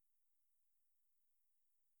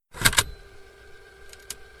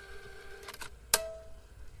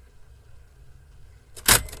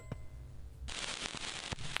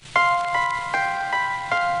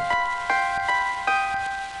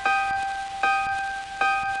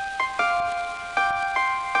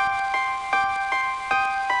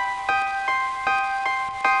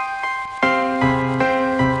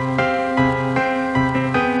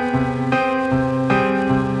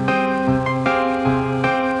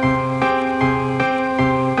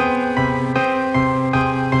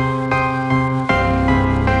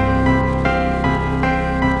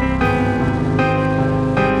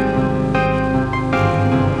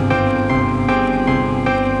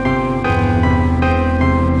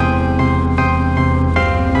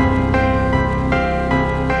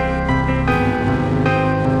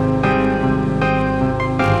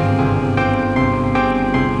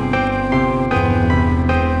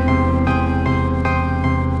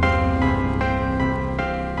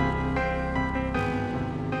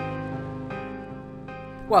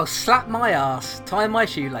Well, slap my ass, tie my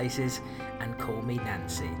shoelaces, and call me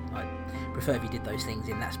Nancy. I prefer if you did those things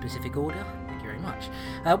in that specific order. Thank you very much.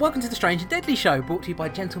 Welcome to the Strange and Deadly Show, brought to you by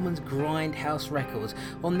Gentleman's Grindhouse Records.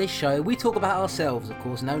 On this show, we talk about ourselves, of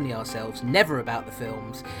course, and only ourselves, never about the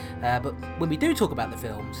films. But when we do talk about the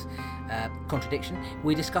films, contradiction,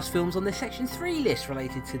 we discuss films on the Section 3 list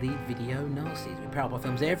related to the video nasties. We proud by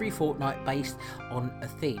films every fortnight based on a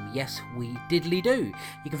theme. Yes, we diddly do.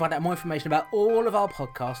 You can find out more information about all of our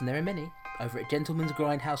podcasts, and there are many, over at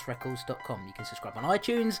gentlemansgrindhouserecords.com. You can subscribe on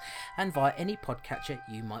iTunes and via any podcatcher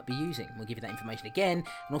you might be using. We'll give you that information again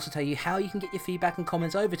and also tell you how you can get your feedback and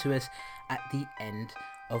comments over to us at the end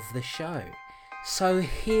of the show. So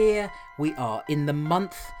here we are in the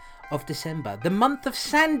month of December, the month of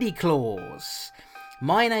Sandy Claus.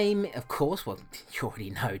 My name, of course, well, you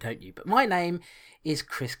already know, don't you? But my name is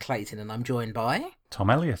Chris Clayton and I'm joined by... Tom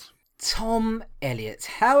Elliott. Tom Elliott.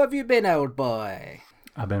 How have you been, old boy?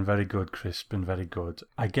 I've been very good, Chris. Been very good.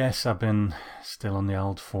 I guess I've been still on the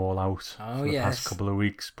old fallout for the past couple of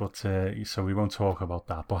weeks, but so we won't talk about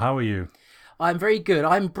that. But how are you? I'm very good.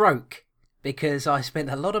 I'm broke because I spent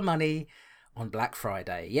a lot of money on Black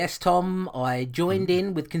Friday. Yes, Tom, I joined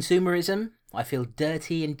in with consumerism. I feel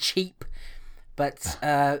dirty and cheap. But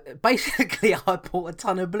basically, I bought a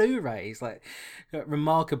ton of Blu-rays. Like,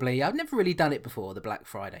 remarkably, I've never really done it before, the Black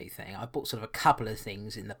Friday thing. I bought sort of a couple of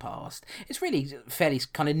things in the past. It's really fairly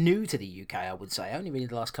kind of new to the UK, I would say. Only really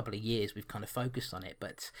the last couple of years we've kind of focused on it.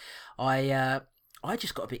 But I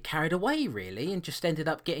just got a bit carried away, really, and just ended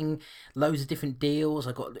up getting loads of different deals.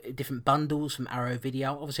 I got different bundles from Arrow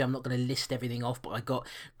Video. Obviously, I'm not going to list everything off, but I got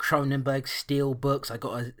Cronenberg Steel books. I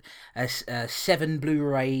got a 7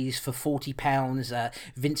 Blu-rays for £40,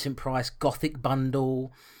 Vincent Price Gothic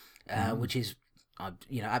bundle, which is I'm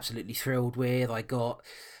absolutely thrilled with. I got,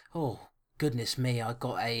 oh goodness me, I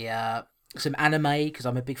got a some anime because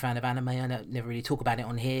I'm a big fan of anime. I never really talk about it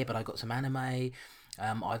on here, but I got some anime.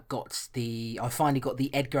 I finally got the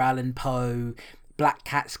Edgar Allan Poe Black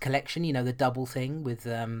Cats collection, the double thing with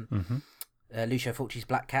Lucio Fulci's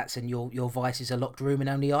Black Cats and your vice is a locked room and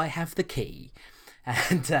only I have the key.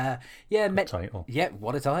 And title. Yeah,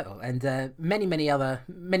 what a title. And many other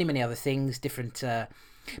things, different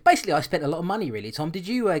basically I spent a lot of money, really. Tom, did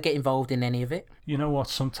you get involved in any of it? You know what,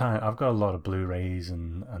 sometimes I've got a lot of Blu-rays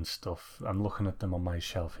and stuff. I'm looking at them on my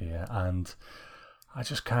shelf here and I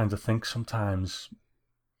just kind of think sometimes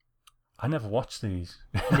I never watch these.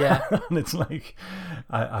 Yeah. And it's like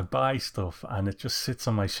I buy stuff and it just sits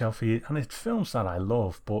on my shelf here and it's films that I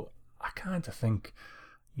love, but I kind of think,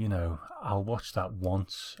 I'll watch that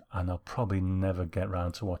once and I'll probably never get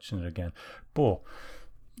round to watching it again. But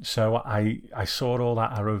so I saw all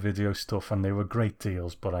that Arrow Video stuff and they were great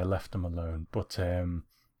deals, but I left them alone. But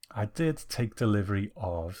I did take delivery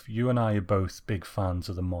of, you and I are both big fans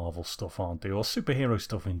of the Marvel stuff, aren't they? Or superhero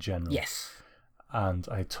stuff in general. Yes. And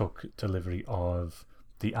I took delivery of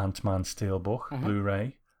the Ant-Man Steelbook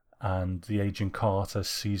Blu-ray and the Agent Carter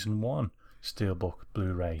Season 1 Steelbook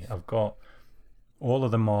Blu-ray. I've got all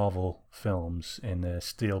of the Marvel films in a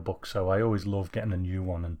Steelbook, so I always love getting a new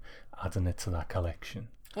one and adding it to that collection.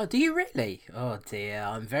 Oh, do you really? Oh dear,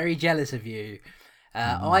 I'm very jealous of you.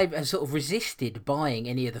 I've sort of resisted buying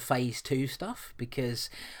any of the Phase 2 stuff because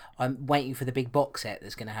I'm waiting for the big box set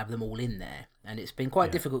that's going to have them all in there. And it's been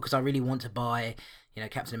quite difficult because I really want to buy,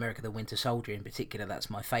 Captain America the Winter Soldier in particular. That's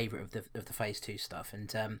my favourite of the Phase 2 stuff.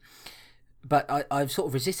 And but I've sort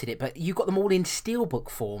of resisted it. But you got them all in Steelbook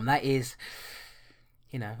form. That is...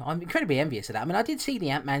 I'm incredibly envious of that. I mean, I did see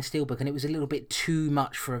the Ant-Man Steelbook and it was a little bit too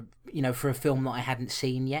much for a film that I hadn't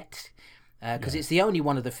seen yet. Because it's the only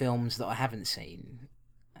one of the films that I haven't seen.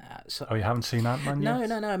 Oh, you haven't seen Ant-Man yet?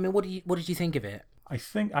 No. I mean, what did you think of it? I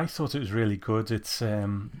thought it was really good. It's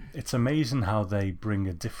amazing how they bring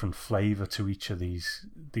a different flavour to each of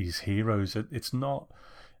these heroes. It's not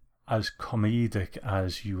as comedic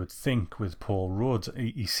as you would think with Paul Rudd.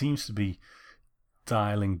 He seems to be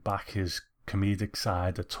dialing back his comedic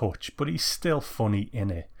side a touch, but he's still funny in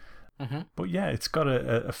it. But yeah, it's got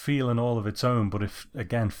a feeling all of its own, but it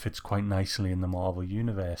again fits quite nicely in the Marvel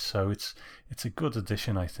universe. So it's a good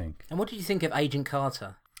addition, I think. And what did you think of Agent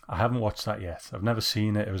Carter? I haven't watched that yet. I've never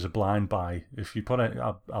seen it. It was a blind buy. If you put it,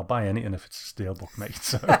 I'll buy anything if it's a Steelbook, mate.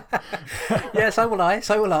 So. Yeah, so will I.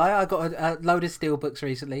 I got a load of Steelbooks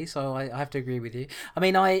recently, so I have to agree with you. I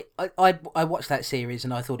mean, I watched that series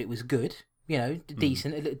and I thought it was good.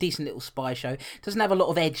 Decent, a decent little spy show. Doesn't have a lot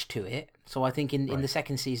of edge to it, so I think in the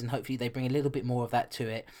second season, hopefully they bring a little bit more of that to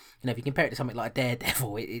it. If you compare it to something like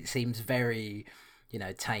Daredevil, it seems very,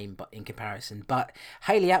 tame, but in comparison. But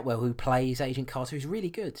Hayley Atwell, who plays Agent Carter, is really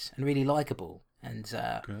good and really likable, and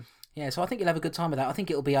Yeah, so I think you'll have a good time with that. I think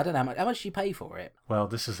it'll be, I don't know, how much do you pay for it? Well,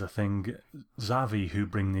 this is the thing. Zavi, who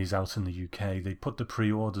bring these out in the UK, they put the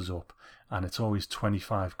pre-orders up, and it's always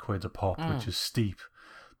 25 quid a pop, which is steep.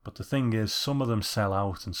 But the thing is, some of them sell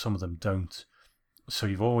out and some of them don't. So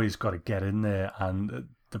you've always got to get in there. And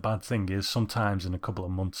the bad thing is, sometimes in a couple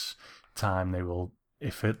of months' time, they will,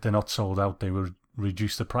 they're not sold out, they will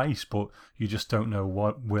reduce the price, but you just don't know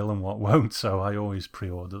what will and what won't, so I always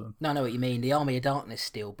pre-order them. No, I know what you mean. The Army of Darkness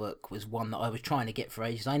steelbook was one that I was trying to get for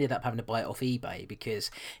ages. I ended up having to buy it off eBay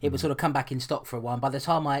because it would sort of come back in stock for a while. By the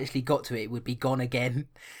time I actually got to it, it would be gone again.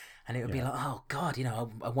 And it would be like, oh, God,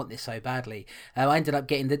 I want this so badly. I ended up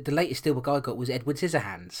getting, the latest steelbook I got was Edward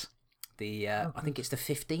Scissorhands. I think it's the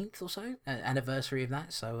 15th or so anniversary of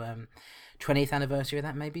that. So 20th anniversary of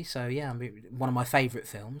that, maybe. So yeah, one of my favourite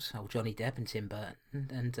films, old Johnny Depp and Tim Burton.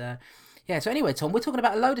 And yeah, so anyway, Tom, we're talking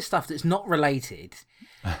about a load of stuff that's not related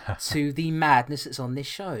to the madness that's on this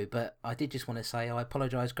show. But I did just want to say I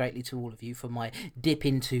apologise greatly to all of you for my dip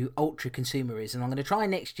into ultra consumerism. I'm going to try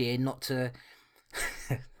next year not to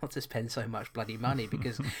spend so much bloody money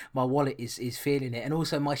because my wallet is feeling it, and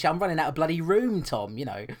also I'm running out of bloody room, Tom.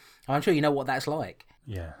 I'm sure you know what that's like.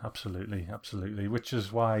 Yeah, absolutely. Which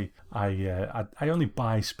is why I only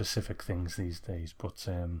buy specific things these days, but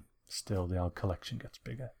still the old collection gets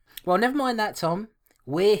bigger. Well, never mind that, Tom.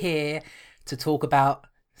 We're here to talk about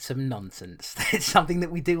some nonsense. It's something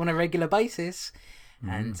that we do on a regular basis.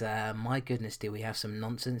 And my goodness, do we have some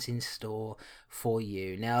nonsense in store for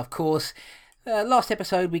you. Now, of course, last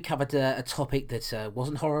episode we covered a topic that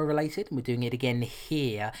wasn't horror related, and we're doing it again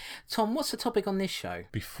here. Tom, what's the topic on this show?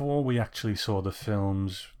 Before we actually saw the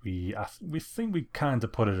films, we think we kind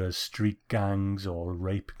of put it as street gangs or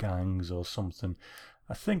rape gangs or something.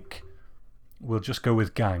 I think we'll just go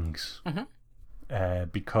with gangs,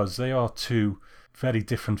 because they are two very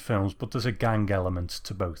different films, but there's a gang element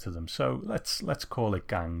to both of them. So let's call it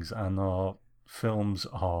gangs, and our films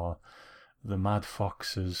are The Mad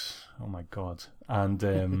Foxes, oh my God,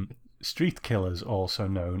 and Street Killers, also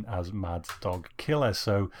known as Mad Dog Killer.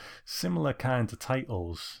 So similar kind of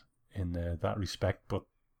titles in that respect, but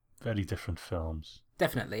very different films.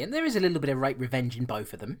 Definitely, and there is a little bit of rape revenge in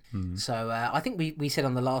both of them. So I think we said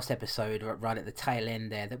on the last episode, right at the tail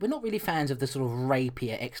end there, that we're not really fans of the sort of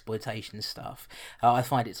rapier exploitation stuff. I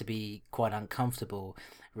find it to be quite uncomfortable,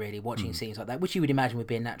 really, watching scenes like that, which you would imagine would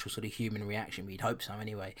be a natural sort of human reaction. We'd hope so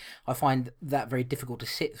anyway. I find that very difficult to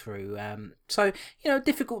sit through. So,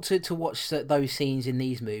 difficult to watch those scenes in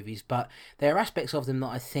these movies, but there are aspects of them that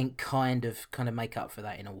I think kind of make up for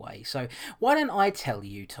that in a way. So why don't I tell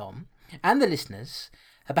you, Tom, and the listeners,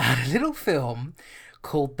 about a little film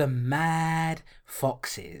called The Mad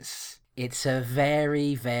Foxes. It's a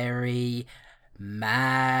very, very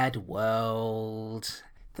mad world.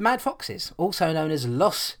 The Mad Foxes, also known as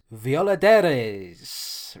Los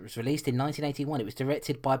Violadores. It was released in 1981. It was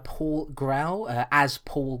directed by Paul Grau, as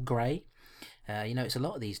Paul Gray. It's a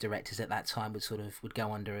lot of these directors at that time would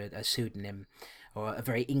go under a pseudonym, or a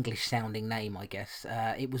very English-sounding name, I guess.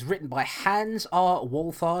 It was written by Hans R.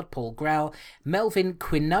 Wolfhard, Paul Grau, Melvin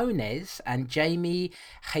Quinones, and Jamie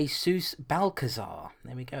Jesus Balcazar.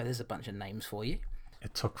 There we go, there's a bunch of names for you.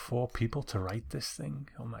 It took 4 people to write this thing.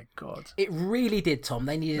 Oh my God. It really did, Tom.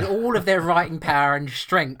 They needed all of their writing power and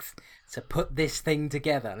strength to put this thing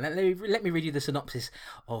together. Let me read you the synopsis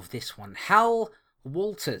of this one. Hal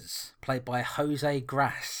Walters, played by Jose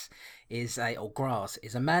Grass, is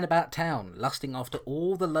a man about town, lusting after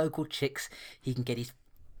all the local chicks he can get his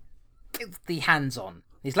filthy hands on.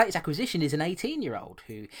 His latest acquisition is an 18-year-old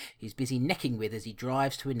who he's busy necking with as he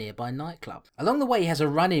drives to a nearby nightclub. Along the way, he has a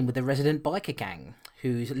run-in with a resident biker gang,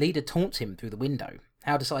 whose leader taunts him through the window.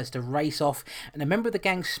 Hal decides to race off, and a member of the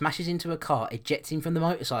gang smashes into a car, ejects him from the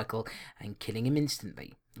motorcycle, and killing him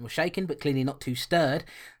instantly. Well, shaken but clearly not too stirred,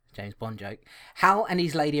 James Bond joke, Hal and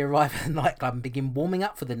his lady arrive at the nightclub and begin warming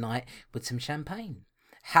up for the night with some champagne.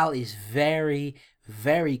 Hal is very,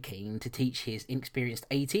 very keen to teach his inexperienced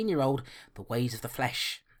 18-year-old the ways of the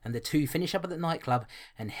flesh, and the two finish up at the nightclub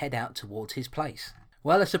and head out towards his place.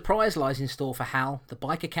 Well, a surprise lies in store for Hal. The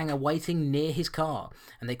biker gang are waiting near his car,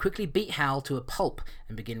 and they quickly beat Hal to a pulp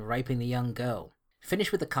and begin raping the young girl.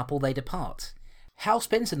 Finished with the couple, they depart. Hal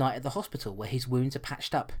spends the night at the hospital where his wounds are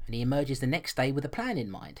patched up, and he emerges the next day with a plan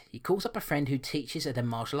in mind. He calls up a friend who teaches at a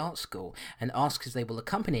martial arts school and asks if they will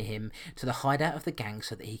accompany him to the hideout of the gang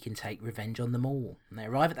so that he can take revenge on them all. And they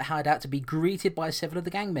arrive at the hideout to be greeted by several of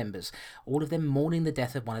the gang members, all of them mourning the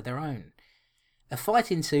death of one of their own. A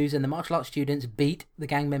fight ensues and the martial arts students beat the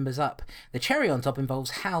gang members up. The cherry on top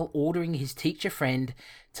involves Hal ordering his teacher friend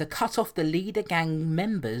to cut off the leader gang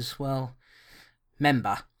member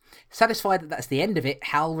Satisfied that that's the end of it,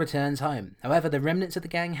 Hal returns home. However, the remnants of the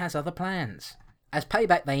gang has other plans. As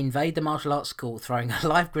payback, they invade the martial arts school, throwing a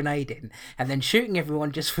live grenade in, and then shooting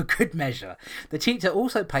everyone just for good measure. The cheater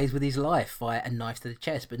also pays with his life via a knife to the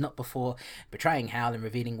chest, but not before betraying Hal and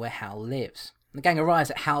revealing where Hal lives. The gang arrives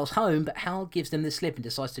at Hal's home, but Hal gives them the slip and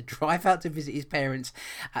decides to drive out to visit his parents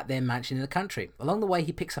at their mansion in the country. Along the way,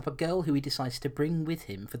 he picks up a girl who he decides to bring with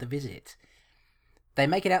him for the visit. They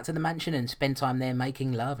make it out to the mansion and spend time there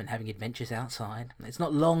making love and having adventures outside. It's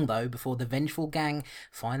not long, though, before the vengeful gang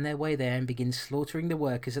find their way there and begin slaughtering the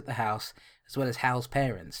workers at the house, as well as Hal's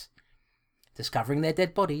parents. Discovering their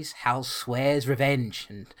dead bodies, Hal swears revenge,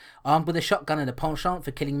 and armed with a shotgun and a penchant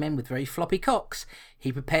for killing men with very floppy cocks,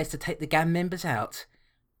 he prepares to take the gang members out,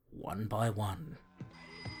 one by one.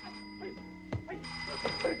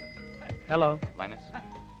 Hello. Linus?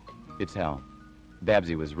 It's Hal.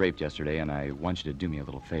 Babsy was raped yesterday, and I want you to do me a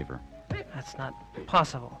little favor. That's not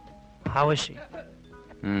possible. How is she?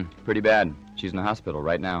 Pretty bad. She's in the hospital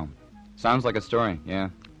right now. Sounds like a story, yeah.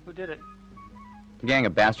 Who did it? A gang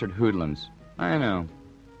of bastard hoodlums. I know.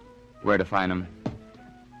 Where to find them?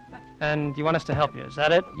 And you want us to help you, is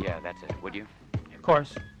that it? Yeah, that's it. Would you? Of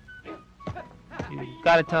course. You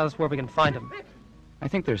gotta tell us where we can find them. I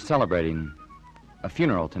think they're celebrating a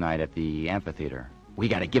funeral tonight at the amphitheater. We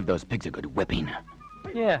gotta give those pigs a good whipping.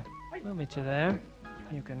 Yeah, we'll meet you there.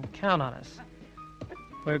 You can count on us.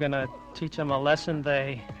 We're gonna teach them a lesson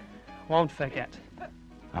they won't forget.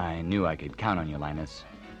 I knew I could count on you, Linus.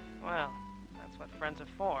 Well, that's what friends are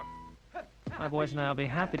for. My boys and I will be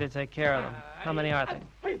happy to take care of them. How many are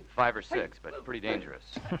they? 5 or 6, but pretty dangerous.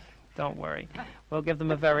 Don't worry. We'll give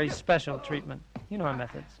them a very special treatment. You know our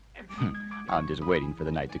methods. I'm just waiting for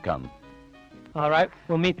the night to come. All right,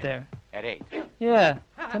 we'll meet there. At 8. Yeah,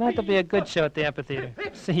 tonight there'll be a good show at the amphitheater.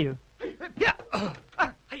 See you.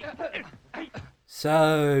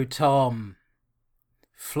 So, Tom,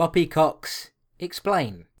 floppy cocks,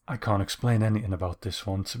 explain. I can't explain anything about this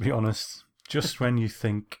one, to be honest. Just when you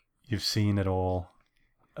think you've seen it all,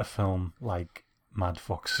 a film like Mad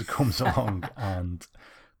Fox comes along and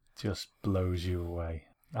just blows you away.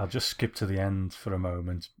 I'll just skip to the end for a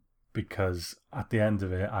moment, because at the end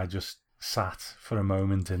of it, I just sat for a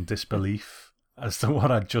moment in disbelief as to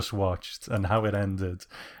what I'd just watched and how it ended.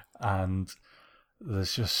 And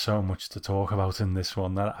there's just so much to talk about in this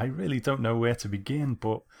one that I really don't know where to begin,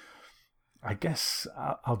 but I guess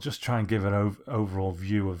I'll just try and give an overall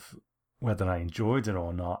view of whether I enjoyed it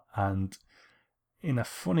or not. And in a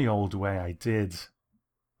funny old way, I did,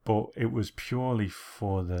 but it was purely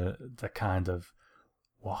for the kind of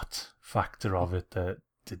what factor of it.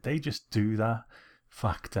 Did they just do that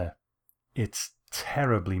factor? It's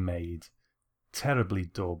terribly made, terribly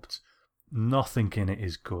dubbed. Nothing in it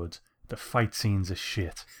is good. The fight scenes are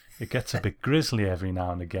shit. It gets a bit grisly every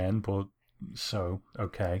now and again, but so,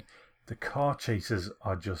 okay. The car chases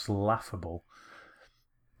are just laughable.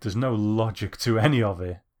 There's no logic to any of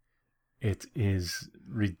it. It is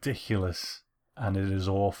ridiculous and it is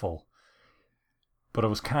awful. But I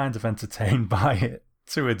was kind of entertained by it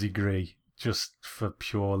to a degree, just for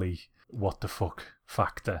purely what the fuck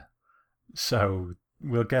factor. So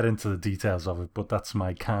we'll get into the details of it, but that's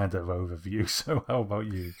my kind of overview. So how about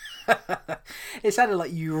you? It sounded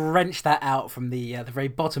like you wrenched that out from the very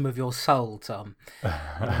bottom of your soul, Tom,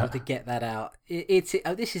 in order to get that out.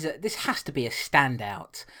 This has to be a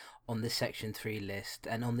standout on the Section 3 list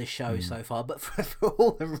and on the show so far, but for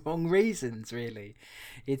all the wrong reasons, really.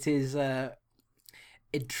 It is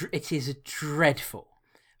dreadful,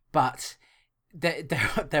 but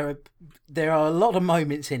there are a lot of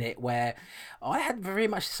moments in it where I had very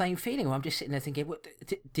much the same feeling. Where I'm just sitting there thinking, "What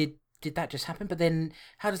did that just happen?" But then,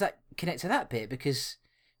 how does that connect to that bit?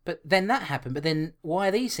 But then that happened. But then, why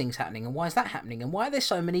are these things happening? And why is that happening? And why are there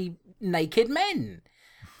so many naked men?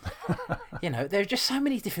 There are just so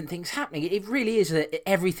many different things happening. It really is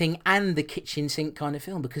everything and the kitchen sink kind of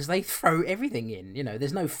film, because they throw everything in.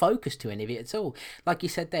 There's no focus to any of it at all. Like you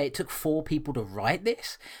said there, it took 4 people to write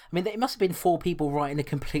this. I mean, it must have been 4 people writing a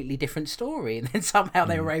completely different story, and then somehow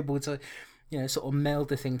they were able to, sort of meld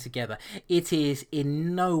the thing together. It is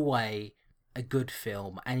in no way a good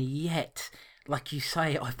film, and yet, like you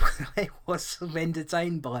say, I was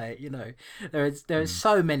entertained by it. There are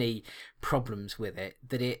so many problems with it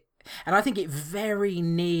and I think it very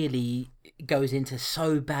nearly goes into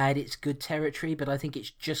so bad it's good territory, but I think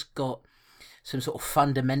it's just got some sort of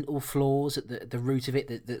fundamental flaws at the root of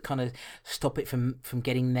it that kind of stop it from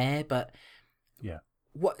getting there. But yeah,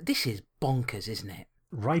 this is bonkers, isn't it?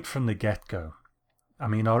 Right from the get-go. I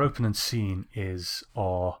mean, our opening scene is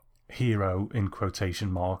our hero, in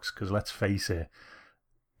quotation marks, because let's face it,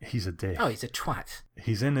 he's a dick. Oh, he's a twat.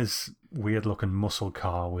 He's in his weird-looking muscle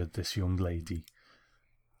car with this young lady.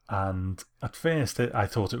 And at first, I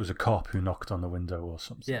thought it was a cop who knocked on the window or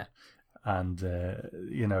something. Yeah. And,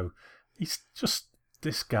 he's just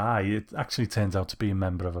this guy. It actually turns out to be a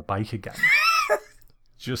member of a biker gang.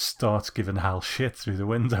 Just starts giving Hal shit through the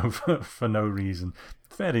window for no reason.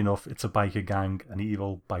 Fair enough, it's a biker gang, an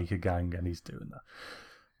evil biker gang, and he's doing that.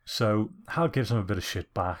 So Hal gives him a bit of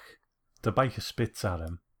shit back. The biker spits at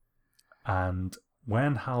him. And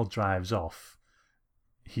when Hal drives off,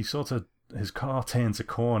 his car turns a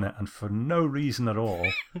corner, and for no reason at all,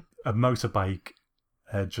 a motorbike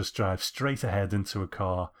just drives straight ahead into a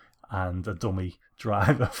car, and a dummy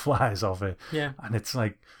driver flies off it. Yeah. And it's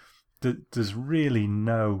like, there's really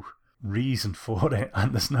no reason for it,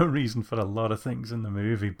 and there's no reason for a lot of things in the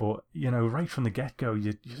movie. But, right from the get-go,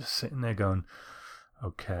 you're just sitting there going,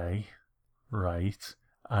 okay, right.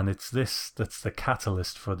 And it's this that's the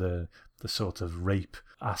catalyst for the sort of rape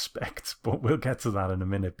aspect. But we'll get to that in a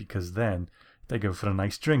minute, because then they go for a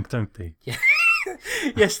nice drink, don't they? Yeah.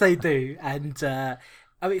 Yes, they do. And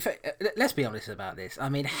let's be honest about this. I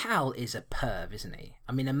mean, Hal is a perv, isn't he?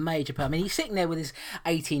 I mean, a major perv. I mean, he's sitting there with his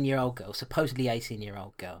 18-year-old girl, supposedly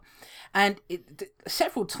 18-year-old girl. And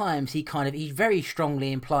several times he very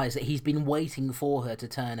strongly implies that he's been waiting for her to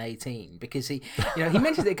turn 18, because he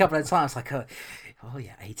mentioned it a couple of times, like, oh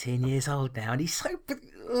yeah, 18 years old now, and he's so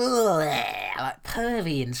like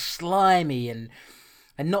pervy and slimy and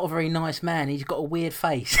not a very nice man. He's got a weird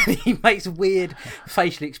face. He makes weird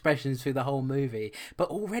facial expressions through the whole movie. But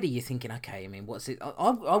already you're thinking, okay, I mean, what's it?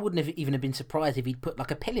 I wouldn't have even been surprised if he'd put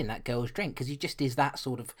like a pill in that girl's drink, because he just is that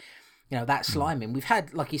sort of, that sliming. We've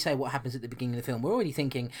had, like you say, what happens at the beginning of the film. We're already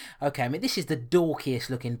thinking, okay, I mean, this is the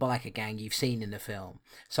dorkiest looking biker gang you've seen in the film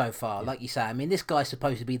so far. Yeah. Like you say, I mean, this guy's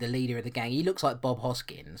supposed to be the leader of the gang. He looks like Bob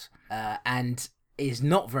Hoskins, and is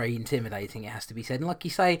not very intimidating, it has to be said. And like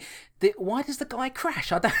you say, why does the guy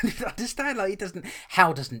crash? I don't understand. Like,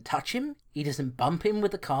 Hal doesn't touch him. He doesn't bump him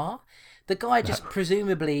with the car. The guy just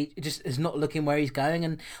presumably just is not looking where he's going,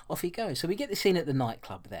 and off he goes. So we get the scene at the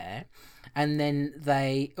nightclub there, and then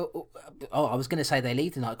I was going to say they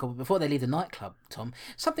leave the nightclub, but before they leave the nightclub, Tom,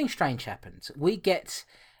 something strange happens. We get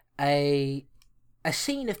a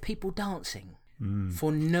scene of people dancing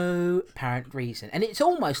for no apparent reason, and it's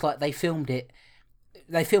almost like they filmed it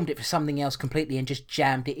for something else completely and just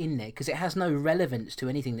jammed it in there, because it has no relevance to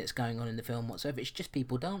anything that's going on in the film whatsoever. It's just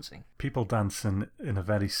people dancing. People dancing in a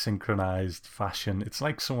very synchronized fashion. It's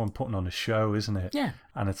like someone putting on a show, isn't it? Yeah.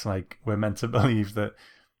 And it's like, we're meant to believe that,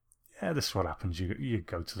 yeah, this is what happens. You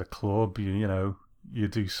go to the club, you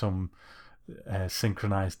do some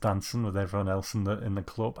synchronized dancing with everyone else in the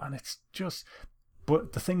club, and it's just.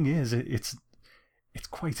 But the thing is, it's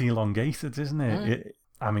quite elongated, isn't it?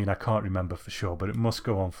 I mean, I can't remember for sure, but it must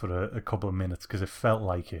go on for a couple of minutes, because it felt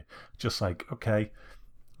like it. Just like, okay,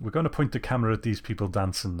 we're going to point the camera at these people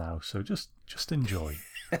dancing now, so just enjoy.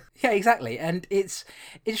 Yeah, exactly. And it's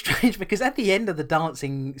strange, because at the end of the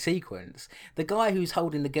dancing sequence, the guy who's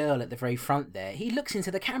holding the girl at the very front there, he looks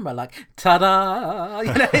into the camera like, ta-da!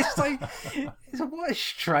 It's like, what a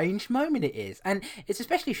strange moment it is. And it's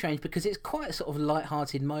especially strange because it's quite a sort of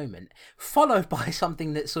light-hearted moment, followed by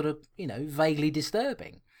something that's sort of, vaguely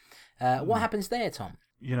disturbing. What happens there, Tom?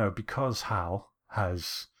 Because Hal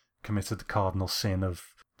has committed the cardinal sin of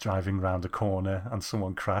driving round a corner and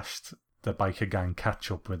someone crashed, the biker gang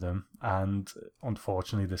catch up with him, and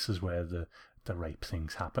unfortunately this is where the rape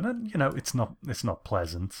things happen. And it's not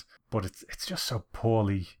pleasant, but it's just so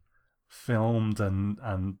poorly filmed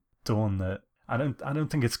and done that I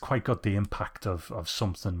don't think it's quite got the impact of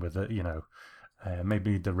something with it.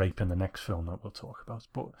 Maybe the rape in the next film that we'll talk about.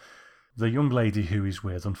 But the young lady who he's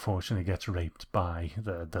with unfortunately gets raped by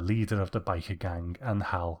the leader of the biker gang, and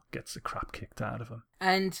Hal gets the crap kicked out of him.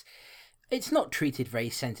 And it's not treated very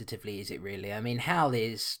sensitively, is it really? I mean,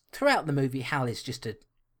 throughout the movie, Hal is just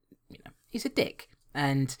he's a dick,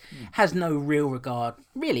 and has no real regard,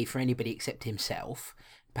 really, for anybody except himself,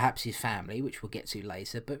 perhaps his family, which we'll get to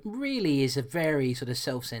later, but really is a very sort of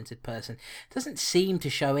self-centered person. Doesn't seem to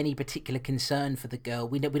show any particular concern for the girl.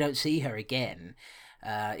 We don't see her again.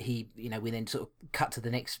 We then sort of cut to the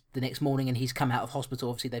next morning, and he's come out of hospital.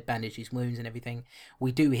 Obviously, they bandaged his wounds and everything.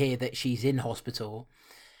 We do hear that she's in hospital.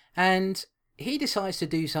 And he decides to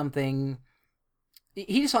do something.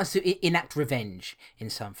 He decides to enact revenge in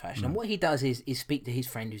some fashion. And what he does is speak to his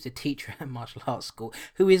friend, who's a teacher at a martial arts school,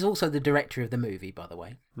 who is also the director of the movie, by the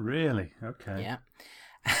way. Really? Okay. Yeah.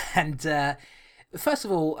 And first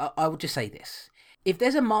of all, I would just say this. If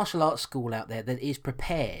there's a martial arts school out there that is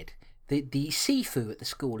prepared, the Sifu at the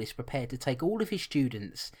school is prepared to take all of his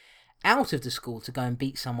students out of the school to go and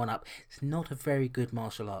beat someone up. It's not a very good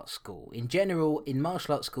martial arts school. In general, in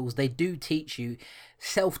martial arts schools, they do teach you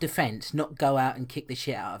self-defense, not go out and kick the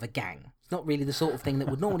shit out of a gang. It's not really the sort of thing that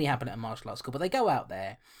would normally happen at a martial arts school, but they go out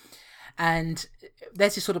there. And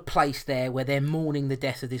there's this sort of place there where they're mourning the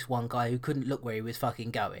death of this one guy who couldn't look where he was fucking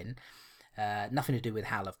going. Nothing to do with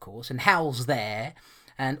Hal, of course. And Hal's there.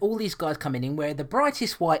 And all these guys come in wearing the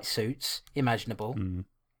brightest white suits imaginable. And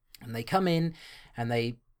they come in and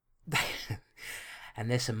they and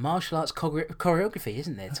there's some martial arts choreography,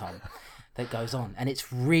 isn't there, Tom, that goes on, and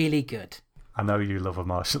it's really good. I know you love a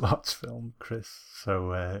martial arts film, Chris,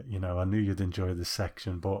 so I knew you'd enjoy this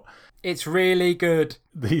section, but it's really good.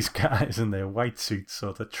 These guys in their white suits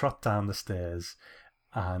sort of trot down the stairs,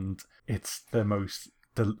 and it's the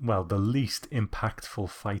least impactful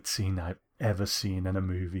fight scene I've ever seen in a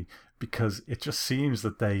movie, because it just seems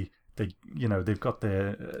that they've got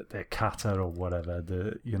their kata or whatever,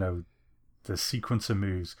 the sequence of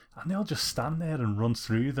moves, and they'll just stand there and run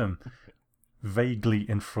through them vaguely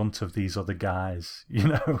in front of these other guys,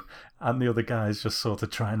 and the other guys just sort of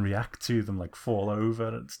try and react to them, like fall over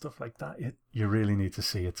and stuff like that. You really need to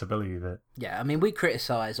see it to believe it. Yeah, I mean, we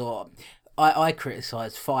criticise, or I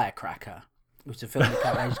criticised Firecracker, which was a film that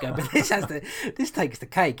came ages ago, but this takes the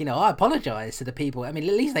cake. I apologise to the people. I mean,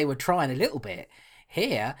 at least they were trying a little bit.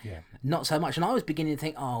 Here, not so much. And I was beginning to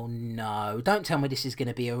think, oh no, don't tell me this is going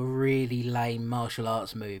to be a really lame martial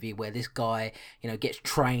arts movie where this guy, gets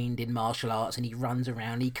trained in martial arts and he runs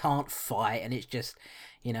around, he can't fight, and it's just,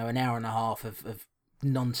 an hour and a half of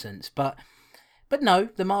nonsense. But no,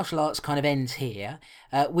 the martial arts kind of ends here.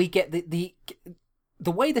 We get the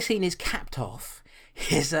way the scene is capped off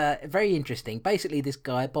is very interesting. Basically, this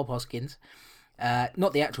guy, Bob Hoskins,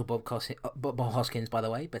 not the actual Bob Hoskins, by the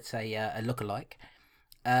way, but a lookalike,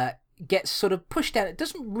 gets sort of pushed out. It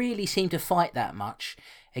doesn't really seem to fight that much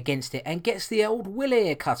against it, and gets the old will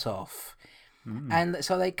ear cut off. And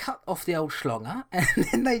so they cut off the old schlonger and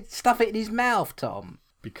then they stuff it in his mouth, Tom.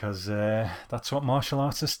 Because that's what martial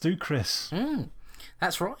artists do, Chris.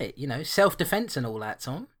 That's right. Self-defense and all that,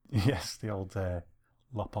 Tom. Yes, the old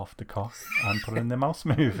lop off the cock and put it in their mouth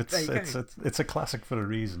move. It's a classic for a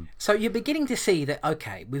reason. So you're beginning to see that,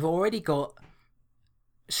 okay, we've already got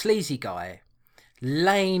sleazy guy,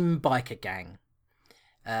 lame biker gang,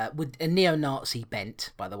 with a neo-Nazi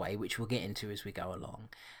bent, by the way, which we'll get into as we go along.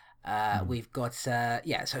 We've got, so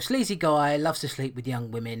sleazy guy, loves to sleep with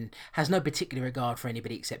young women, has no particular regard for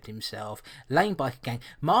anybody except himself, lame biker gang,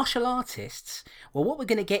 martial artists. Well, what we're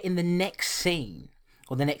going to get in the next scene,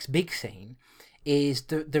 or the next big scene, is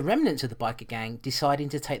the remnants of the biker gang deciding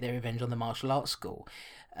to take their revenge on the martial arts school.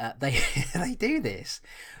 They do this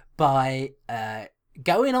by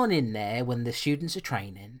going on in there when the students are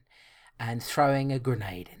training and throwing a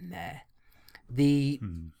grenade in there. The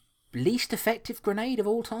least effective grenade of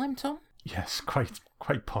all time, Tom? Yes, quite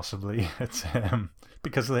possibly. It's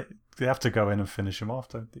because they have to go in and finish them off,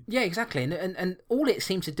 don't they? Yeah, exactly. And all it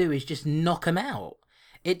seems to do is just knock them out.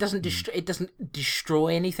 It doesn't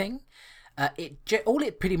destroy anything. All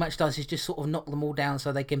it pretty much does is just sort of knock them all down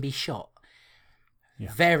so they can be shot.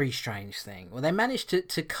 Yeah. Very strange thing. Well, they managed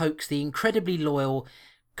to coax the incredibly loyal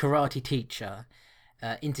karate teacher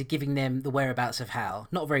into giving them the whereabouts of Hal,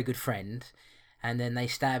 not a very good friend, and then they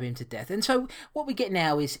stab him to death. And so what we get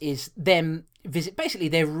now is them visit. Basically,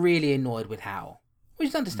 they're really annoyed with Hal, which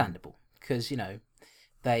is understandable because he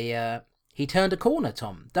turned a corner.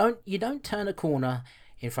 Tom, you don't turn a corner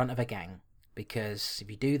in front of a gang, because if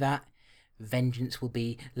you do that, vengeance will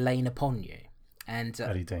be lain upon you. And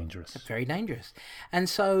very dangerous. Very dangerous. And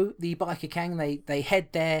so the biker gang, they head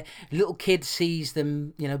there. Little kid sees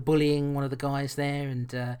them, bullying one of the guys there,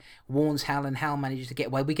 and warns Hal, and Hal manages to get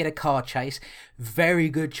away. We get a car chase. Very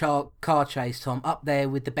good car chase, Tom. Up there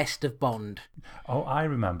with the best of Bond. Oh, I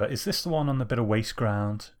remember. Is this the one on the bit of waste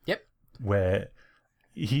ground? Yep. Where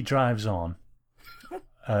he drives on.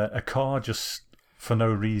 A car just, for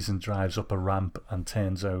no reason, drives up a ramp and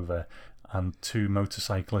turns over, and two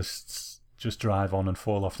motorcyclists just drive on and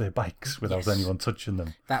fall off their bikes without anyone touching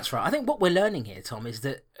them. That's right. I think what we're learning here, Tom, is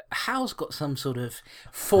that Hal's got some sort of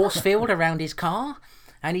force field around his car,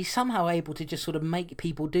 and he's somehow able to just sort of make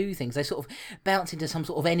people do things. They sort of bounce into some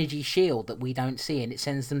sort of energy shield that we don't see, and it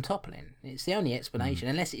sends them toppling. It's the only explanation,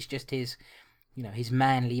 unless it's just his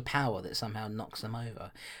manly power that somehow knocks them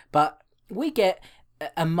over. But we get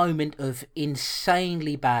a moment of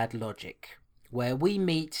insanely bad logic where we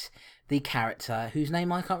meet the character whose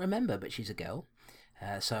name I can't remember, but she's a girl.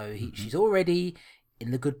 She's already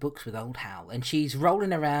in the good books with old Hal, and she's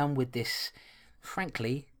rolling around with this,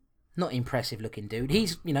 frankly, not impressive looking dude.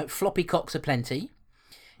 He's, floppy cocks aplenty.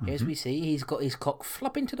 As we see, he's got his cock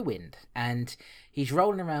flopping to the wind, and he's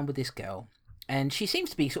rolling around with this girl, and she seems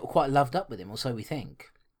to be sort of quite loved up with him, or so we think.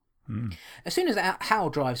 As soon as Hal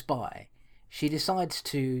drives by, she decides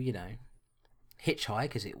to,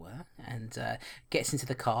 hitchhike, as it were, and gets into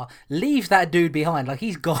the car, leaves that dude behind, like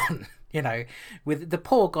he's gone, with the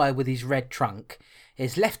poor guy with his red trunk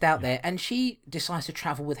is left out there, and she decides to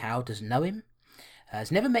travel with Hal, doesn't know him,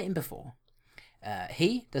 has never met him before.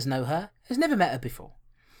 He doesn't know her, has never met her before.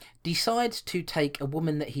 Decides to take a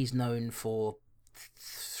woman that he's known for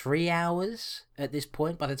 3 hours at this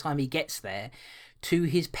point, by the time he gets there, to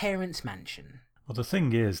his parents' mansion. Well, the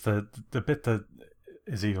thing is, the bit that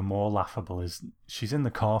is even more laughable is she's in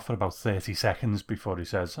the car for about 30 seconds before he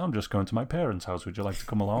says, I'm just going to my parents' house, would you like to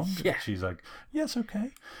come along? Yeah. She's like, yes,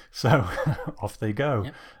 okay. So off they go.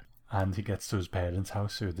 Yep. And he gets to his parents'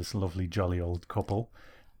 house with this lovely, jolly old couple.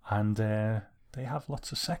 And they have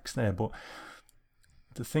lots of sex there. But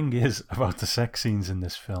the thing is about the sex scenes in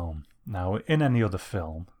this film, now, in any other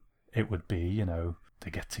film, it would be, they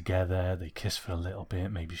get together, they kiss for a little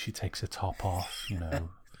bit, maybe she takes her top off,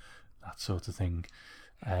 that sort of thing.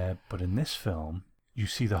 But in this film, you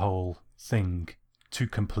see the whole thing to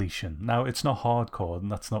completion. Now, it's not hardcore,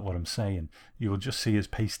 and that's not what I'm saying. You'll just see his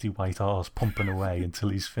pasty white arse pumping away until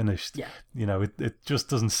he's finished. Yeah. It just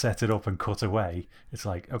doesn't set it up and cut away. It's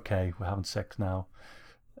like, okay, we're having sex now,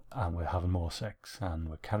 and we're having more sex, and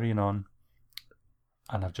we're carrying on,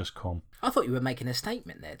 and I've just come. I thought you were making a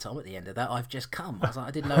statement there, Tom, at the end of that. I've just come. I was like,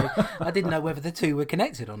 I didn't know whether the two were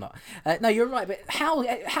connected or not. No, you're right, but Hal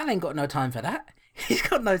ain't got no time for that. He's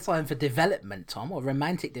got no time for development, Tom, or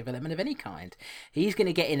romantic development of any kind. He's going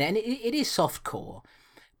to get in there, and it is softcore,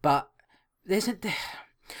 but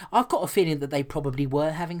I've got a feeling that they probably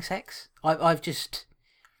were having sex. I've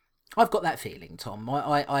got that feeling, Tom.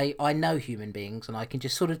 I know human beings, and I can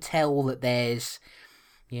just sort of tell that there's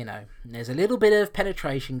a little bit of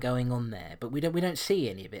penetration going on there, but we don't see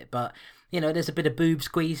any of it. But there's a bit of boob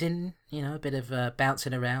squeezing, a bit of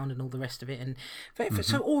bouncing around and all the rest of it. And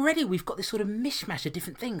so already we've got this sort of mishmash of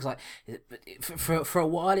different things. Like for a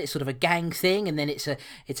while it's sort of a gang thing, and then it's a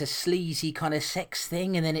sleazy kind of sex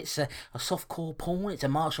thing, and then it's a softcore porn, it's a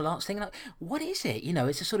martial arts thing. Like, what is it?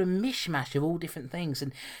 It's a sort of mishmash of all different things,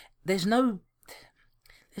 and there's no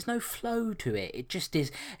flow to it. It just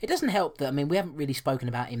is. It doesn't help that, we haven't really spoken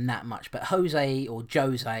about him that much, but Jose,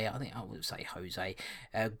 I think I would say Jose,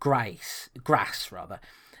 Grass,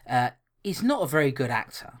 is not a very good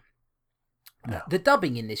actor. No. The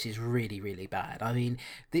dubbing in this is really, really bad.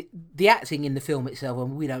 The acting in the film itself,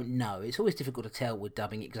 and we don't know. It's always difficult to tell with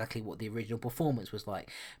dubbing exactly what the original performance was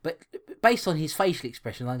like. But based on his facial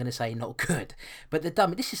expression, I'm going to say not good. But the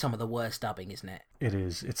dubbing, this is some of the worst dubbing, isn't it? It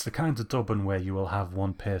is. It's the kind of dubbing where you will have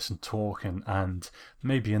one person talking, and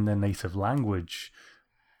maybe in their native language,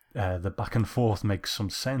 the back and forth makes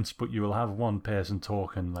some sense, but you will have one person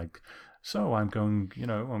talking like, so I'm going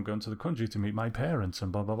to the country to meet my parents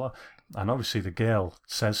and blah, blah, blah. And obviously the girl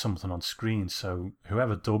says something on screen, so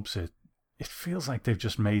whoever dubs it, it feels like they've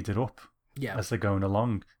just made it up as they're going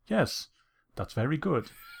along. Yes, that's very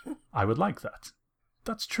good. I would like that.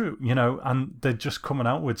 That's true, and they're just coming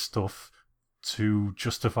out with stuff to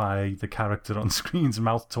justify the character on screen's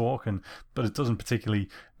mouth talking, but it doesn't particularly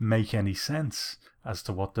make any sense as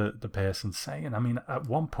to what the person's saying. At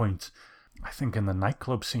one point, I think in the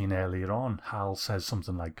nightclub scene earlier on, Hal says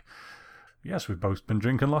something like, yes, we've both been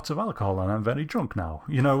drinking lots of alcohol and I'm very drunk now,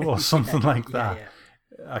 or something like that. Yeah.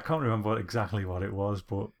 I can't remember exactly what it was,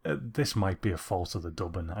 but this might be a fault of the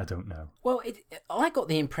dubbing. I don't know. Well, I got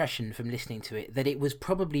the impression from listening to it that it was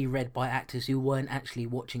probably read by actors who weren't actually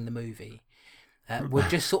watching the movie. Were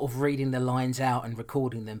just sort of reading the lines out and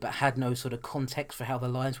recording them, but had no sort of context for how the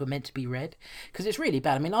lines were meant to be read. Because it's really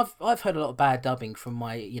bad. I've heard a lot of bad dubbing from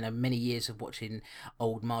my many years of watching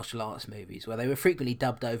old martial arts movies, where they were frequently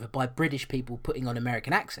dubbed over by British people putting on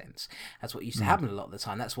American accents. That's what used to happen a lot of the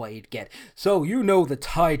time. That's why you'd get, so the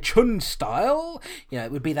Tai Chun style.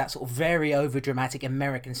 It would be that sort of very over dramatic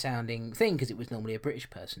American sounding thing, because it was normally a British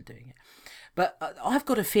person doing it. But I've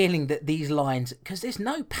got a feeling that these lines, because there's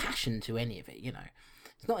no passion to any of it,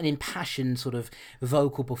 It's not an impassioned sort of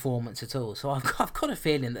vocal performance at all. So I've got a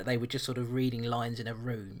feeling that they were just sort of reading lines in a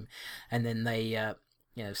room, and then they,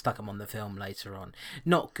 stuck them on the film later on.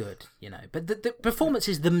 Not good, But the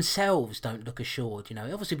performances themselves don't look assured,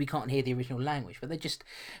 Obviously we can't hear the original language, but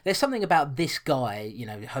there's something about this guy,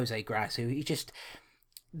 Jose Grass, who he just...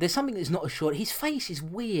 There's something that's not assured. His face is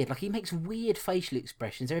weird. Like, he makes weird facial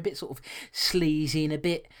expressions. They're a bit sort of sleazy and a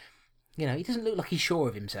bit... he doesn't look like he's sure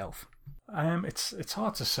of himself. It's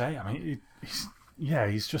hard to say.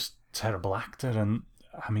 He's just a terrible actor, and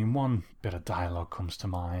I mean, one bit of dialogue comes to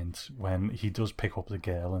mind when he does pick up the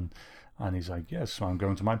girl and he's like, yes, so I'm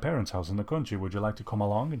going to my parents' house in the country. Would you like to come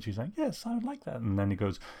along? And she's like, yes, I would like that. And then he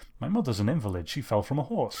goes, my mother's an invalid. She fell from a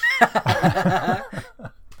horse.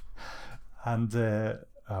 And,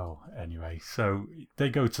 anyway, so they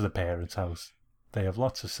go to the parents' house. They have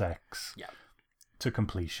lots of sex to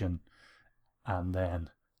completion. And then,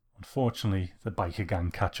 unfortunately, the biker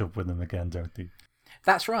gang catch up with them again, don't they?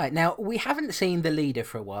 That's right. Now, we haven't seen the leader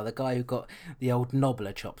for a while, the guy who got the old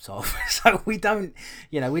knobbler chopped off. So we don't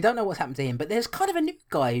know what's happened to him. But there's kind of a new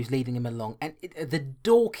guy who's leading him along. And the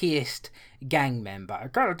dorkiest gang member, I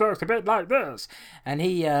gotta do it a bit like this. And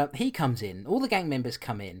he comes in. All the gang members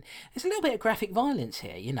come in. There's a little bit of graphic violence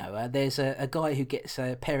here, There's a guy who gets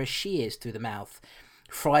a pair of shears through the mouth,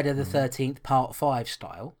 Friday the 13th, part 5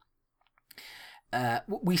 style.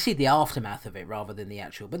 We see the aftermath of it rather than the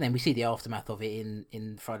actual, but then we see the aftermath of it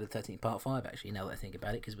in Friday the 13th part 5, actually, now that I think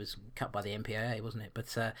about it, because it was cut by the MPAA, wasn't it?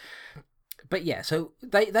 But yeah, so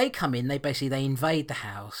they come in, they invade the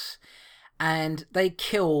house, and they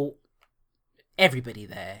kill everybody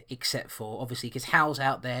there, except for, obviously, because Hal's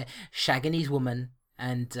out there shagging his woman,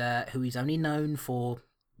 and who he's only known for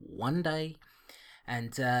one day,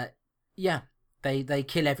 and they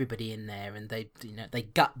kill everybody in there, and they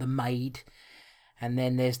gut the maid. And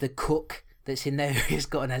then there's the cook that's in there who's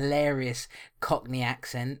got an hilarious Cockney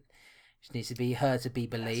accent. Which needs to be to be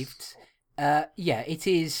believed. It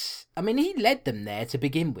is. I mean, he led them there to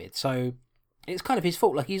begin with, so it's kind of his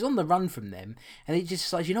fault. Like, he's on the run from them, and he just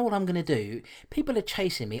decides, you know what I'm going to do? People are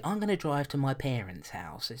chasing me. I'm going to drive to my parents'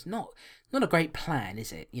 house. It's not a great plan,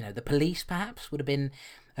 is it? The police perhaps would have been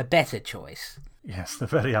a better choice. Yes, they're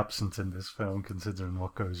very absent in this film, considering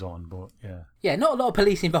what goes on, but yeah. Yeah, not a lot of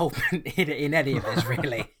police involvement in any of this,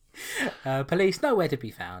 really. Police nowhere to be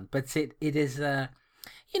found, but it is,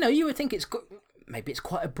 you would think maybe it's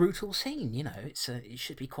quite a brutal scene, it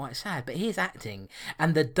should be quite sad, but his acting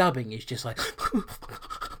and the dubbing is just like...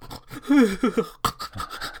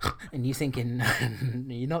 And you're thinking,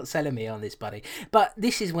 you're not selling me on this, buddy. But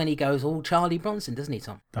this is when he goes all Charlie Bronson, doesn't he,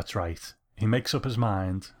 Tom? That's right. He makes up his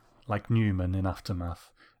mind, like Newman in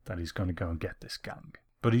Aftermath, that he's going to go and get this gang.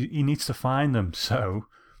 But he needs to find them, so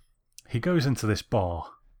he goes into this bar.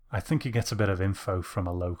 I think he gets a bit of info from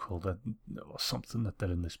a local or something that they're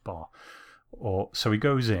in this bar. So he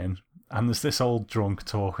goes in, and there's this old drunk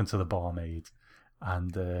talking to the barmaid,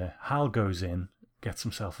 and Hal goes in, gets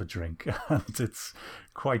himself a drink, and it's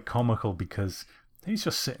quite comical because he's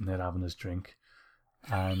just sitting there having his drink.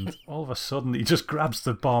 And all of a sudden, he just grabs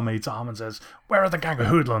the barmaid's arm and says, "Where are the gang of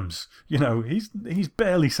hoodlums?" He's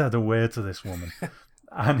barely said a word to this woman.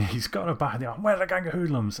 And he's got her by the arm, "Where are the gang of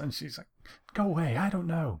hoodlums?" And she's like, "Go away, I don't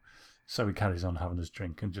know." So he carries on having his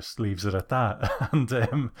drink and just leaves it at that.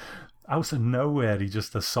 And out of nowhere, he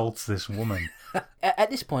just assaults this woman. At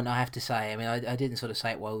this point, I have to say, I mean, I didn't sort of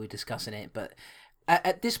say it while we were discussing it, but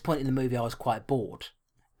at this point in the movie, I was quite bored.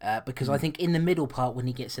 Because I think in the middle part, when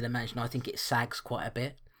he gets to the mansion, I think it sags quite a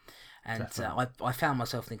bit. And I found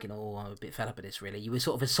myself thinking, I'm a bit fed up with this, really. You were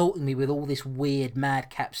sort of assaulting me with all this weird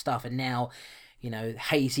madcap stuff, and now,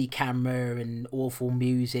 hazy camera and awful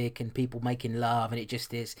music and people making love, and it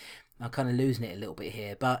just is... I'm kind of losing it a little bit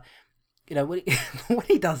here. But, when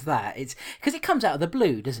he does that, it's... Because it comes out of the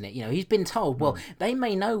blue, doesn't it? He's been told, well, they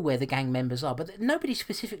may know where the gang members are, but nobody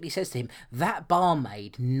specifically says to him, that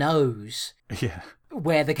barmaid knows... Yeah.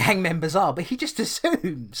 Where the gang members are, but he just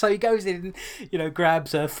assumes. So he goes in and,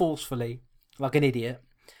 grabs her forcefully, like an idiot.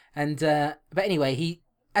 And, but anyway,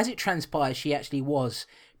 as it transpires, she actually was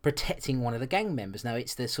protecting one of the gang members. Now,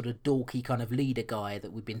 it's the sort of dorky kind of leader guy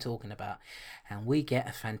that we've been talking about. And we get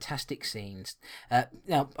a fantastic scenes.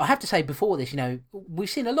 Now, I have to say, before this, we've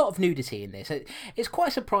seen a lot of nudity in this. It's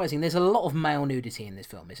quite surprising. There's a lot of male nudity in this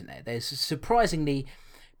film, isn't there? There's surprisingly...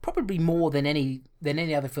 Probably more than any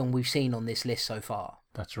other film we've seen on this list so far.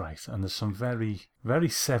 That's right. And there's some very, very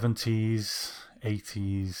 70s,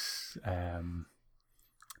 80s,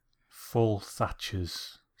 full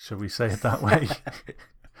Thatchers, shall we say it that way?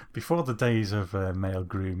 Before the days of male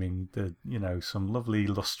grooming, some lovely,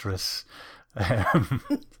 lustrous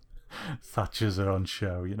Thatchers are on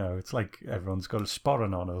show. It's like everyone's got a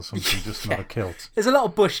sporran on or something, just not a kilt. There's a lot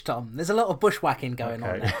of bush, Tom. There's a lot of bushwhacking going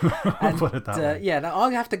on there. And, put it that way.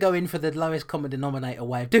 I have to go in for the lowest common denominator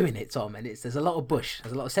way of doing it, Tom. And there's a lot of bush.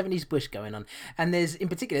 There's a lot of 70s bush going on. And there's, in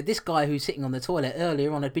particular, this guy who's sitting on the toilet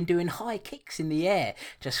earlier on had been doing high kicks in the air,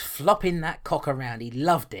 just flopping that cock around. He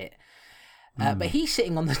loved it. But he's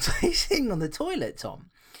sitting on the toilet,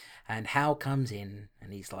 Tom. And Hal comes in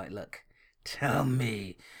and he's like, "Look, tell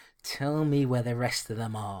me where the rest of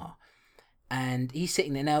them are." and he's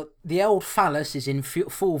sitting there. Now, the old phallus is in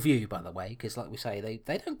full view, by the way, because like we say,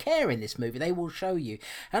 they don't care in this movie. They will show you.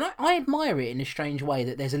 And I admire it in a strange way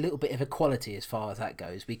that there's a little bit of equality as far as that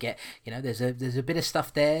goes. We get, there's a bit of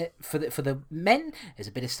stuff there for the men, there's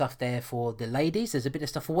a bit of stuff there for the ladies, there's a bit of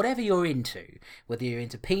stuff for whatever you're into, whether you're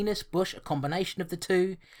into penis, bush, a combination of the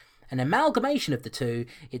two, an amalgamation of the two,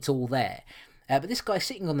 it's all there. But this guy's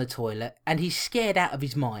sitting on the toilet, and he's scared out of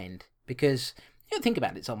his mind, because, think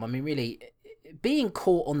about it, Tom, I mean, really, being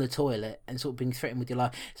caught on the toilet and sort of being threatened with your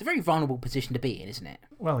life, it's a very vulnerable position to be in, isn't it?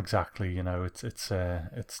 Well, exactly.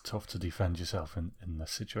 It's tough to defend yourself in a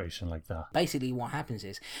situation like that. Basically, what happens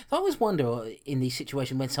is, I always wonder in these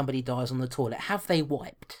situations when somebody dies on the toilet, have they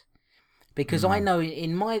wiped? Because I know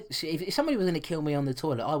if somebody was going to kill me on the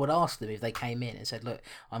toilet, I would ask them if they came in and said, "Look,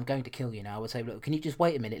 I'm going to kill you now." I would say, "Look, can you just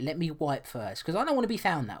wait a minute? Let me wipe first, because I don't want to be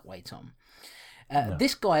found that way, Tom." No.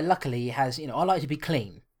 This guy luckily has, I like to be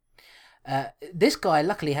clean. This guy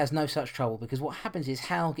luckily has no such trouble, because what happens is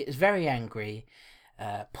Hal gets very angry,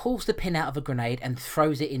 pulls the pin out of a grenade and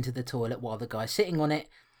throws it into the toilet while the guy's sitting on it,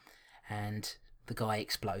 and the guy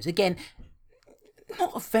explodes. Again,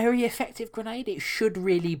 not a very effective grenade. It should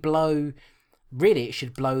really blow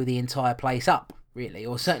the entire place up, really,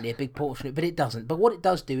 or certainly a big portion of it, but it doesn't. But what it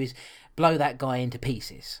does do is blow that guy into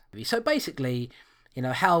pieces. So basically,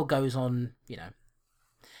 Hal goes on,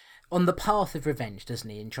 on the path of revenge, doesn't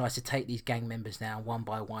he? And tries to take these gang members down one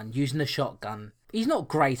by one, using a shotgun. He's not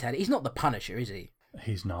great at it. He's not the Punisher, is he?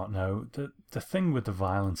 He's not, no. The thing with the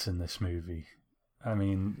violence in this movie, I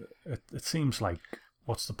mean, it seems like,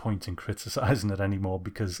 what's the point in criticising it anymore,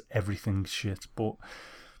 because everything's shit, but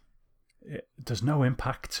there's no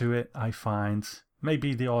impact to it, I find.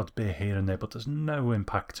 Maybe the odd bit here and there, but there's no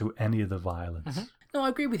impact to any of the violence. Mm-hmm. No, I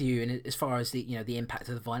agree with you. And as far as the impact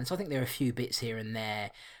of the violence, I think there are a few bits here and there,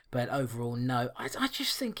 but overall, no. I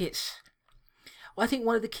just think I think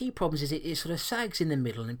one of the key problems is it sort of sags in the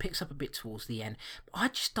middle and picks up a bit towards the end. I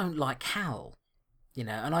just don't like Hal,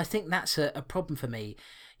 and I think that's a problem for me.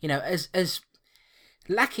 As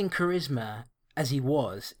lacking charisma as he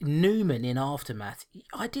was, Newman in Aftermath,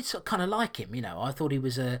 I did sort of kind of like him. I thought he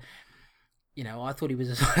was a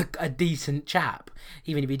decent chap,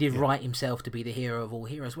 even if he did write himself to be the hero of all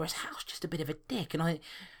heroes. Whereas Hal's just a bit of a dick, and I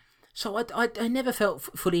never felt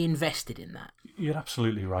fully invested in that. You're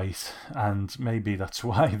absolutely right, and maybe that's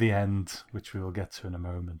why the end, which we will get to in a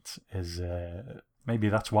moment, is maybe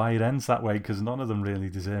that's why it ends that way, because none of them really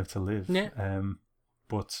deserve to live. Yeah.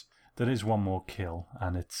 But there is one more kill,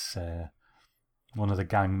 and it's one of the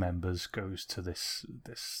gang members goes to this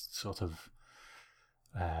sort of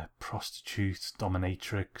prostitute,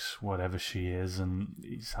 dominatrix, whatever she is, and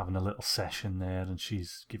he's having a little session there, and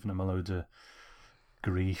she's giving him a load of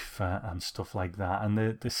grief and stuff like that, and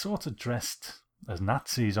they're sort of dressed as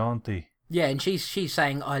Nazis, aren't they? Yeah, and she's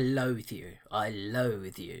saying, "I loathe you, I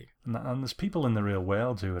loathe you." And there's people in the real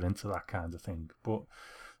world who are into that kind of thing, but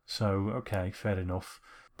so okay, fair enough.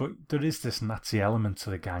 But there is this Nazi element to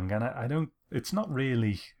the gang, and I don't. It's not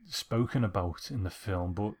really spoken about in the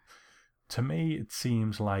film, but to me, it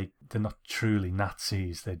seems like they're not truly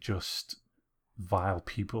Nazis. They're just vile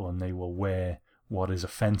people, and they will wear what is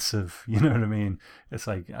offensive. You know what I mean? It's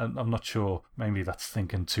like, I'm not sure. Maybe that's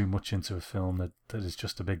thinking too much into a film that is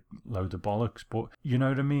just a big load of bollocks. But you know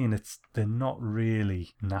what I mean? They're not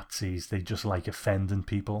really Nazis. They just like offending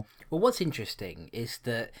people. Well, what's interesting is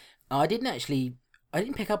that I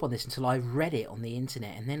didn't pick up on this until I read it on the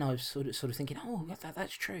internet, and then I was sort of thinking, oh,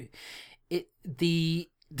 that's true.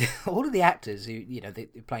 All of the actors who they're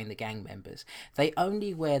playing the gang members, they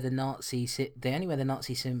only wear the Nazi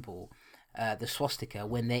symbol, the swastika,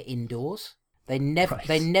 when they're indoors. They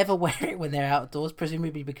never wear it when they're outdoors,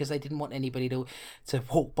 presumably because they didn't want anybody to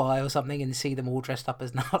walk by or something and see them all dressed up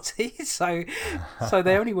as Nazis. So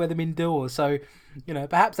they only wear them indoors. So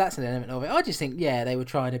perhaps that's an element of it. I just think they were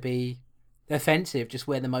trying to be offensive, just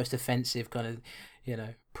wear the most offensive kind of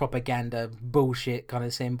propaganda bullshit kind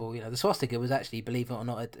of symbol. The swastika was actually, believe it or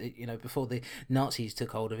not, before the Nazis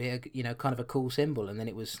took hold of it, kind of a cool symbol, and then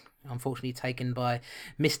it was unfortunately taken by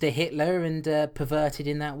Mr. Hitler and perverted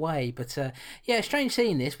in that way. But strange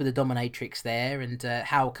seeing this with the dominatrix there, and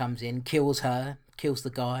Hal comes in, kills her, kills the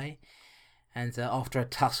guy, and after a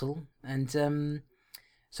tussle, and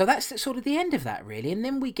so that's sort of the end of that, really. And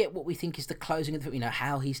then we get what we think is the closing of the film.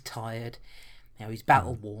 How he's tired, he's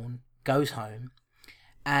battle worn, goes home.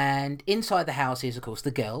 And inside the house is, of course,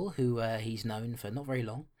 the girl who he's known for not very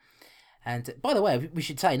long. And by the way, we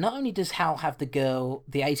should say, not only does Hal have the girl,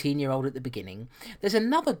 the 18-year-old at the beginning, there's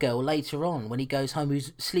another girl later on when he goes home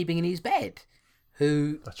who's sleeping in his bed.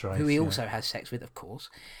 That's right, who he yeah. also has sex with, of course,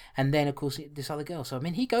 and then of course this other girl. So I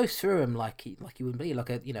mean, he goes through them like you wouldn't believe, like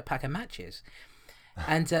a pack of matches.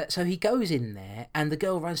 And so he goes in there, and the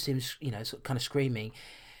girl runs to him, sort of kind of screaming,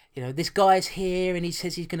 this guy's here, and he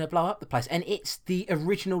says he's going to blow up the place. And it's the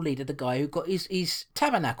original leader, the guy who got his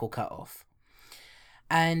tabernacle cut off,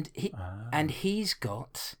 and he's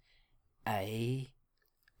got a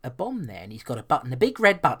bomb there, and he's got a button, a big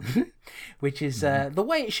red button, which is the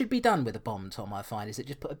way it should be done with a bomb, Tom, I find, is that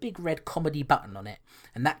just put a big red comedy button on it,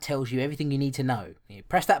 and that tells you everything you need to know. You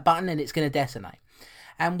press that button, and it's going to detonate.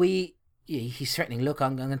 And he's threatening, look,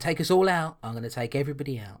 I'm going to take us all out. I'm going to take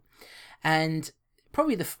everybody out. And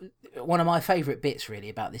probably one of my favourite bits, really,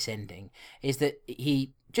 about this ending is that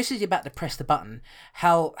he, just as he's about to press the button,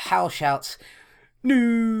 Hal shouts,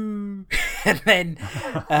 "No!" and then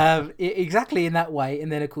exactly in that way. And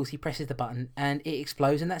then, of course, he presses the button and it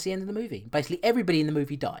explodes, and that's the end of the movie. Basically, everybody in the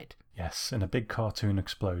movie died. Yes, in a big cartoon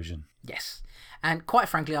explosion. Yes. And quite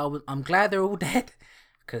frankly, I'm glad they're all dead,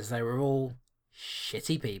 because they were all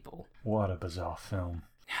shitty people. What a bizarre film.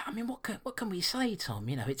 I mean, what can we say, Tom?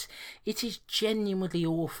 It is genuinely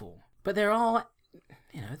awful, but there are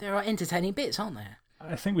entertaining bits, aren't there?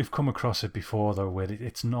 I think we've come across it before, though, where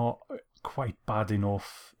it's not quite bad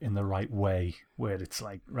enough in the right way, where it's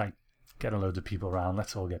like, right, get a load of people around,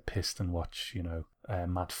 let's all get pissed and watch,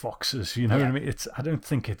 Mad Foxes. You know what I mean? I don't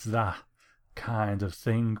think it's that kind of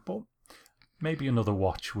thing, but maybe another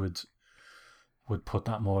watch would put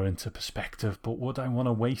that more into perspective. But would I want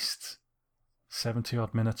to waste 70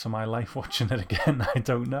 odd minutes of my life watching it again? I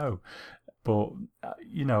don't know. But,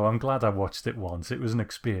 I'm glad I watched it once. It was an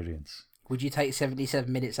experience. Would you take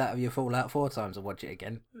 77 minutes out of your Fallout 4 times and watch it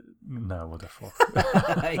again? No, what the fuck?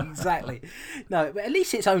 Exactly. No, but at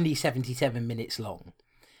least it's only 77 minutes long.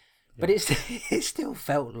 Yeah. But it still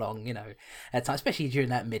felt long, at times, especially during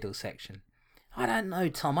that middle section. I don't know,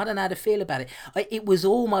 Tom. I don't know how to feel about it. It was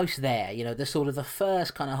almost there, the sort of the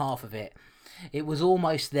first kind of half of it. It was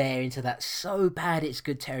almost there into that so bad it's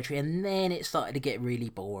good territory, and then it started to get really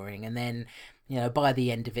boring. And then, by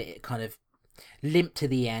the end of it, it kind of limped to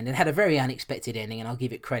the end and had a very unexpected ending, and I'll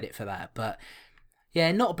give it credit for that. But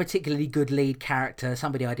yeah, not a particularly good lead character,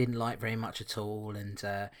 somebody I didn't like very much at all, and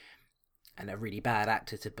a really bad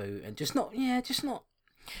actor to boot, and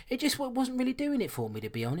it just wasn't really doing it for me, to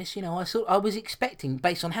be honest. I was expecting,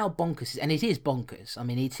 based on how bonkers it is, and it is bonkers. I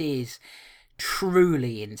mean, it is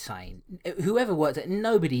truly insane. Whoever worked at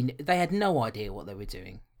they had no idea what they were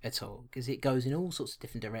doing at all, because it goes in all sorts of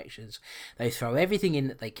different directions. They throw everything in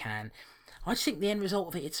that they can. I just think the end result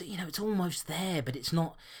of it, it's almost there, but it's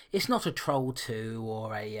not a Troll 2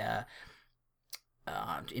 or a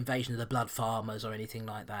Invasion of the Blood Farmers or anything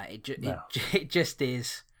like that. It just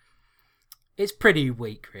is. It's pretty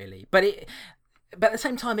weak, really. But at the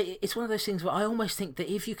same time, it's one of those things where I almost think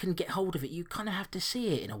that if you can get hold of it, you kind of have to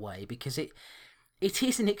see it in a way, because it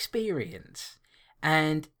is an experience,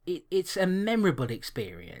 and it's a memorable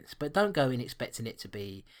experience. But don't go in expecting it to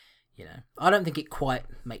be, I don't think it quite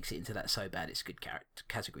makes it into that so bad it's good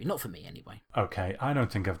category. Not for me, anyway. Okay, I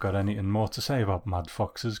don't think I've got anything more to say about Mad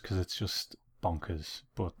Foxes, because it's just bonkers.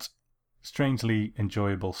 But strangely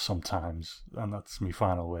enjoyable sometimes, and that's my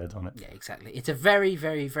final word on it. Yeah, exactly. It's a very,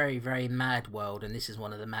 very, very, very mad world, and this is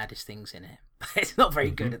one of the maddest things in it. But it's not very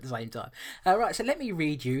good at the same time. Right, so let me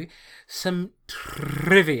read you some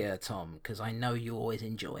trivia, Tom, because I know you always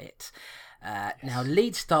enjoy it. Yes. Now,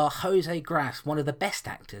 lead star Jose Gras, one of the best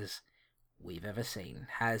actors we've ever seen,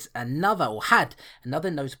 had another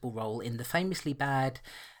notable role in the famously bad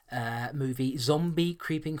movie Zombie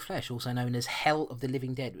Creeping Flesh, also known as Hell of the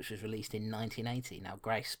Living Dead, which was released in 1980. Now,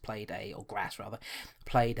 Grass played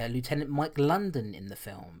Lieutenant Mike London in the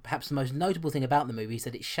film. Perhaps the most notable thing about the movie is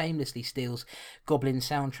that it shamelessly steals Goblin's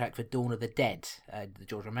soundtrack for Dawn of the Dead, the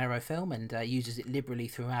George Romero film, and uses it liberally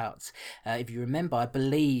throughout. If you remember, I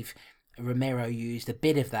believe Romero used a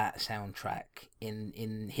bit of that soundtrack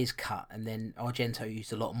in his cut, and then Argento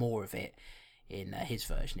used a lot more of it in his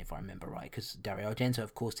version, if I remember right, because Dario Argento,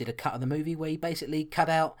 of course, did a cut of the movie where he basically cut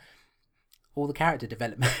out all the character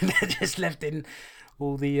development and just left in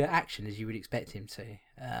all the action, as you would expect him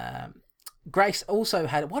to. Grace also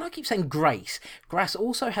had... Why do I keep saying Grace? Grace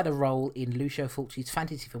also had a role in Lucio Fulci's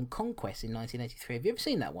fantasy film Conquest in 1983. Have you ever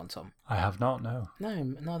seen that one, Tom? I have not, no. No,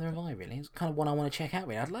 neither have I, really. It's kind of one I want to check out,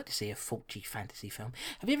 really. I'd like to see a Fulci fantasy film.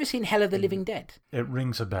 Have you ever seen Hell of the Living Dead? It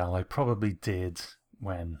rings a bell. I probably did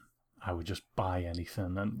when I would just buy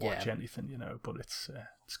anything and watch anything, but it's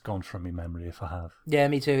gone from my memory if I have. Yeah,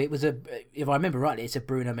 me too. It was if I remember rightly, it's a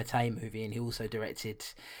Bruno Mattei movie, and he also directed...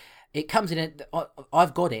 It comes in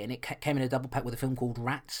I've got it, and it came in a double pack with a film called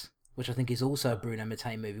Rats, which I think is also a Bruno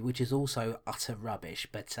Mattei movie, which is also utter rubbish,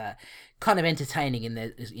 but kind of entertaining in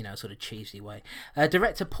the sort of cheesy way.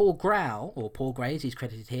 Director Paul Gray, as he's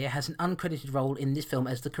credited here, has an uncredited role in this film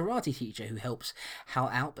as the karate teacher who helps Hal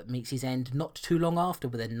out but meets his end not too long after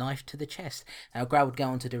with a knife to the chest. Now, Gray would go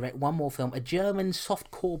on to direct one more film, a German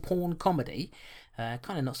softcore porn comedy.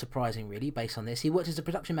 Kind of not surprising, really, based on this. He worked as a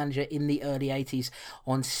production manager in the early 80s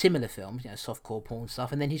on similar films, softcore porn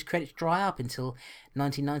stuff, and then his credits dry up until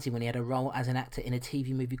 1990 when he had a role as an actor in a TV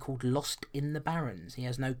movie called Lost in the Barrens. He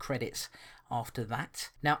has no credits after that.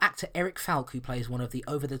 Now, actor Eric Falk, who plays one of the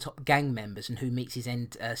over-the-top gang members and who meets his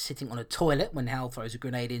end sitting on a toilet when Hal throws a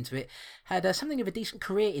grenade into it, had something of a decent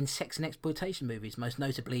career in sex and exploitation movies. Most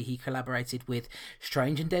notably, he collaborated with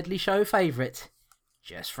Strange and Deadly show favourite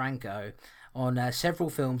Jess Franco on several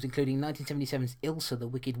films, including 1977's Ilsa the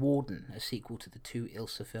Wicked Warden, a sequel to the two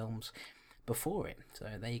Ilsa films before it. So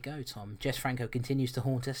there you go, Tom. Jess Franco continues to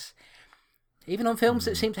haunt us, even on films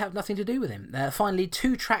that seem to have nothing to do with him. Finally,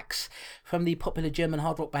 2 tracks from the popular German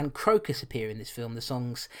hard rock band Krokus appear in this film. The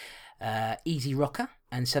songs Easy Rocker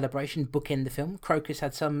and Celebration bookend the film. Krokus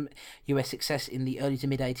had some US success in the early to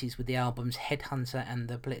mid-80s with the albums Headhunter and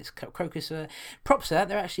The Blitz. Krokus, props to that,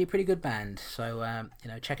 they're actually a pretty good band, so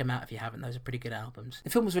check them out if you haven't. Those are pretty good albums. The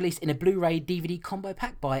film was released in a Blu-ray DVD combo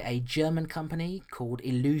pack by a German company called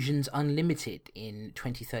Illusions Unlimited in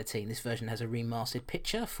 2013. This version has a remastered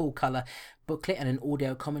picture, full colour booklet and an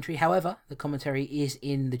audio commentary. However, the commentary is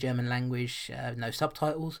in the German language, no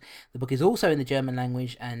subtitles. The book is also in the German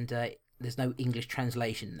language, and there's no English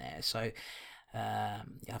translation there, so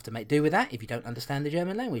you have to make do with that if you don't understand the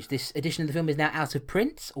German language. This edition of the film is now out of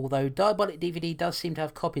print, although Diabolic DVD does seem to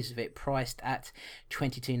have copies of it priced at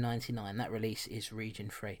 $22.99. That release is region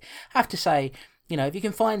free. I have to say, if you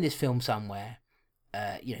can find this film somewhere,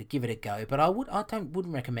 give it a go. But I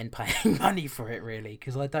wouldn't recommend paying money for it, really,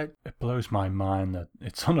 because I don't. It blows my mind that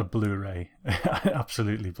it's on a Blu-ray. It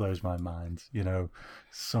absolutely blows my mind.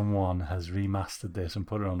 Someone has remastered this and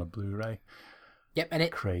put it on a Blu-ray. Yep,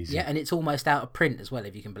 and crazy. Yeah, and it's almost out of print as well,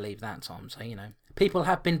 if you can believe that, Tom. So people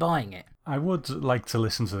have been buying it. I would like to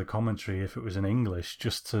listen to the commentary if it was in English,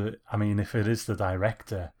 if it is the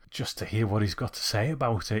director, just to hear what he's got to say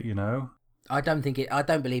about it. I don't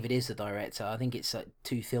believe it is the director. I think it's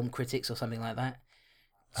 2 film critics or something like that.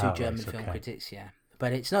 2 German film critics, yeah.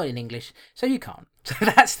 But it's not in English, so you can't. So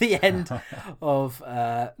that's the end of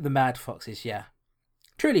The Mad Foxes, yeah.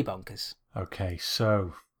 Truly bonkers. Okay,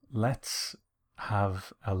 so let's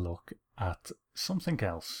have a look at something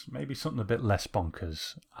else. Maybe something a bit less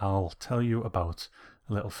bonkers. I'll tell you about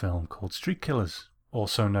a little film called Street Killers,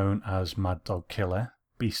 also known as Mad Dog Killer,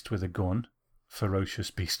 Beast with a Gun, Ferocious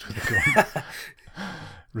Beast with a Gun.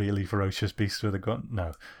 Really ferocious beast with a gun?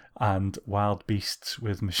 No. And Wild Beasts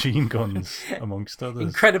with Machine Guns, amongst others.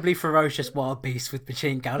 Incredibly ferocious wild beasts with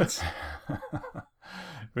machine guns.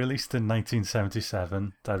 Released in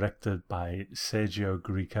 1977, directed by Sergio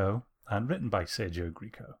Greco and written by Sergio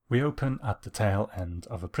Greco. We open at the tail end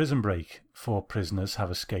of a prison break. 4 prisoners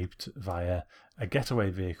have escaped via a getaway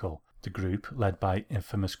vehicle. The group, led by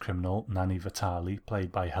infamous criminal Nanni Vitali,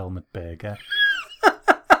 played by Helmut Berger.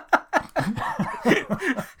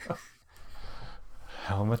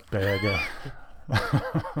 Helmut Berger.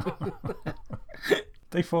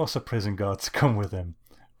 They force a prison guard to come with him,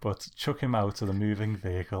 but chuck him out of the moving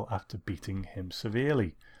vehicle after beating him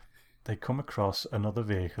severely. They come across another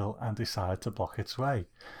vehicle and decide to block its way,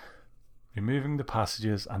 removing the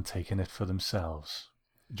passengers and taking it for themselves.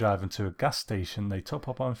 Driving to a gas station, they top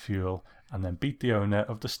up on fuel and then beat the owner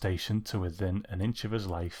of the station to within an inch of his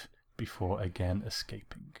life before again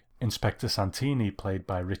escaping. Inspector Santini, played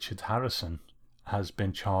by Richard Harrison, has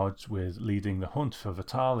been charged with leading the hunt for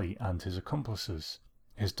Vitali and his accomplices.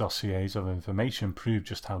 His dossiers of information prove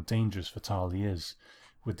just how dangerous Vitali is,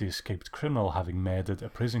 with the escaped criminal having murdered a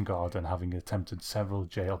prison guard and having attempted several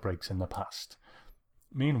jailbreaks in the past.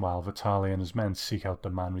 Meanwhile, Vitali and his men seek out the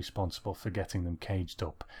man responsible for getting them caged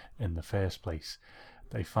up in the first place.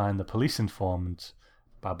 They find the police informant,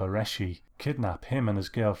 Babareshi, kidnap him and his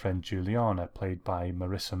girlfriend Juliana, played by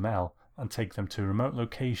Marissa Mell, and take them to a remote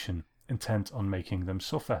location, intent on making them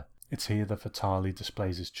suffer. It's here that Vitali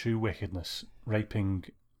displays his true wickedness, raping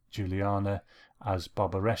Juliana as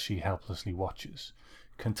Babareshi helplessly watches.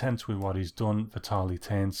 Content with what he's done, Vitali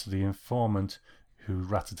turns to the informant who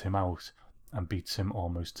ratted him out and beats him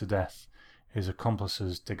almost to death. His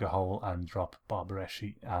accomplices dig a hole and drop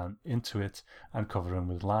Babareshi into it and cover him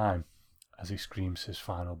with lime as he screams his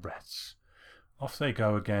final breaths. Off they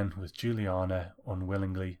go again with Juliana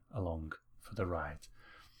unwillingly along for the ride.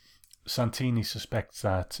 Santini suspects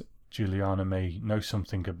that Juliana may know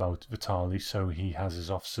something about Vitali, so he has his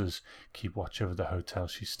officers keep watch over the hotel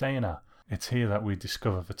she's staying at. It's here that we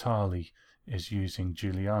discover Vitali is using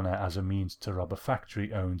Juliana as a means to rob a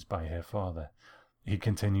factory owned by her father. He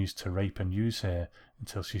continues to rape and use her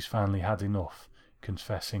until she's finally had enough,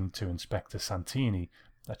 confessing to Inspector Santini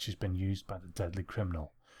that she's been used by the deadly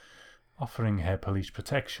criminal. Offering her police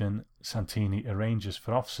protection, Santini arranges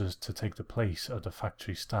for officers to take the place of the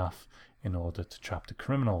factory staff in order to trap the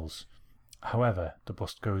criminals. However, the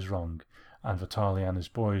bust goes wrong, and Vitali and his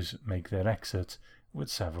boys make their exit with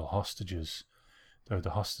several hostages. Though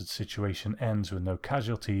the hostage situation ends with no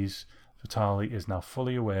casualties, Vitali is now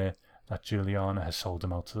fully aware that Juliana has sold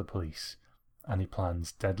him out to the police, and he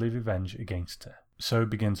plans deadly revenge against her. So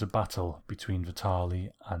begins a battle between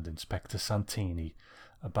Vitali and Inspector Santini,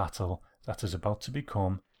 a battle that is about to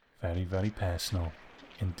become very, very personal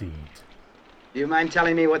indeed. Do you mind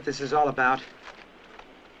telling me what this is all about?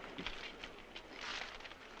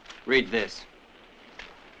 Read this.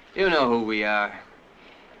 You know who we are.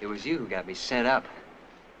 It was you who got me sent up.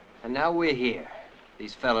 And now we're here.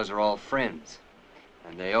 These fellas are all friends.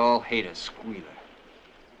 And they all hate a squealer.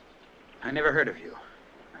 I never heard of you.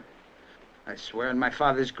 I swear on my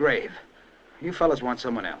father's grave. You fellas want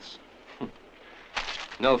someone else.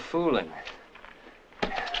 No fooling.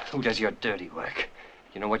 Who does your dirty work?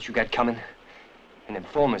 You know what you got coming? An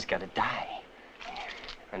informer's gotta die.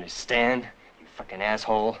 Understand? You fucking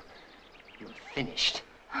asshole. You're finished.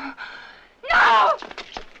 No!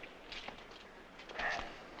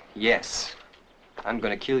 Yes. I'm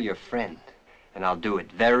gonna kill your friend. And I'll do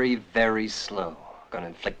it very, very slow. Gonna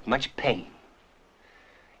inflict much pain.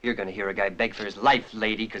 You're gonna hear a guy beg for his life,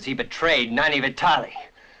 lady, because he betrayed Nani Vitali.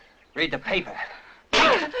 Read the paper.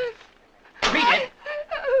 Read it. Read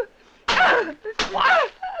it.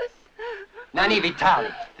 What? Nani Vitali,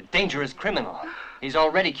 the dangerous criminal. He's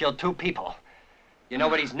already killed 2 people. You know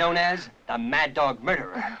what he's known as? The Mad Dog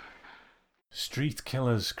Murderer. Street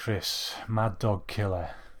Killers, Chris. Mad Dog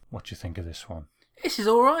Killer. What do you think of this one? This is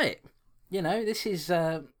all right. You know, this is...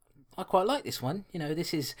 I quite like this one. You know,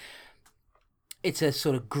 it's a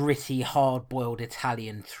sort of gritty, hard-boiled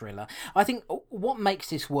Italian thriller. I think what makes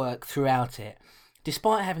this work throughout it,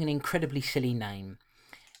 despite having an incredibly silly name,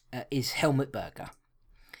 is Helmut Berger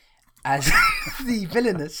as the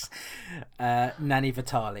villainous Nani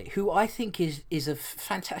Vitali, who I think is a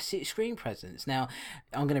fantastic screen presence. Now,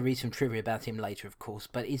 I'm going to read some trivia about him later, of course,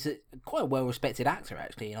 but he's quite a well-respected actor,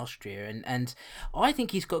 actually, in Austria, and I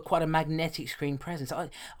think he's got quite a magnetic screen presence. I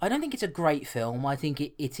don't think it's a great film. I think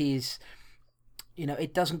it is, you know,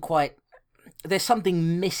 it doesn't quite... There's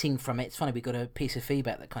something missing from it. It's funny, we got a piece of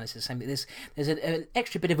feedback that kind of says the same. There's an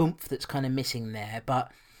extra bit of oomph that's kind of missing there,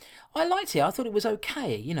 but I liked it. I thought it was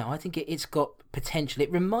okay. You know, I think it's got potential.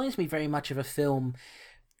 It reminds me very much of a film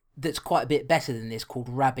that's quite a bit better than this called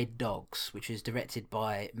Rabid Dogs, which is directed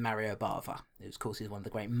by Mario Bava, who of course is one of the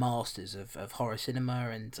great masters of horror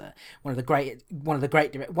cinema and one of the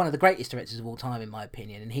greatest directors of all time, in my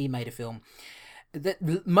opinion. And he made a film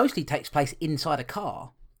that mostly takes place inside a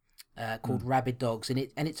car called Rabid Dogs, and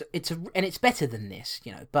it's better than this,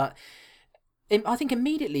 you know. But I think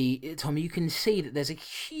immediately, Tom, you can see that there's a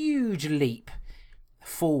huge leap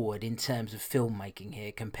forward in terms of filmmaking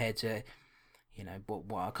here compared to, you know,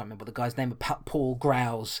 what I can't remember the guy's name, but Paul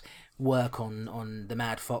Grau's work on The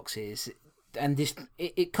Mad Foxes, and this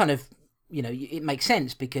it kind of, you know, it makes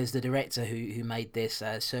sense because the director who made this,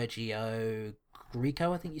 Sergio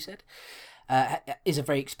Grico, I think you said, is a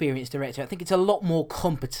very experienced director. I think it's a lot more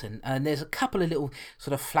competent, and there's a couple of little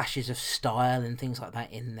sort of flashes of style and things like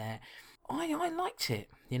that in there. I liked it,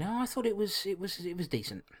 you know. I thought it was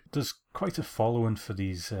decent. There's quite a following for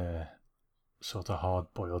these sort of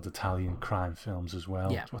hard-boiled Italian crime films as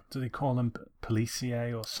well. Yeah. What do they call them?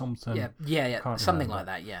 Polizier or something? Yeah, something like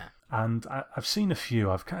that, yeah. And I've seen a few.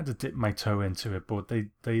 I've kind of dipped my toe into it, but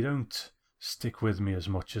they don't stick with me as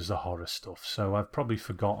much as the horror stuff. So I've probably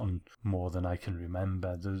forgotten more than I can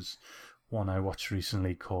remember. There's one I watched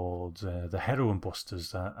recently called The Heroin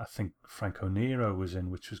Busters that I think Franco Nero was in,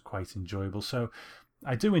 which was quite enjoyable. So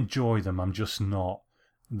I do enjoy them. I'm just not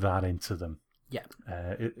that into them. Yeah.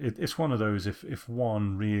 It's one of those, if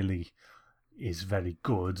one really is very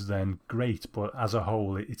good, then great. But as a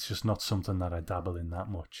whole, it's just not something that I dabble in that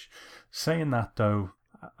much. Saying that, though,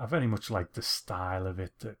 I very much like the style of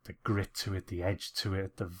it, the grit to it, the edge to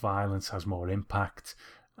it. The violence has more impact.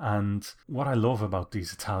 And what I love about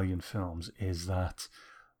these Italian films is that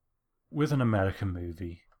with an American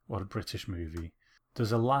movie or a British movie,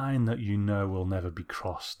 there's a line that you know will never be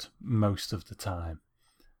crossed most of the time.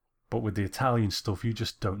 But with the Italian stuff, you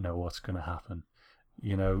just don't know what's going to happen.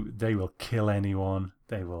 You know, they will kill anyone.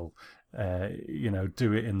 They will,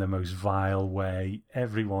 do it in the most vile way.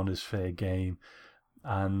 Everyone is fair game.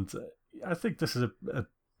 And I think this is a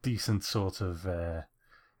decent sort of, a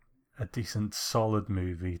decent solid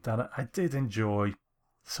movie that I did enjoy.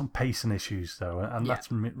 Some pacing issues, though, and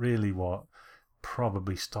that's really what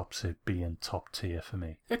probably stops it being top tier for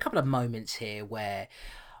me. There are a couple of moments here where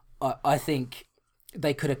I think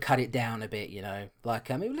they could have cut it down a bit, Like,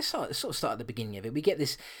 let's sort of start at the beginning of it. We get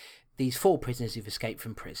these 4 prisoners who've escaped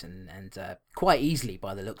from prison, and quite easily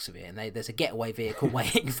by the looks of it, and there's a getaway vehicle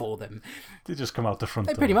waiting for them. They just come out the front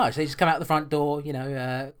door. Pretty much. They just come out the front door,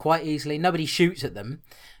 quite easily. Nobody shoots at them,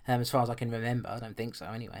 as far as I can remember. I don't think so,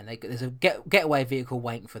 anyway. And there's a getaway vehicle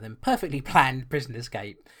waiting for them. Perfectly planned prison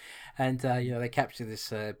escape. And, they capture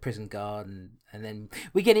this prison guard, and then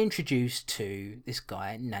we get introduced to this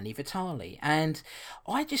guy, Nanni Vitali. And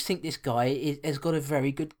I just think this guy has got a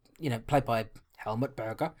very good, played by Helmut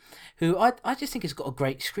Berger, who I just think has got a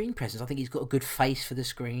great screen presence. I think he's got a good face for the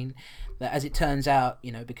screen. But as it turns out,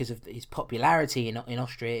 because of his popularity in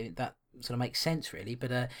Austria, that sort of makes sense, really.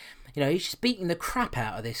 But, he's just beating the crap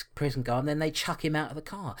out of this prison guard, and then they chuck him out of the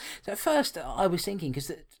car. So at first, I was thinking,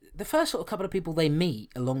 because the first sort of couple of people they meet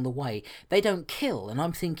along the way, they don't kill. And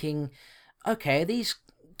I'm thinking, okay, these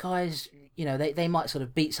guys, they might sort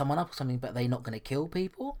of beat someone up or something, but they're not going to kill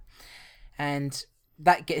people. And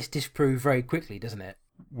that gets disproved very quickly, doesn't it?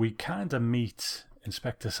 We kind of meet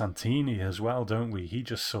Inspector Santini as well, don't we? He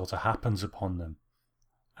just sort of happens upon them.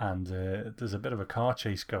 And there's a bit of a car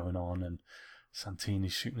chase going on, and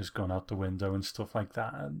Santini's shooting his gun out the window and stuff like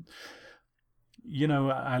that. And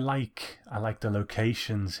I like the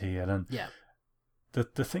locations here, and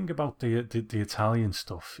the thing about the Italian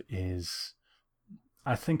stuff is,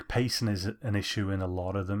 I think pacing is an issue in a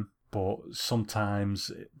lot of them, but sometimes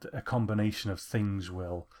a combination of things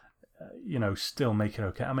will, still make it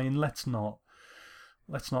okay. I mean, let's not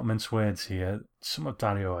mince words here. Some of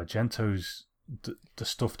Dario Argento's the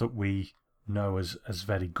stuff that we know as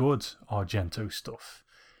very good Argento stuff,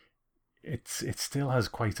 it still has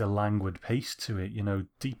quite a languid pace to it.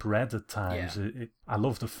 Deep Red at times. Yeah. I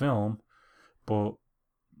love the film, but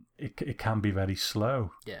it can be very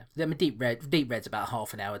slow. Yeah, I mean, Deep Red's about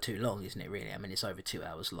half an hour too long, isn't it? Really, I mean, it's over 2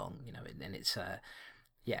 hours long. And it's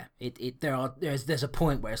there's a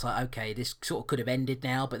point where it's like, okay, this sort of could have ended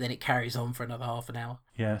now, but then it carries on for another half an hour.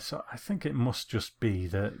 Yeah, so I think it must just be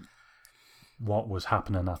that what was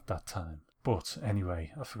happening at that time. But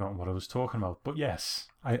anyway, I've forgotten what I was talking about. But yes,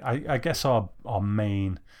 I guess our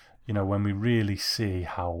main, when we really see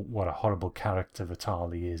what a horrible character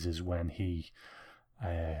Vitali is when he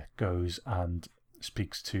goes and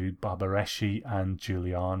speaks to Barbareschi and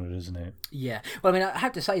Giuliana, isn't it? Yeah. Well, I mean, I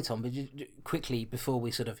have to say, Tom, but quickly before we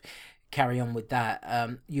sort of carry on with that,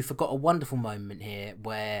 you forgot a wonderful moment here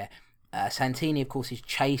where Santini, of course, is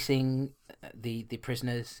chasing the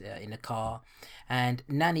prisoners in a car, and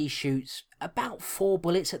Nanni shoots about 4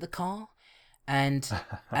 bullets at the car, and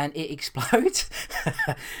it explodes,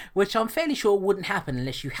 which I'm fairly sure wouldn't happen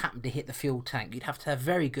unless you happen to hit the fuel tank. You'd have to have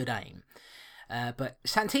very good aim. But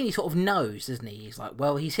Santini sort of knows, doesn't he? He's like,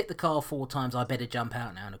 well, he's hit the car 4 times, I better jump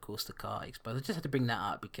out now. And of course the car explodes. I just had to bring that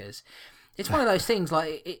up because it's one of those things,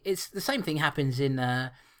 like, it's the same thing happens in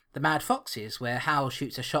the Mad Foxes, where Hal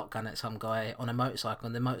shoots a shotgun at some guy on a motorcycle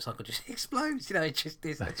and the motorcycle just explodes. It just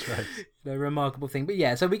is a remarkable thing. But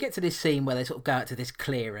yeah, so we get to this scene where they sort of go out to this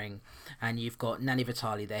clearing, and you've got Nanni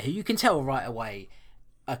Vitali there, who you can tell right away,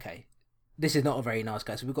 okay, this is not a very nice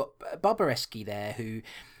guy. So we've got Barbareschi there, who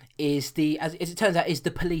is as it turns out, is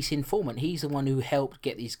the police informant. He's the one who helped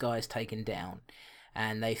get these guys taken down,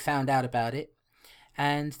 and they found out about it,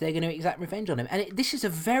 and they're going to exact revenge on him. And this is a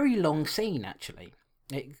very long scene, actually.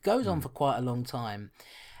 It goes on for quite a long time,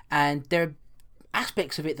 and there are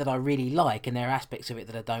aspects of it that I really like, and there are aspects of it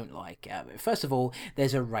that I don't like. First of all,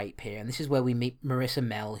 there's a rape here, and this is where we meet Marissa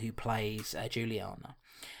Mell, who plays Giuliana.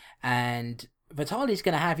 And Vitali's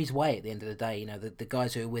going to have his way at the end of the day. The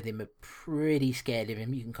guys who are with him are pretty scared of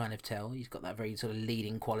him. You can kind of tell. He's got that very sort of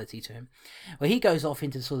leading quality to him. Well, he goes off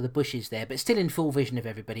into sort of the bushes there, but still in full vision of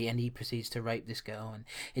everybody, and he proceeds to rape this girl. And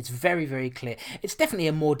it's very, very clear. It's definitely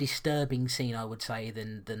a more disturbing scene, I would say,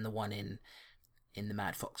 than the one in the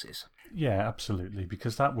Mad Foxes. Yeah, absolutely.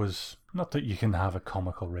 Because that was, not that you can have a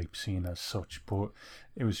comical rape scene as such, but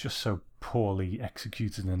it was just so poorly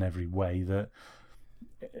executed in every way that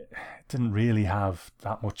it didn't really have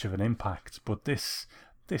that much of an impact. But it's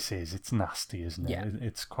nasty, isn't it? Yeah.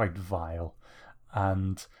 It's quite vile.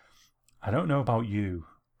 And I don't know about you,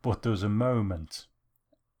 but there was a moment,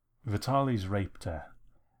 Vitali's raped her,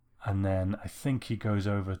 and then I think he goes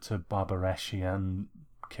over to Barbareschi and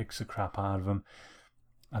kicks the crap out of him.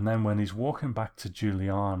 And then when he's walking back to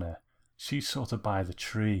Juliana, she's sort of by the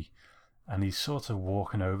tree, and he's sort of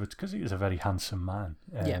walking over, because he is a very handsome man.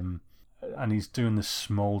 And he's doing this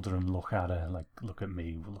smouldering look at her, like, look at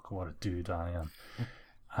me, look at what a dude I am.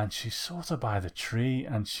 And she's sort of by the tree,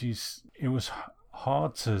 and it was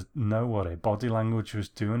hard to know what her body language was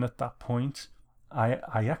doing at that point. I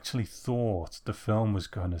actually thought the film was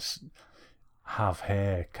going to have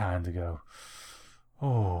her kind of go,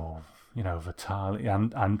 oh, Vitali,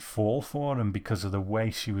 and fall for him because of the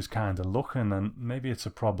way she was kind of looking. And maybe it's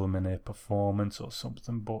a problem in her performance or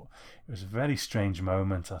something, but it was a very strange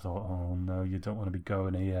moment. I thought, oh no, you don't want to be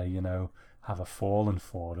going here, have a falling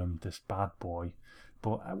for him, this bad boy.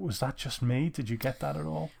 But was that just me? Did you get that at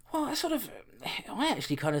all? Well, I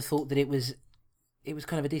actually kind of thought that it was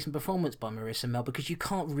kind of a decent performance by Marissa Mel, because you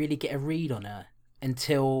can't really get a read on her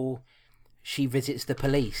until she visits the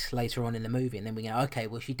police later on in the movie, and then we go, okay,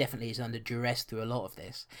 well, she definitely is under duress through a lot of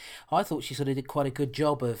this. I thought she sort of did quite a good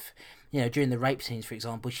job of, during the rape scenes, for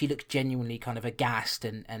example, she looked genuinely kind of aghast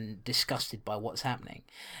and disgusted by what's happening.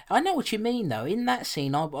 I know what you mean, though. In that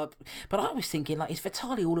scene, but I was thinking, like, is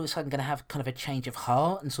Vitali all of a sudden going to have kind of a change of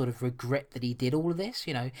heart and sort of regret that he did all of this,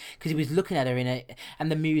 because he was looking at her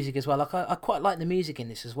and the music as well. Like, I quite like the music in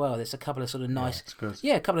this as well. There's a couple of sort of nice,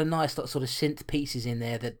 a couple of nice sort of synth pieces in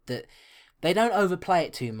there that they don't overplay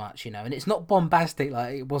it too much, and it's not bombastic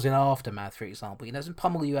like it was in Aftermath, for example. It doesn't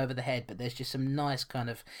pummel you over the head, but there's just some nice kind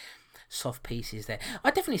of soft pieces there. I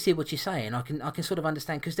definitely see what you're saying. I can sort of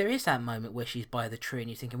understand, because there is that moment where she's by the tree and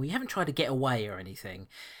you're thinking, well, you haven't tried to get away or anything,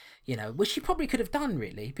 which she probably could have done,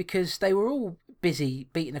 really, because they were all busy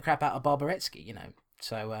beating the crap out of Barbaretsky,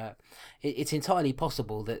 So it's entirely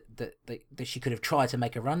possible that she could have tried to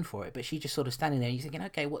make a run for it, but she's just sort of standing there and you're thinking,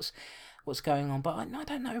 okay, what's going on? But I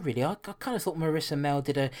don't know, really. I kind of thought Marissa Mel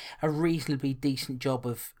did a reasonably decent job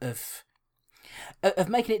of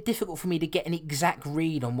making it difficult for me to get an exact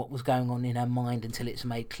read on what was going on in her mind until it's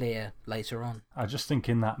made clear later on. I just think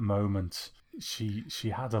in that moment, she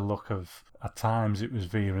had a look of, at times it was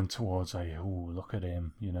veering towards oh, look at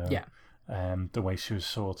him, Yeah. The way she was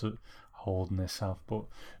sort of holding herself.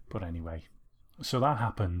 But anyway, so that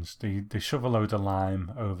happens. They shove a load of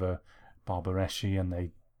lime over Barbareschi and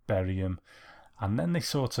they bury him, and then they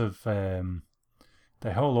sort of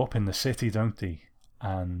they hole up in the city, don't they?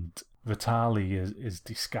 And Vitali is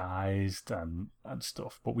disguised and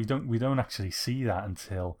stuff, but we don't actually see that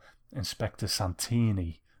until Inspector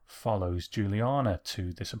Santini follows Juliana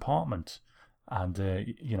to this apartment, and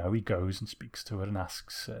he goes and speaks to her and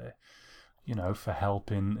asks for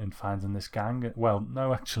help in finding this gang. Well,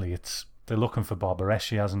 no, actually, they're looking for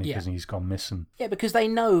Barbareschi, hasn't he? Because he's gone missing. Yeah, because they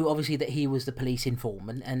know, obviously, that he was the police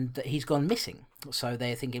informant and that he's gone missing. So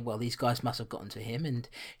they're thinking, well, these guys must have gotten to him and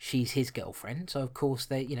she's his girlfriend. So, of course,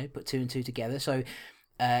 they, put two and two together. So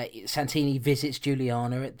Santini visits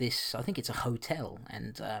Juliana at this, I think it's a hotel,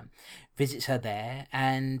 and visits her there.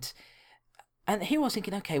 And here I was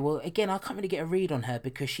thinking, okay, well, again, I can't really get a read on her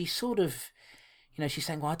because she's sort of, she's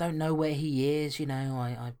saying, well, I don't know where he is,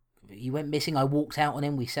 he went missing, I walked out on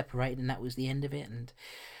him, we separated, and that was the end of it. And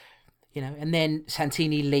and then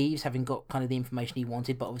Santini leaves, having got kind of the information he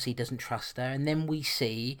wanted, but obviously doesn't trust her. And then we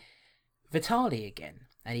see Vitali again,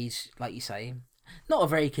 and he's, like you say, not a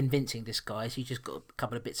very convincing disguise. He's just got a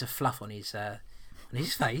couple of bits of fluff on his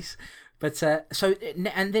face. But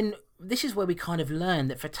and then this is where we kind of learn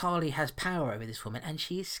that Vitali has power over this woman, and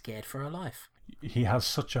she is scared for her life. He has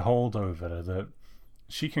such a hold over her that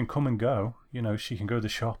she can come and go, she can go to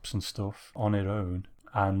shops and stuff on her own,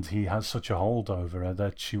 and he has such a hold over her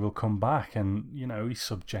that she will come back, and, he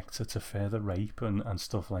subjects her to further rape and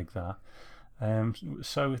stuff like that.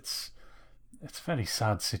 So it's a very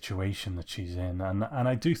sad situation that she's in, and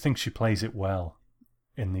I do think she plays it well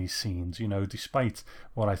in these scenes, despite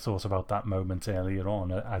what I thought about that moment earlier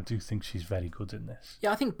on. I do think she's very good in this.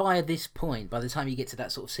 Yeah, I think by this point, by the time you get to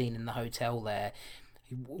that sort of scene in the hotel there,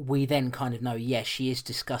 we then kind of know, yes, she is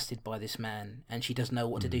disgusted by this man and she doesn't know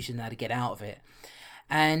what to do. She doesn't know how to get out of it.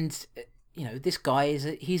 And, this guy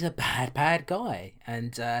he's a bad guy.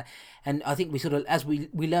 And I think we sort of, as we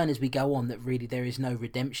learn as we go on, that really there is no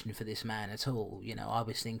redemption for this man at all. I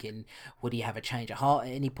was thinking, would he have a change of heart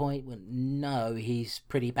at any point? Well, no, he's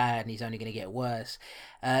pretty bad and he's only going to get worse.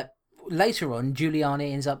 Later on, Juliana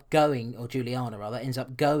ends up going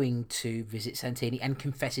to visit Santini and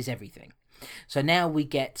confesses everything. So now we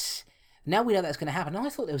know that's going to happen. And I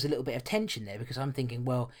thought there was a little bit of tension there because I'm thinking,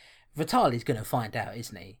 well, Vitali's going to find out,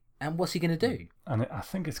 isn't he? And what's he going to do? And I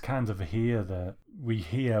think it's kind of here that we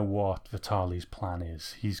hear what Vitali's plan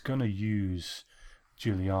is. He's going to use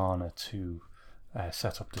Juliana to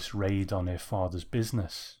set up this raid on her father's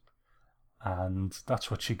business. and that's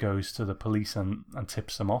what she goes to the police and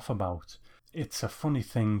tips them off about. It's a funny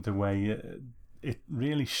thing the way it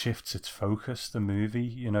really shifts its focus, the movie.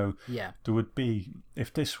 You know, Yeah. there would be,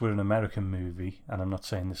 if this were an American movie, and I'm not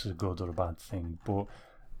saying this is a good or a bad thing, but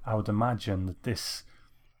I would imagine that this,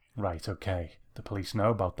 right, okay, the police know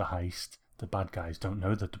about the heist, the bad guys don't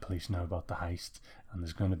know that the police know about the heist, and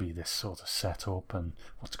there's going to be this sort of setup and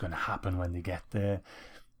what's going to happen when they get there.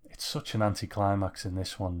 It's such an anticlimax in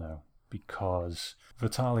this one, though, because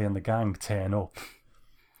Vitali and the gang turn up,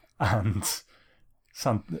 and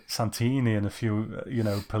Santini and a few,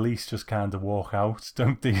 police just kind of walk out,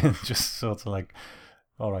 don't they? And just sort of like,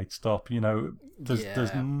 all right, stop.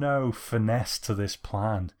 There's no finesse to this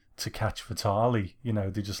plan to catch Vitali.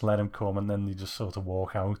 They just let him come and then they just sort of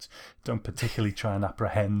walk out. Don't particularly try and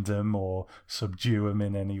apprehend him or subdue him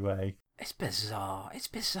in any way. It's bizarre. It's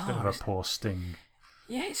bizarre. Bit of a poor sting.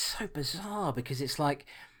 Yeah, it's so bizarre because it's like,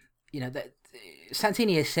 that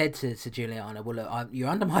Santini has said to Juliana, well, look, you're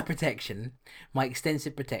under my protection, my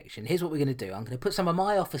extensive protection. Here's what we're going to do. I'm going to put some of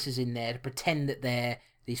my officers in there to pretend that they're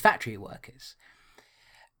these factory workers.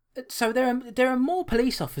 So there are more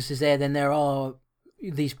police officers there than there are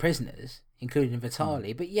these prisoners, including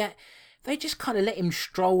Vitali, but yet they just kind of let him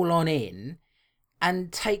stroll on in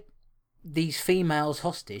and take these females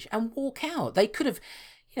hostage and walk out. They could have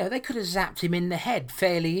zapped him in the head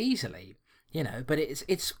fairly easily. But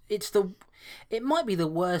it might be the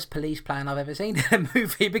worst police plan I've ever seen in a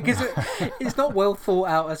movie because it's not well thought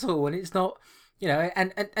out at all, and it's not,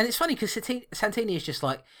 and it's funny because Santini is just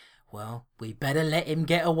like, well, we better let him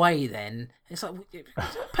get away then. It's like,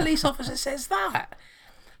 what police officer says that?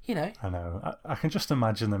 I know. I can just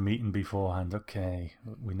imagine the meeting beforehand. Okay,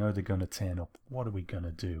 we know they're going to turn up. What are we going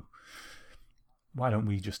to do? Why don't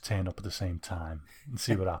we just turn up at the same time and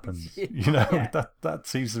see what happens? That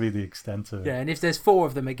seems to be the extent of it. Yeah, and if there's 4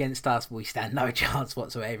 of them against us, we stand no chance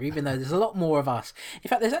whatsoever, even though there's a lot more of us. In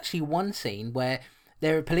fact, there's actually one scene where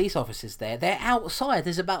there are police officers there. They're outside.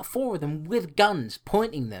 There's about 4 of them with guns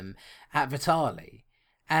pointing them at Vitali.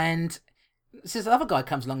 And this other guy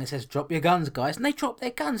comes along and says, drop your guns, guys. And they drop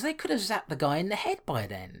their guns. They could have zapped the guy in the head by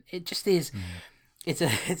then. It just is... It's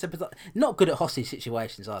a not good at hostage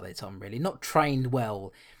situations, are they, Tom? Really, not trained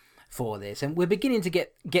well for this, and we're beginning to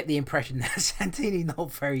get the impression that Santini's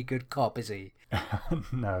not very good cop, is he?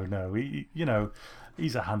 No.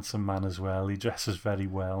 He's a handsome man as well. He dresses very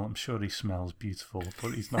well. I'm sure he smells beautiful,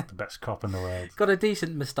 but he's not the best cop in the world. Got a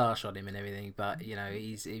decent moustache on him and everything, but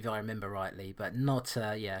he's, if I remember rightly, but not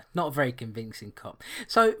a very convincing cop.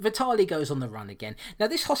 So Vitali goes on the run again. Now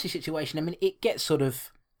this hostage situation, I mean, it gets sort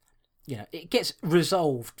of. It gets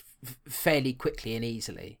resolved fairly quickly and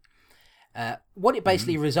easily. What it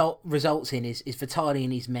basically results in is Vitali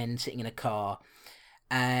and his men sitting in a car,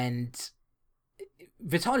 and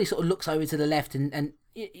Vitali sort of looks over to the left, and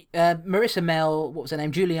Marissa Mel, what was her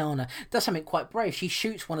name, Juliana, does something quite brave. She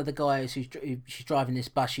shoots one of the guys she's driving this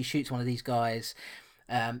bus. She shoots one of these guys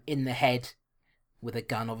in the head with a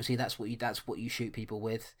gun. Obviously, that's what you shoot people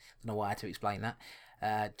with. I don't know why I had to explain that.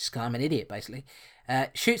 Just 'cause I'm an idiot, basically.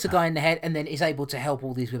 Shoots a guy in the head and then is able to help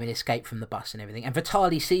all these women escape from the bus and everything. And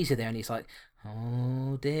Vitali sees her there and he's like,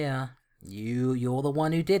 oh dear, you're the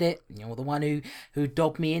one who did it. You're the one who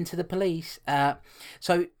dobbed me into the police.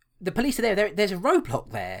 So the police are there. There's a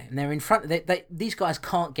roadblock there and they're in front. These guys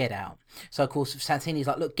can't get out. So of course Santini's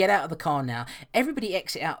like, look, get out of the car now. Everybody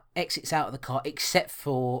exits out of the car except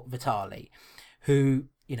for Vitali, who,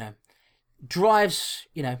 drives,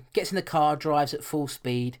 gets in the car, drives at full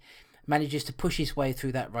speed, manages to push his way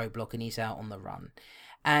through that roadblock, and he's out on the run.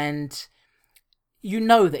 And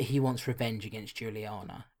that he wants revenge against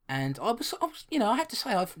Juliana. And I was, I have to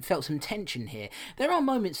say, I've felt some tension here. There are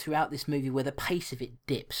moments throughout this movie where the pace of it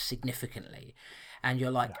dips significantly. And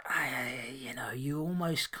you're like, you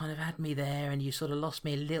almost kind of had me there and you sort of lost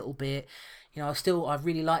me a little bit. I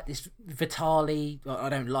really like this Vitali. I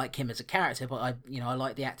don't like him as a character, but I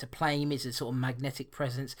like the actor playing him as a sort of magnetic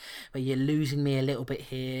presence, but you're losing me a little bit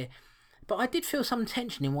here. But I did feel some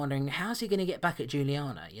tension in wondering, how's he going to get back at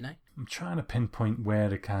Juliana, I'm trying to pinpoint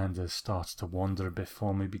where it kind of starts to wander a bit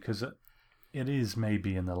for me, because it is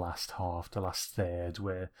maybe in the last half, the last third,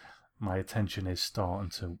 where my attention is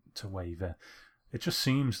starting to waver. It just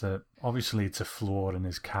seems that obviously it's a flaw in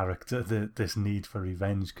his character, this need for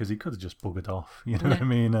revenge, because he could have just buggered off, what I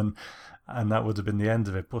mean? And that would have been the end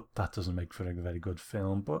of it, but that doesn't make for a very good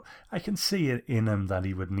film. But I can see it in him that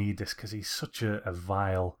he would need this, because he's such a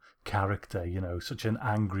vile character, such an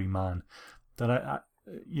angry man, that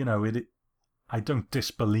I don't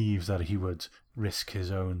disbelieve that he would risk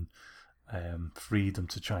his own freedom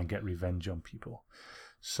to try and get revenge on people.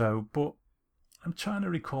 So, but I'm trying to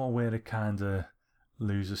recall where it kind of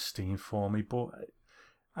loses steam for me, but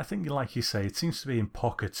I think, like you say, it seems to be in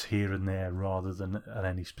pockets here and there rather than at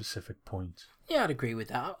any specific point. Yeah, I'd agree with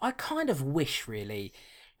that. I kind of wish, really,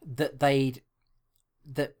 that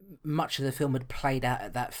that much of the film had played out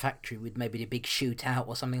at that factory with maybe a big shootout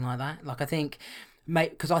or something like that. Like, I think,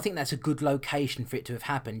 because I think that's a good location for it to have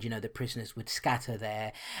happened. You know, the prisoners would scatter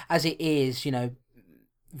there. As it is, you know,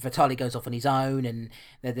 Vitali goes off on his own, and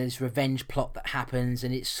there's revenge plot that happens,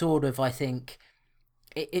 and it's sort of, I think,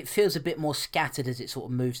 it feels a bit more scattered as it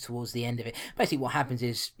sort of moves towards the end of it. Basically, what happens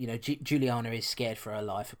is, you know, Juliana is scared for her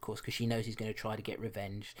life, of course, because she knows he's going to try to get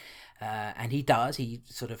revenge, and he does. He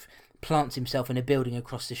sort of plants himself in a building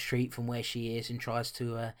across the street from where she is and tries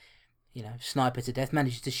to, you know, snipe her to death.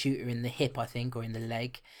 Manages to shoot her in the hip, I think, or in the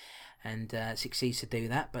leg, and succeeds to do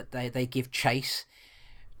that. But they give chase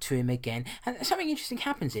to him again, and something interesting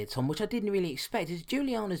happens here, Tom, which I didn't really expect. Is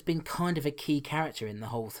Juliana's been kind of a key character in the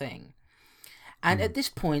whole thing. And at this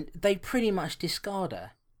point, they pretty much discard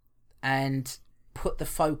her and put the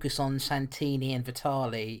focus on Santini and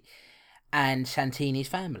Vitali and Santini's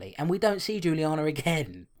family. And we don't see Juliana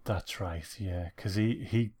again. That's right, yeah. Because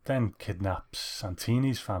he then kidnaps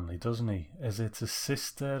Santini's family, doesn't he? Is it his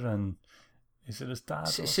sister and... Is it his dad?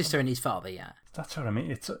 Sister and his father, yeah. That's what I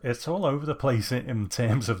mean. It's all over the place in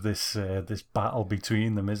terms of this this battle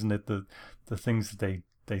between them, isn't it? The things that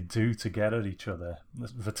they do to get at each other.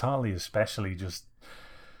 Vitali especially, just,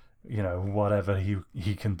 you know, whatever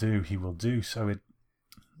he can do, he will do. So it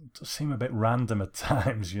does seem a bit random at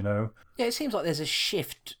times, you know. Yeah, it seems like there's a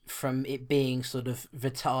shift from it being sort of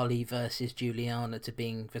Vitali versus Juliana to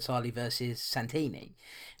being Vitali versus Santini,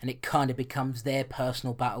 and it kind of becomes their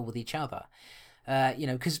personal battle with each other. You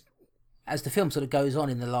know, because as the film sort of goes on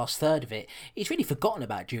in the last third of it, he's really forgotten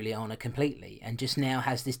about Juliana completely and just now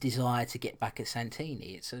has this desire to get back at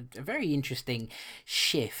Santini. It's a very interesting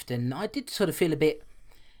shift, and I did sort of feel a bit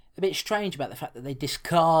strange about the fact that they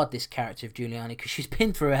discard this character of Juliana, because she's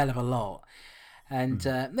been through a hell of a lot. And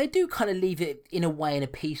they do kind of leave it in a way, in a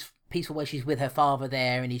peaceful way. She's with her father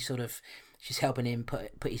there, and she's helping him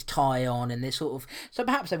put his tie on, and they're sort of... So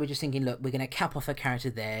perhaps they were just thinking, look, we're going to cap off her character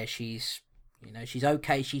there. She's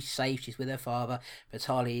okay, she's safe, she's with her father.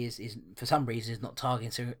 Vitali is for some reason is not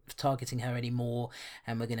targeting her anymore,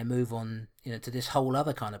 and we're going to move on, you know, to this whole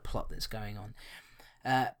other kind of plot that's going on.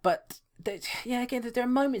 But again, there are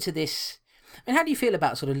moments of this. I mean, how do you feel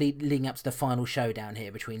about sort of leading up to the final showdown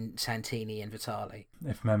here between Santini and Vitali?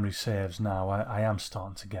 If memory serves now, I am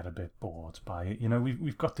starting to get a bit bored by it. You know,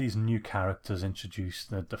 we've got these new characters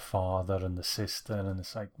introduced, the father and the sister, and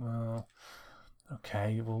it's like, well,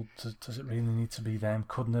 okay, well, does it really need to be them?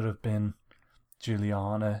 Couldn't it have been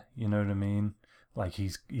Juliana? You know what I mean? Like,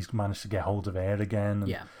 he's managed to get hold of her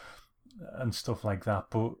again, and stuff like that.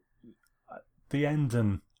 But the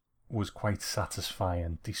ending was quite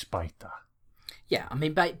satisfying despite that. Yeah, I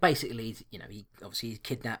mean, basically, you know, he obviously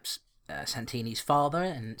kidnaps Santini's father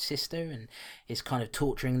and sister and is kind of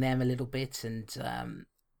torturing them a little bit. And to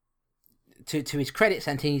his credit,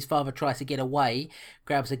 Santini's father tries to get away,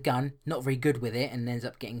 grabs a gun, not very good with it, and ends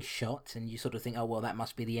up getting shot. And you sort of think, oh, well, that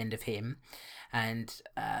must be the end of him. And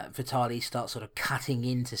Vitali starts sort of cutting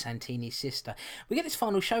into Santini's sister. We get this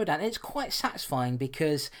final showdown, and it's quite satisfying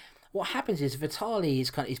because... What happens is Vitali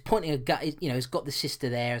is pointing a gun. You know, he's got the sister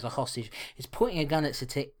there as a hostage. He's pointing a gun at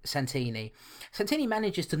Santini. Santini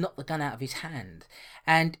manages to knock the gun out of his hand,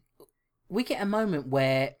 and we get a moment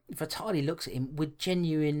where Vitali looks at him with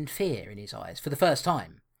genuine fear in his eyes for the first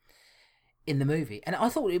time in the movie. And I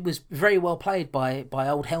thought it was very well played by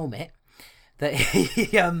old Helmet, that he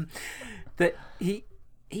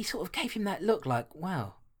sort of gave him that look like,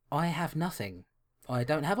 wow, I have nothing. I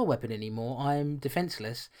don't have a weapon anymore. I'm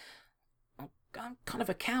defenseless. I'm kind of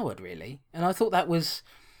a coward, really. And I thought that was,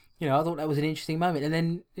 an interesting moment. And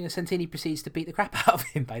then Santini proceeds to beat the crap out of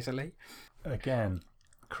him, basically. Again,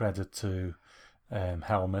 credit to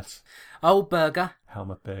Helmet. Old Burger.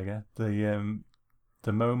 Helmet Burger. The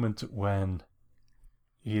moment when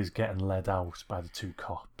he is getting led out by the two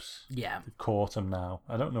cops. Yeah. They've caught him now.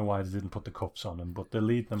 I don't know why they didn't put the cuffs on him, but they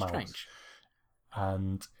lead them Strange. out.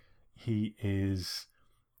 And he is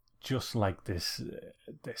just like this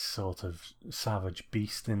sort of savage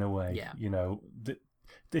beast in a way. Yeah. You know,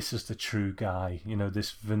 this is the true guy. You know,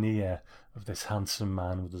 this veneer of this handsome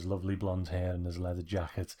man with his lovely blonde hair and his leather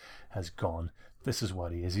jacket has gone. This is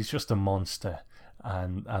what he is. He's just a monster,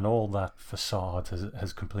 and all that facade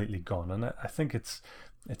has completely gone. And I think it's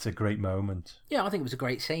a great moment. Yeah, I think it was a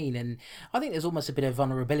great scene, and I think there's almost a bit of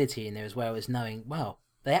vulnerability in there as well as knowing, well,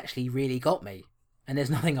 they actually really got me. And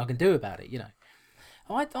there's nothing I can do about it, you know.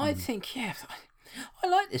 I think, I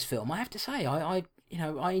like this film. I have to say, I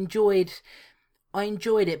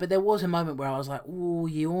enjoyed it, but there was a moment where I was like, "Oh,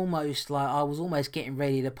 I was almost getting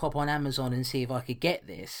ready to pop on Amazon and see if I could get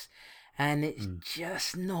this," and it's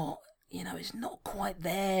just not, it's not quite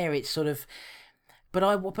there. It's sort of,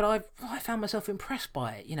 I found myself impressed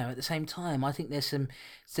by it. At the same time, I think there's some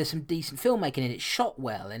decent filmmaking in it. It's shot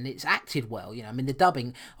well and it's acted well. I mean, the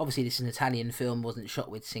dubbing. Obviously, this is an Italian film, wasn't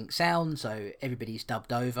shot with sync sound, so everybody's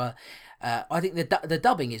dubbed over. I think the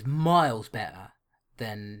dubbing is miles better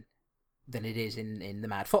than it is in the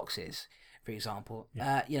Mad Foxes, for example.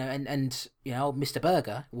 Yeah. Old Mr.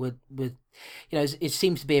 Berger would it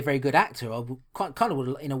seems to be a very good actor. I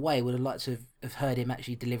would, in a way, would have liked to have heard him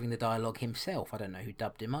actually delivering the dialogue himself. I don't know who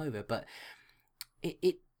dubbed him over, but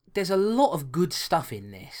there's a lot of good stuff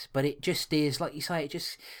in this, but it just is, like you say, it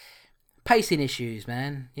just pacing issues,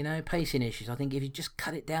 man. Pacing issues. I think if you just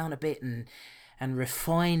cut it down a bit and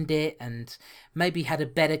refined it and maybe had a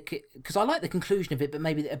better, because I like the conclusion of it, but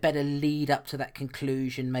maybe a better lead up to that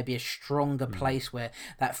conclusion, maybe a stronger place where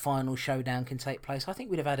that final showdown can take place. I think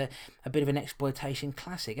we'd have had a bit of an exploitation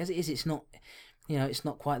classic. As it is, it's not, it's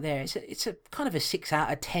not quite there. It's a kind of a 6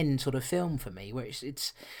 out of 10 sort of film for me, where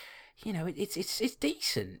it's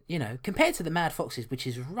decent, compared to the Mad Foxes, which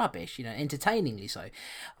is rubbish, entertainingly so.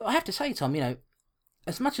 I have to say, Tom,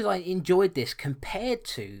 as much as I enjoyed this compared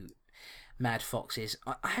to Mad Foxes,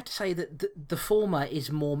 I have to say that the former is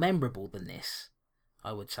more memorable than this.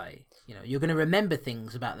 I would say, you're going to remember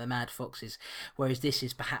things about the Mad Foxes, whereas this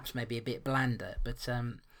is perhaps maybe a bit blander. But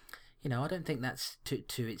I don't think that's to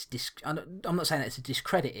its I'm not saying that to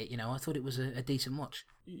discredit it. I thought it was a decent watch.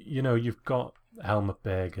 You've got Helmut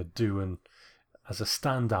Berger doing as a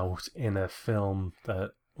standout in a film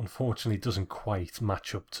that unfortunately doesn't quite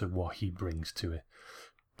match up to what he brings to it,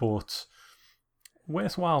 but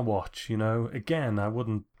worthwhile watch. Again, I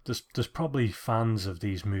wouldn't. There's probably fans of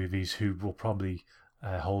these movies who will probably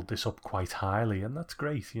hold this up quite highly, and that's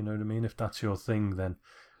great. You know what I mean? If that's your thing, then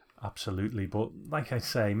absolutely. But like I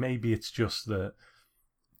say, maybe it's just that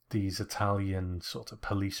these Italian sort of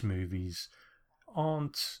police movies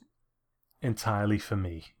aren't entirely for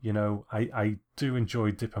me. I do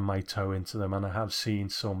enjoy dipping my toe into them, and I have seen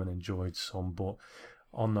some and enjoyed some, but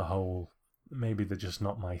on the whole, maybe they're just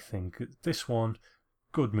not my thing. This one,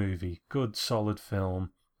 good movie, good solid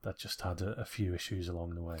film that just had a few issues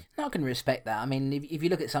along the way. I can respect that. I mean, if you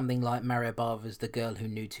look at something like Mario Bava's The Girl Who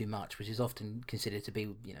Knew Too Much, which is often considered to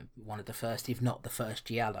be, one of the first, if not the first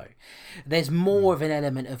giallo, there's more of an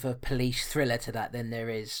element of a police thriller to that than there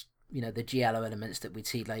is, the giallo elements that we'd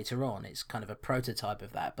see later on. It's kind of a prototype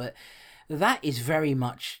of that, but that is very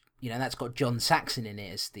much, that's got John Saxon in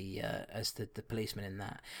it as the policeman in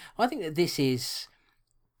that. I think that this is,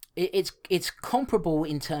 it's comparable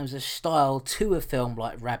in terms of style to a film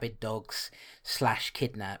like Rabid Dogs /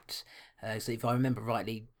 Kidnapped. So if I remember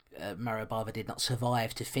rightly, Mario Bava did not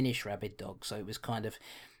survive to finish Rabid Dogs, so it was kind of,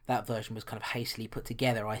 that version was kind of hastily put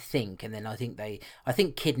together, I think. And then I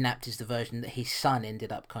think Kidnapped is the version that his son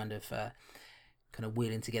ended up kind of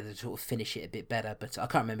wheeling together to sort of finish it a bit better, but I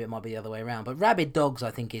can't remember, it might be the other way around. But Rabid Dogs,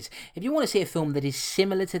 I think, is, if you want to see a film that is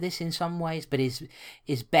similar to this in some ways, but is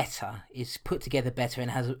better, is put together better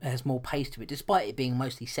and has more pace to it, despite it being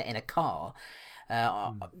mostly set in a car,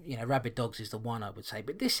 Rabid Dogs is the one, I would say.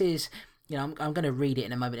 But this is, I'm going to read it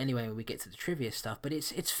in a moment anyway when we get to the trivia stuff, but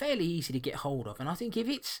it's fairly easy to get hold of, and I think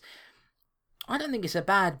I don't think it's a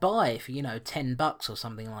bad buy for, $10 or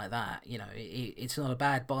something like that. It's not a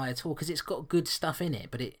bad buy at all, because it's got good stuff in it,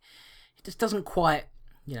 but it just doesn't quite,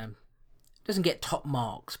 doesn't get top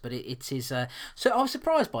marks, but it is. So I was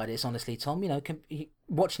surprised by this, honestly, Tom.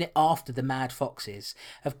 Watching it after the Mad Foxes,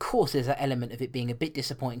 of course, there's that element of it being a bit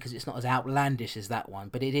disappointing because it's not as outlandish as that one,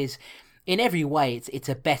 but it is, in every way, it's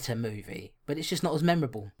a better movie, but it's just not as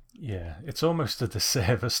memorable. Yeah, it's almost a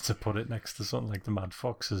disservice to put it next to something like the Mad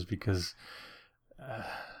Foxes, because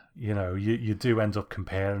you do end up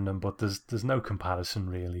comparing them, but there's no comparison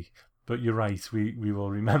really. But you're right, we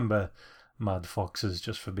will remember Mad Foxes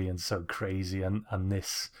just for being so crazy, and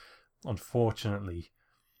this, unfortunately,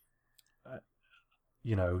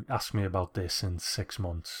 ask me about this in 6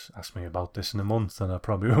 months, ask me about this in a month, and I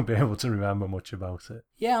probably won't be able to remember much about it.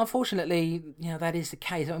 Yeah, unfortunately, that is the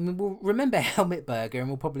case. I mean, we'll remember Helmut Berger, and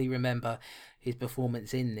we'll probably remember his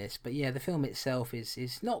performance in this. But yeah, the film itself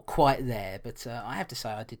is not quite there. But I have to say,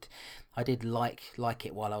 I did like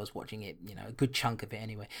it while I was watching it. A good chunk of it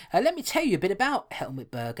anyway. Let me tell you a bit about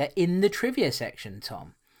Helmut Berger in the trivia section,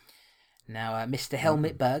 Tom. Now, Mr.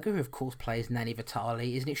 Helmut Berger, who of course plays Nanni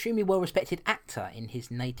Vitali, is an extremely well-respected actor in his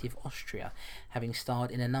native Austria, having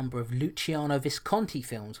starred in a number of Luciano Visconti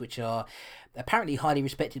films, which are apparently highly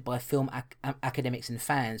respected by film academics and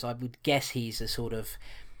fans. I would guess he's a sort of,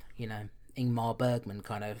 Ingmar Bergman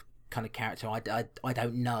kind of character. I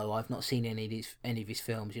don't know. I've not seen any of his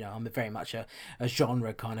films. I'm very much a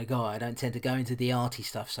genre kind of guy. I don't tend to go into the arty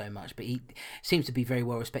stuff so much, but he seems to be very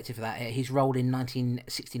well respected for that. His role in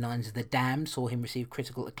 1969's The Dam saw him receive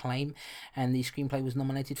critical acclaim, and the screenplay was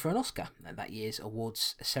nominated for an Oscar at that year's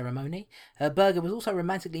awards ceremony. Berger was also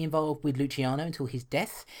romantically involved with Luciano until his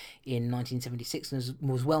death in 1976, and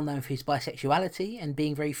was well known for his bisexuality and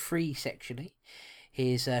being very free sexually.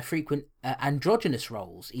 His frequent androgynous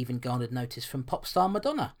roles even garnered notice from pop star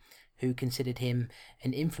Madonna, who considered him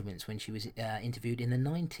an influence when she was interviewed in the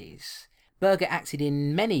 90s. Berger acted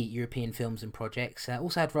in many European films and projects,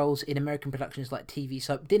 also had roles in American productions like TV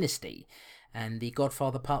soap Dynasty and The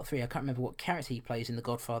Godfather Part 3. I can't remember what character he plays in The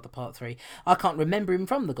Godfather Part 3. I can't remember him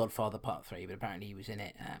from The Godfather Part 3, but apparently he was in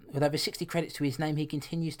it. With over 60 credits to his name, he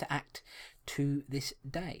continues to act to this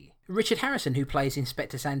day. Richard Harrison, who plays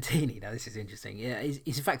Inspector Santini, now this is interesting,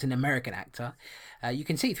 he's in fact an American actor. You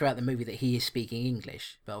can see throughout the movie that he is speaking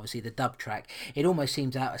English, but obviously the dub track, it almost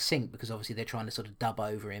seems out of sync because obviously they're trying to sort of dub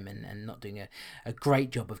over him and not doing a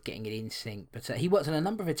great job of getting it in sync. But he worked on a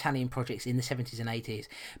number of Italian projects in the 70s and 80s,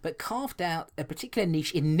 but carved out a particular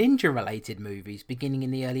niche in ninja-related movies beginning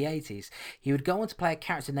in the early 80s. He would go on to play a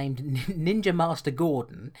character named Ninja Master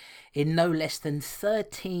Gordon in no less than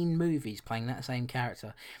 13 movies playing that same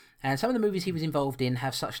character. And some of the movies he was involved in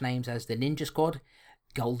have such names as The Ninja Squad,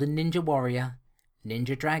 Golden Ninja Warrior,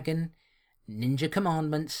 Ninja Dragon, Ninja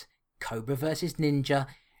Commandments, Cobra vs. Ninja,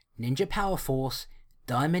 Ninja Power Force,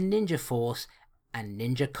 Diamond Ninja Force, and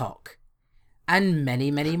Ninja Cock. And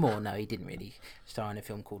many, many more. No, he didn't really star in a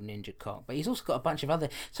film called Ninja Cock. But he's also got a bunch of other...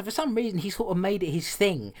 So for some reason, he sort of made it his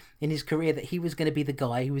thing in his career that he was going to be the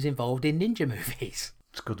guy who was involved in ninja movies.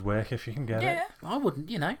 It's good work if you can get it. Yeah, I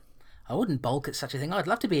wouldn't, I wouldn't balk at such a thing. I'd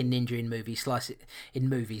love to be a ninja in movies,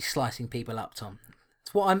 slicing people up, Tom.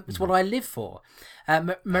 It's what I live for.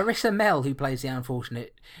 Marissa Mell, who plays the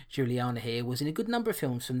unfortunate Juliana here, was in a good number of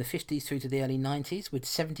films from the 50s through to the early 90s, with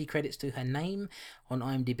 70 credits to her name on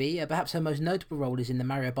IMDb. Perhaps her most notable role is in the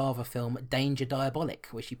Mario Bava film Danger Diabolik,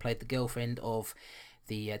 where she played the girlfriend of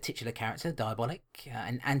the titular character, Diabolik,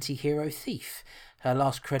 an anti-hero thief. Her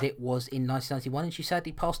last credit was in 1991, and she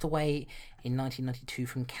sadly passed away in 1992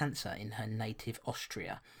 from cancer in her native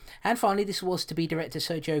Austria. And finally, this was to be director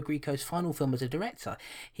Sergio Greco's final film as a director.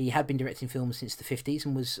 He had been directing films since the 50s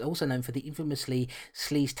and was also known for the infamously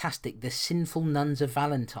sleaze-tastic The Sinful Nuns of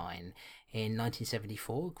Valentine in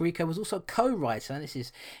 1974. Greco was also a co-writer, and this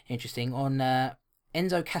is interesting, on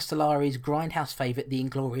Enzo Castellari's grindhouse favourite The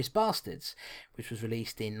Inglourious Bastards, which was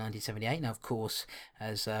released in 1978. Now, of course,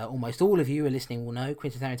 as almost all of you who are listening will know,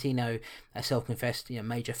 Quentin Tarantino, a self-confessed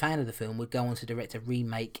major fan of the film, would go on to direct a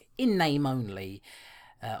remake in name only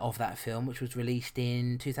of that film, which was released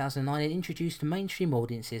in 2009 and introduced mainstream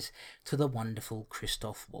audiences to the wonderful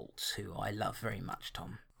Christoph Waltz, who I love very much,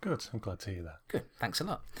 Tom. Good, I'm glad to hear that. Good, thanks a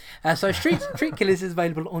lot. So Street Killers is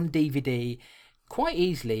available on DVD quite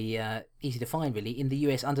easy to find really, in the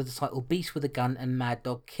US under the title Beast with a Gun and Mad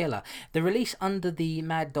Dog Killer. The release under the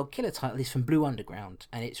Mad Dog Killer title is from Blue Underground,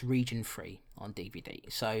 and it's region free on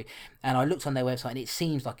DVD. So, and I looked on their website and it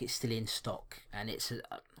seems like it's still in stock, and it's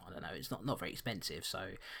I don't know, it's not very expensive. So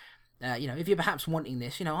if you're perhaps wanting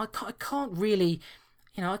this, I can't really,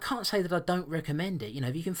 I can't say that I don't recommend it.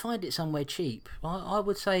 If you can find it somewhere cheap, I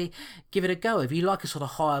would say give it a go. If you like a sort of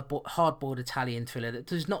hardboiled Italian thriller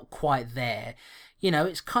that is not quite there,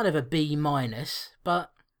 it's kind of a B-,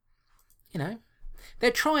 but,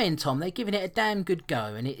 they're trying, Tom. They're giving it a damn good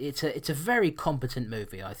go, and it's a very competent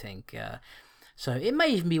movie, I think. So it may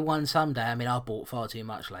even be one someday. I mean, I've bought far too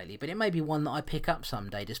much lately, but it may be one that I pick up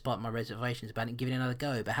someday, despite my reservations about it, and give it another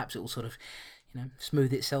go. Perhaps it will sort of,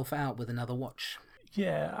 smooth itself out with another watch.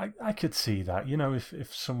 Yeah, I could see that.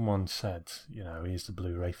 If someone said, here's the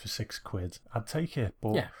Blu-ray for £6, I'd take it.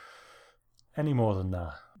 But any more than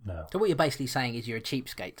that, no. So what you're basically saying is you're a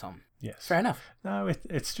cheapskate, Tom. Yes. Fair enough. No,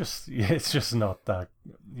 it's just not that.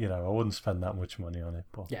 I wouldn't spend that much money on it.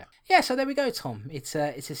 But yeah. So there we go, Tom. It's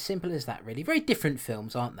as simple as that, really. Very different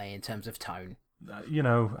films, aren't they, in terms of tone?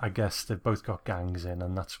 I guess they've both got gangs in,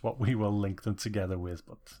 and that's what we will link them together with,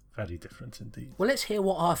 but very different indeed. Well, let's hear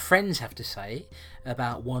what our friends have to say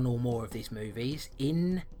about one or more of these movies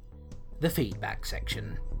in the feedback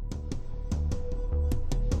section.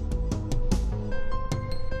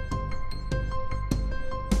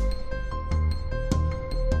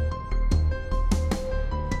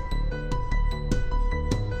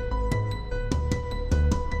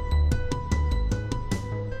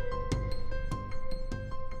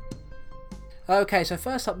 Okay, so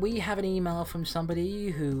first up, we have an email from somebody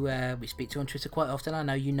who we speak to on Twitter quite often. I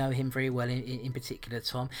know you know him very well, in particular,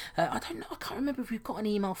 Tom. I don't know. I can't remember if we've got an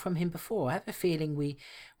email from him before. I have a feeling we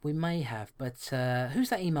may have. But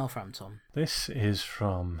who's that email from, Tom? This is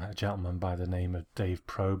from a gentleman by the name of Dave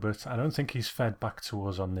Probert. I don't think he's fed back to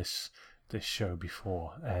us on this show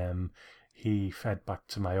before. He fed back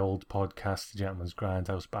to my old podcast, The Gentleman's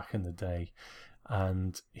Grindhouse, back in the day.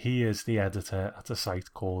 And he is the editor at a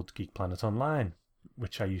site called Geek Planet Online,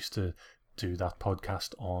 which I used to do that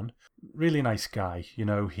podcast on. Really nice guy. You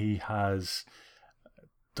know, he has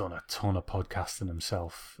done a ton of podcasting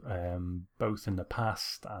himself, both in the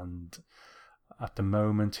past and at the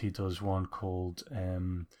moment. He does one called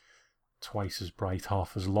Twice as Bright,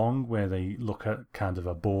 Half as Long, where they look at kind of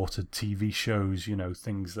aborted TV shows, you know,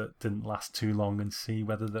 things that didn't last too long, and see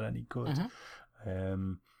whether they're any good.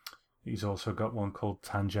 He's also got one called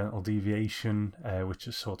Tangential Deviation, which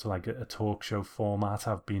is sort of like a talk show format.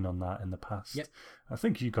 I've been on that in the past. Yep. I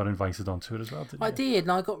think you got invited onto it as well, didn't you? I did,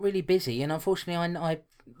 and I got really busy, and unfortunately, I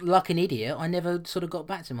like an idiot, I never sort of got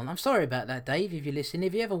back to him. I'm sorry about that, Dave, if you're listening.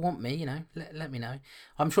 If you ever want me, you know, let me know.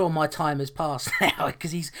 I'm sure my time has passed now,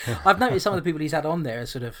 because I've noticed some of the people he's had on there are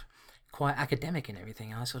sort of quite academic and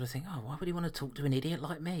everything, and I sort of think, oh, why would he want to talk to an idiot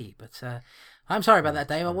like me? But I'm sorry about that,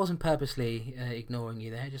 Dave. I wasn't purposely ignoring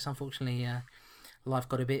you there. Just unfortunately, life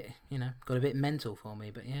got a bit mental for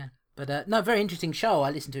me. But yeah, no, very interesting show.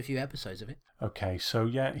 I listened to a few episodes of it. Okay, so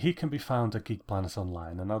yeah, he can be found at Geek Planet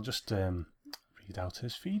Online, and I'll just read out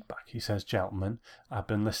his feedback. He says, "Gentlemen, I've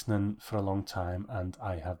been listening for a long time, and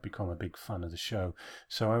I have become a big fan of the show.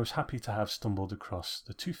 So I was happy to have stumbled across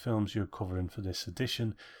the 2 films you're covering for this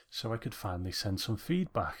edition, so I could finally send some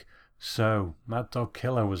feedback. So, Mad Dog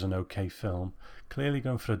Killer was an okay film, clearly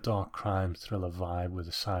going for a dark crime thriller vibe with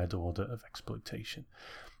a side order of exploitation.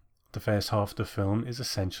 The first half of the film is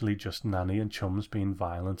essentially just Nanny and chums being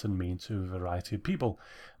violent and mean to a variety of people.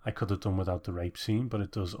 I could have done without the rape scene, but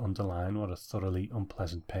it does underline what a thoroughly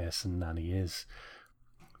unpleasant person Nanny is.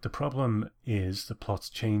 The problem is the plot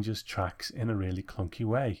changes tracks in a really clunky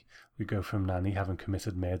way. We go from Nanny having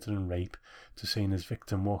committed murder and rape to seeing his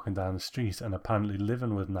victim walking down the street and apparently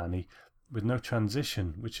living with Nanny with no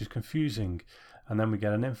transition, which is confusing. And then we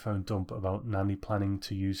get an info dump about Nanny planning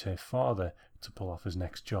to use her father to pull off his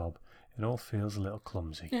next job. It all feels a little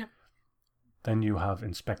clumsy. Yeah. Then you have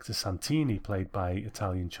Inspector Santini, played by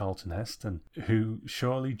Italian Charlton Heston, who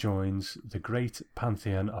surely joins the great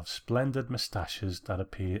pantheon of splendid moustaches that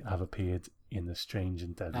have appeared in The Strange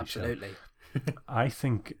and Deadly Absolutely. Show. I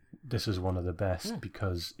think this is one of the best,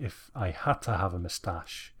 because if I had to have a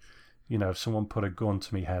moustache, you know, if someone put a gun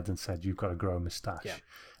to my head and said, you've got to grow a moustache,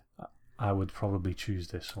 I would probably choose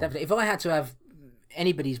this one. Definitely. If I had to have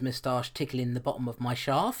anybody's moustache tickling the bottom of my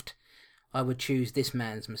shaft, I would choose this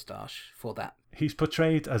man's moustache for that. He's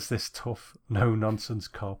portrayed as this tough, no-nonsense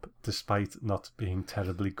cop, despite not being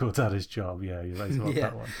terribly good at his job. Yeah, you're right about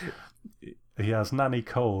that one. He has Nanny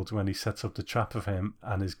cold when he sets up the trap of him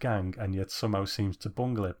and his gang, and yet somehow seems to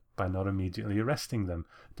bungle it by not immediately arresting them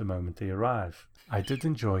the moment they arrive. I did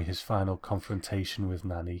enjoy his final confrontation with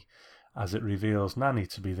Nanny, as it reveals Nanny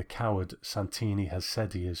to be the coward Santini has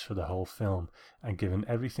said he is for the whole film, and given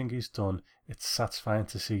everything he's done, it's satisfying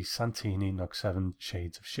to see Santini knock 7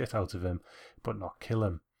 shades of shit out of him, but not kill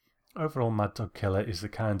him. Overall, Mad Dog Killer is the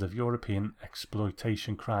kind of European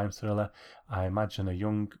exploitation crime thriller I imagine a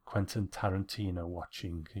young Quentin Tarantino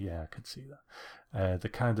watching. Yeah, I could see that. The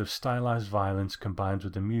kind of stylized violence combined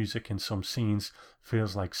with the music in some scenes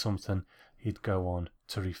feels like something he'd go on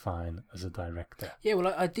to refine as a director. Yeah,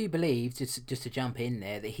 well, I do believe, just to jump in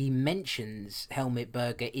there, that he mentions Helmut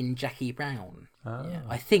Berger in Jackie Brown. Yeah,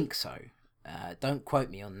 I think so. Don't quote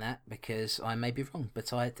me on that, because I may be wrong,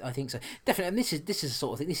 but I think so. Definitely, and this is the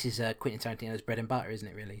sort of thing, this is Quentin Tarantino's bread and butter, isn't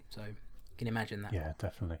it, really? So you can imagine that. Yeah,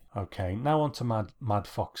 definitely. Okay, now on to Mad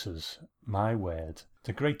Foxes. My word.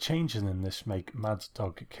 The great changes in this make Mad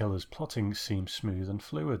Dog Killer's plotting seem smooth and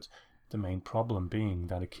fluid. The main problem being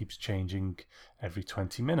that it keeps changing every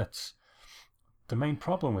 20 minutes. The main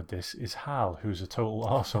problem with this is Hal, who's a total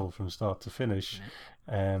arsehole from start to finish.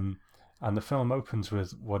 And the film opens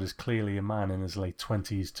with what is clearly a man in his late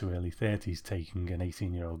 20s to early 30s taking an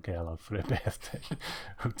 18-year-old girl out for her birthday.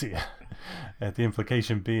 Oh dear. The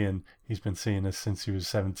implication being he's been seeing her since he was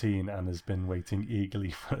 17 and has been waiting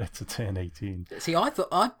eagerly for her to turn 18. See, I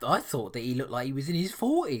thought that he looked like he was in his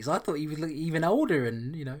 40s. I thought he would look even older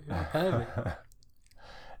and, you know, perfect.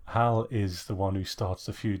 Hal is the one who starts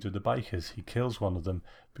the feud with the bikers. He kills one of them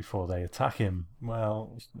before they attack him.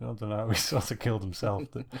 Well, I don't know, he sort of killed himself.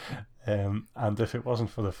 And if it wasn't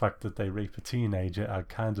for the fact that they rape a teenager, I'd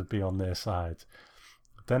kind of be on their side.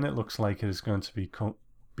 Then it looks like it is going to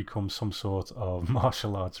become some sort of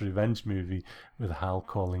martial arts revenge movie, with Hal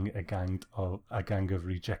calling a gang of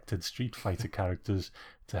rejected Street Fighter characters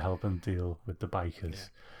to help him deal with the bikers. Yeah.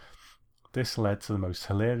 This led to the most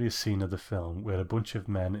hilarious scene of the film, where a bunch of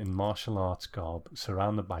men in martial arts garb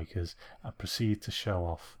surround the bikers and proceed to show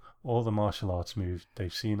off all the martial arts moves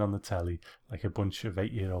they've seen on the telly, like a bunch of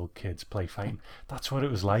 8-year-old kids play fighting. That's what it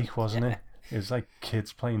was like, wasn't it? It was like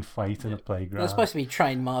kids playing fight in a playground. They're supposed to be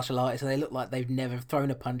trained martial artists, and they look like they've never thrown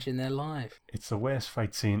a punch in their life. It's the worst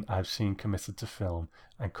fight scene I've seen committed to film,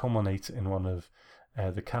 and culminates in one of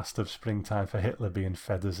the cast of Springtime for Hitler being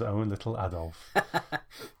fed his own little Adolf.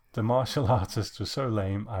 The martial artists were so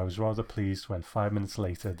lame, I was rather pleased when 5 minutes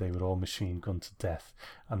later they were all machine gunned to death,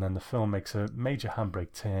 and then the film makes a major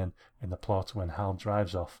handbrake turn in the plot when Hal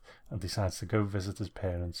drives off and decides to go visit his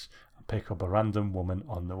parents and pick up a random woman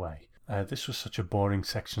on the way. This was such a boring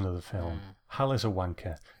section of the film. Hal is a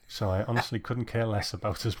wanker, so I honestly couldn't care less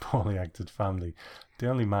about his poorly acted family. The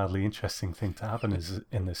only mildly interesting thing to happen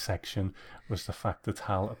in this section was the fact that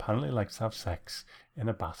Hal apparently likes to have sex in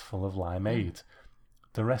a bath full of limeade.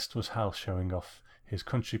 The rest was Hal showing off his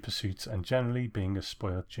country pursuits and generally being a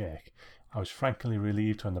spoiled jerk. I was frankly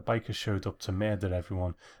relieved when the bikers showed up to murder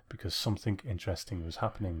everyone because something interesting was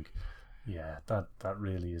happening. Yeah, that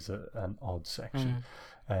really is an odd section.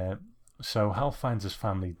 So Hal finds his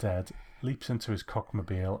family dead, leaps into his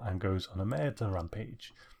cockmobile and goes on a murder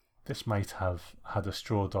rampage. This might have had a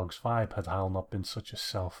Straw Dogs vibe had Hal not been such a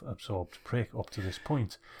self-absorbed prick up to this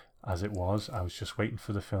point. As it was, I was just waiting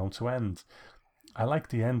for the film to end. I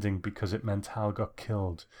liked the ending because it meant Hal got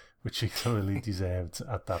killed, which he thoroughly deserved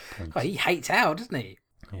at that point. Well, he hates Hal, doesn't he?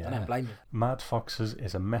 Yeah. I don't blame him. Mad Foxes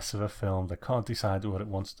is a mess of a film that can't decide what it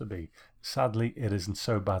wants to be. Sadly, it isn't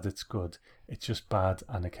so bad it's good. It's just bad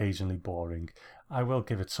and occasionally boring. I will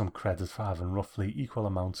give it some credit for having roughly equal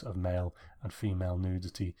amounts of male and female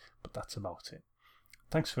nudity, but that's about it.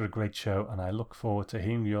 Thanks for a great show, and I look forward to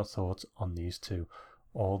hearing your thoughts on these two.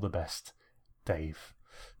 All the best, Dave.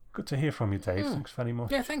 Good to hear from you, Dave. Thanks very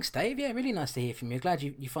much. Yeah, thanks, Dave. Yeah, really nice to hear from you. Glad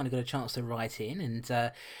you finally got a chance to write in. And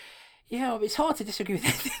yeah, it's hard to disagree with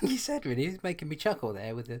anything you said, really. It's making me chuckle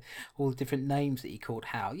there with all the different names that you called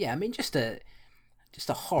Hal. Yeah, I mean, just a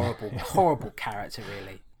horrible, horrible character,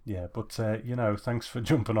 really. Yeah, but, thanks for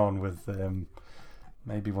jumping on with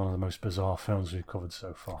maybe one of the most bizarre films we've covered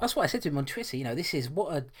so far. That's what I said to him on Twitter. This is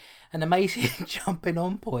an amazing jumping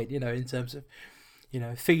on point, in terms of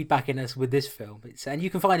feedbacking us with this film. And you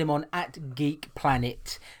can find him on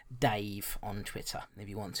 @GeekPlanetDave on Twitter if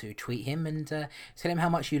you want to tweet him and tell him how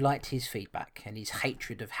much you liked his feedback and his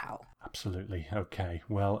hatred of Hal. Absolutely. Okay.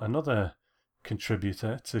 Well, another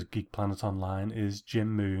contributor to Geek Planet Online is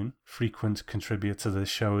Jim Moon, frequent contributor to this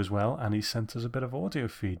show as well, and he sent us a bit of audio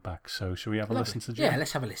feedback. So shall we have a listen to Jim? Yeah,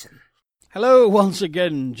 let's have a listen. Hello once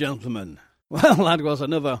again, gentlemen. Well, that was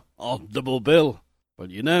another odd double bill. But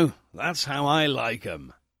that's how I like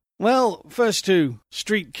 'em. Well, first to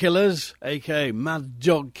Street Killers, a.k.a. Mad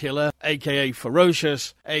Dog Killer, a.k.a.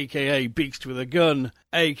 Ferocious, a.k.a. Beast with a Gun,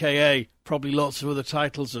 a.k.a. probably lots of other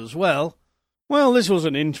titles as well. Well, this was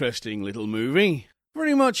an interesting little movie.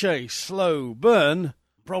 Very much a slow burn.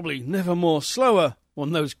 Probably never more slower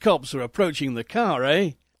when those cops are approaching the car, eh?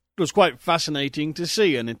 It was quite fascinating to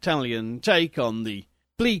see an Italian take on the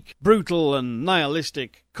bleak, brutal and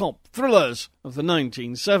nihilistic cop thrillers of the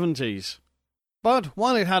 1970s. But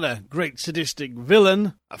while it had a great sadistic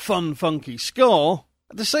villain, a fun, funky score,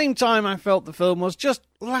 at the same time I felt the film was just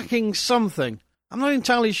lacking something. I'm not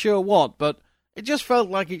entirely sure what, but it just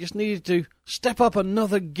felt like it just needed to step up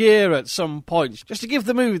another gear at some point, just to give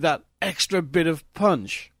the movie that extra bit of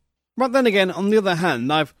punch. But then again, on the other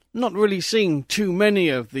hand, I've not really seen too many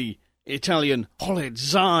of the Italian Hollywood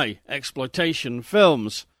exploitation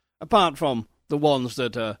films, apart from the ones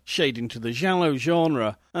that are shading to the giallo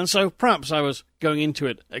genre, and so perhaps I was going into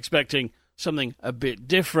it expecting something a bit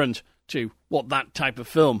different to what that type of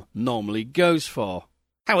film normally goes for.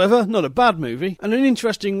 However, not a bad movie, and an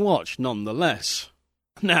interesting watch nonetheless.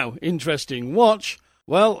 Now, interesting watch?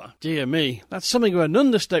 Well, dear me, that's something of an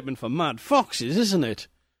understatement for Mad Foxes, isn't it?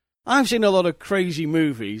 I've seen a lot of crazy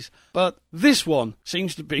movies, but this one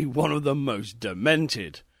seems to be one of the most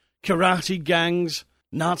demented. Karate gangs,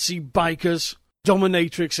 Nazi bikers,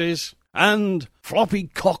 dominatrixes, and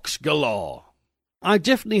floppy cocks galore. I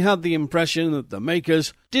definitely had the impression that the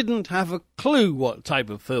makers didn't have a clue what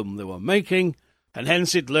type of film they were making, and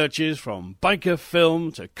hence it lurches from biker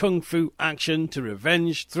film to kung fu action to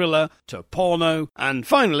revenge thriller to porno, and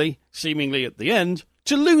finally, seemingly at the end,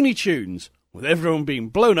 to Looney Tunes, with everyone being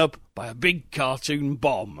blown up by a big cartoon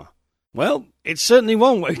bomb. Well, It's certainly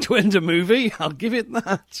one way to end a movie, I'll give it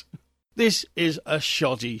that. This is a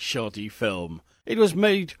shoddy film. It was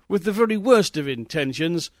made with the very worst of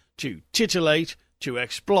intentions to titillate, to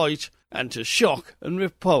exploit, and to shock and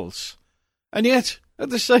repulse. And yet, at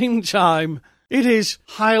the same time, it is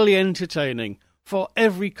highly entertaining for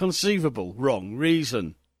every conceivable wrong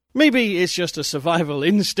reason. Maybe it's just a survival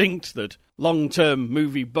instinct that long-term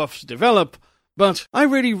movie buffs develop, but I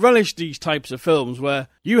really relish these types of films where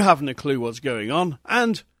you haven't a clue what's going on,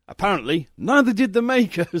 and apparently neither did the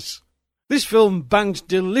makers. This film bounced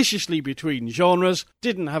deliciously between genres,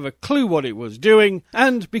 didn't have a clue what it was doing,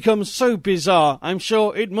 and becomes so bizarre I'm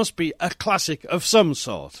sure it must be a classic of some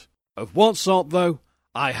sort. Of what sort, though,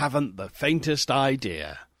 I haven't the faintest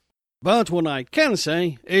idea. But what I can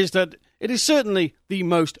say is that it is certainly the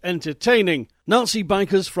most entertaining Nazi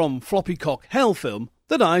bikers from Floppycock Hell film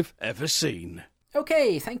that I've ever seen.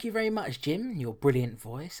 Okay, thank you very much, Jim, your brilliant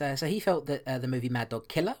voice. So he felt that the movie Mad Dog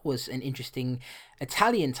Killer was an interesting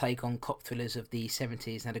Italian take on cop thrillers of the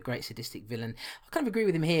 70s and had a great sadistic villain. I kind of agree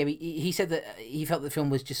with him here. He said that he felt the film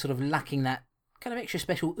was just sort of lacking that kind of extra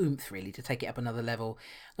special oomph, really, to take it up another level.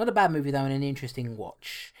 Not a bad movie, though, and an interesting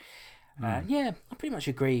watch. Yeah, I pretty much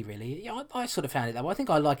agree, really. I sort of found it that way. I think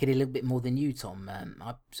I like it a little bit more than you, Tom.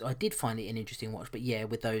 I did find it an interesting watch, but yeah,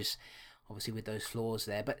 with those flaws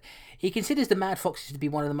there. But he considers The Mad Foxes to be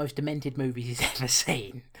one of the most demented movies he's ever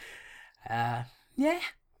seen. Yeah,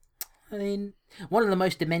 I mean, one of the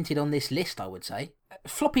most demented on this list, I would say.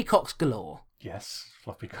 Floppy cocks galore. Yes,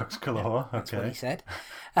 floppy cocks galore. Yeah, that's okay. what he said.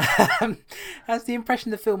 Has the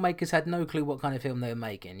impression the filmmakers had no clue what kind of film they were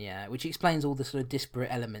making, yeah, which explains all the sort of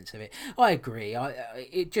disparate elements of it. I agree.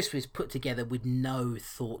 It just was put together with no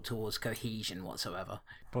thought towards cohesion whatsoever.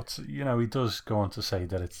 But, you know, he does go on to say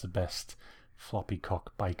that it's the best floppy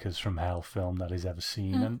cock bikers from hell film that he's ever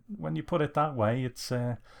seen. And when you put it that way, it's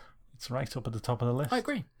right up at the top of the list. I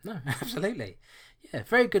agree. No, absolutely. Yeah,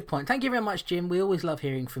 very good point. Thank you very much, Jim. We always love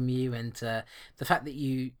hearing from you, and the fact that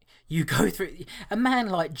you go through... A man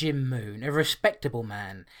like Jim Moon, a respectable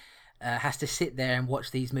man, has to sit there and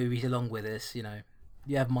watch these movies along with us. You know,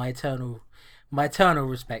 you have my eternal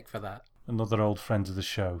respect for that. Another old friend of the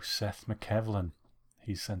show, Seth McKevlin.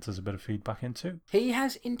 He sent us a bit of feedback in too. He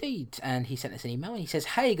has indeed, and he sent us an email and he says,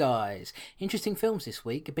 "Hey guys, interesting films this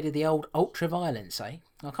week, a bit of the old ultra-violence, eh?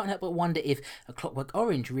 I can't help but wonder if A Clockwork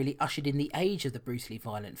Orange really ushered in the age of the brutally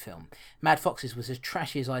violent film. Mad Foxes was as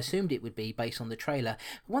trashy as I assumed it would be based on the trailer.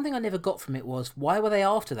 But one thing I never got from it was, why were they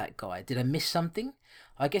after that guy? Did I miss something?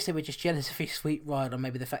 I guess they were just jealous of his sweet ride, or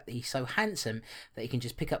maybe the fact that he's so handsome that he can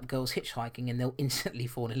just pick up girls hitchhiking and they'll instantly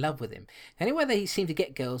fall in love with him. The only way they seem to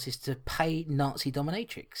get girls is to pay Nazi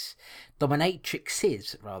dominatrixes,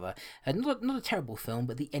 rather. Not a terrible film,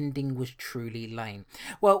 but the ending was truly lame."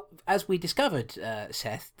 Well, as we discovered,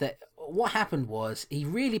 Seth, that what happened was he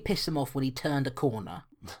really pissed them off when he turned a corner.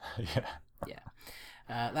 Yeah.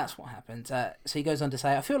 That's what happened. So he goes on to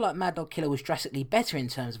say, "I feel like Mad Dog Killer was drastically better in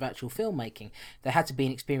terms of actual filmmaking. There had to be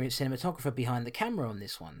an experienced cinematographer behind the camera on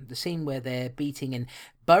this one. The scene where they're beating and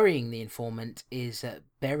burying the informant is a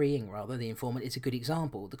good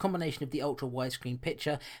example. The combination of the ultra widescreen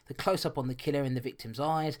picture, the close-up on the killer in the victim's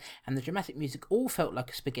eyes, and the dramatic music all felt like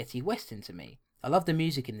a spaghetti western to me. I love the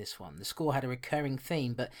music in this one. The score had a recurring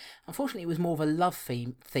theme, but unfortunately it was more of a love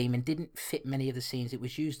theme and didn't fit many of the scenes it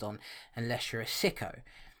was used on, unless you're a sicko."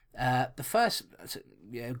 The first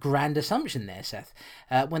grand assumption there, Seth.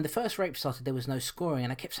 When the first rape started, there was no scoring,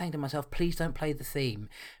 and I kept saying to myself, please don't play the theme,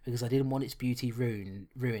 because I didn't want its beauty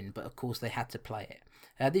ruined, but of course they had to play it.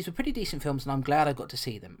 These were pretty decent films, and I'm glad I got to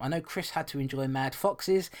see them. I know Chris had to enjoy Mad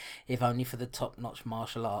Foxes, if only for the top-notch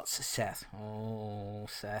martial arts. Seth. Oh,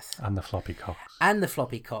 Seth. And the floppy cocks. And the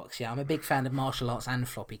floppy cocks, yeah. I'm a big fan of martial arts and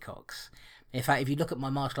floppy cocks. In fact, if you look at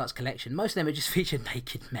my martial arts collection, most of them are just featured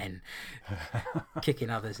naked men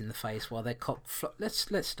kicking others in the face while they're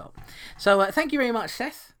Let's stop. So, thank you very much,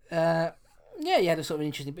 Seth. Yeah, you had a sort of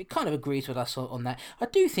interesting, but it kind of agrees with us on that. I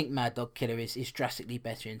do think Mad Dog Killer is drastically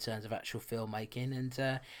better in terms of actual filmmaking,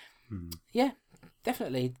 and yeah,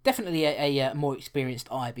 definitely a more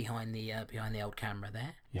experienced eye behind the old camera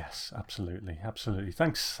there. Yes, absolutely.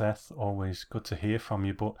 Thanks, Seth. Always good to hear from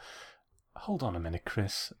you. But hold on a minute,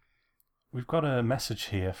 Chris. We've got a message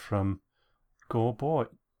here from Go Boy.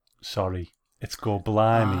 Sorry, it's Go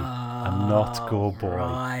Blimey and not Go Boy.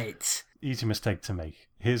 Right. Easy mistake to make.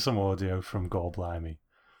 Here's some audio from Go Blimey.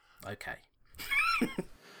 Okay.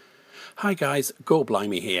 Hi guys, Go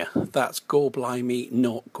Blimey here. That's Go Blimey,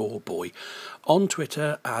 not Go Boy. On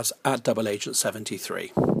Twitter as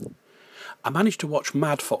 @DoubleAgent73. I managed to watch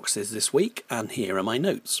Mad Foxes this week, and here are my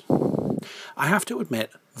notes. I have to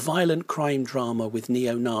admit, violent crime drama with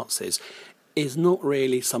neo-Nazis is not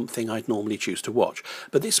really something I'd normally choose to watch,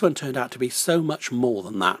 but this one turned out to be so much more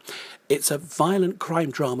than that. It's a violent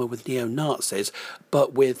crime drama with neo-Nazis,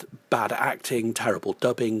 but with bad acting, terrible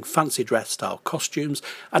dubbing, fancy dress style costumes,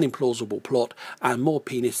 an implausible plot, and more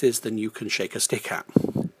penises than you can shake a stick at.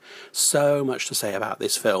 So much to say about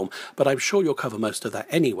this film, but I'm sure you'll cover most of that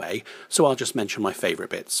anyway, so I'll just mention my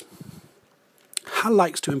favourite bits. Hal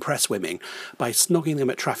likes to impress women by snogging them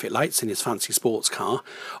at traffic lights in his fancy sports car,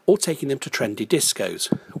 or taking them to trendy discos,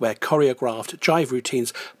 where choreographed jive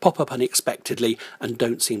routines pop up unexpectedly and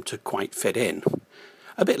don't seem to quite fit in.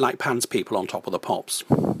 A bit like Pan's people on Top of the Pops.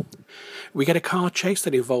 We get a car chase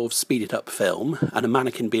that involves speeded up film, and a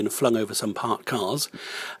mannequin being flung over some parked cars,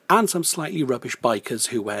 and some slightly rubbish bikers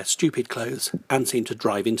who wear stupid clothes and seem to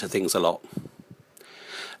drive into things a lot.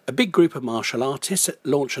 A big group of martial artists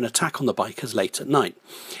launch an attack on the bikers late at night,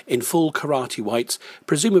 in full karate whites,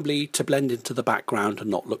 presumably to blend into the background and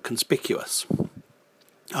not look conspicuous.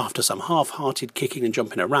 After some half-hearted kicking and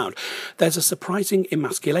jumping around, there's a surprising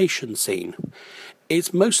emasculation scene.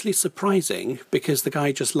 It's mostly surprising because the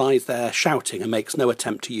guy just lies there shouting and makes no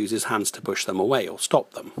attempt to use his hands to push them away or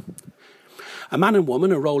stop them. A man and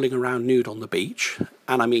woman are rolling around nude on the beach,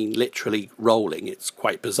 and I mean literally rolling, it's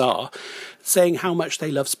quite bizarre, saying how much they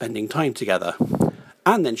love spending time together.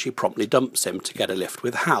 And then she promptly dumps him to get a lift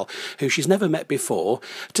with Hal, who she's never met before,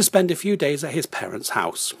 to spend a few days at his parents'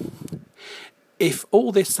 house. If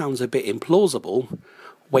all this sounds a bit implausible,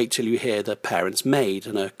 wait till you hear the parents' maid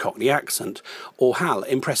and a Cockney accent, or Hal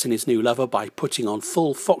impressing his new lover by putting on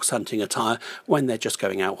full fox hunting attire when they're just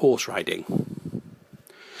going out horse riding.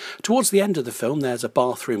 Towards the end of the film, there's a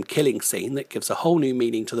bathroom killing scene that gives a whole new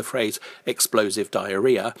meaning to the phrase explosive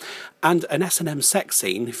diarrhea, and an S&M sex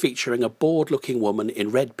scene featuring a bored-looking woman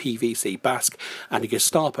in red PVC basque and a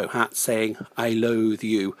Gestapo hat saying, "I loathe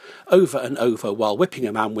you," over and over while whipping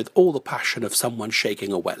a man with all the passion of someone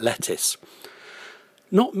shaking a wet lettuce.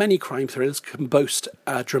 Not many crime thrillers can boast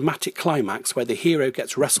a dramatic climax where the hero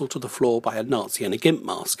gets wrestled to the floor by a Nazi in a gimp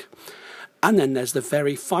mask. And then there's the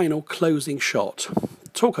very final closing shot.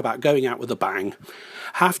 Talk about going out with a bang.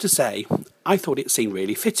 Have to say, I thought it seemed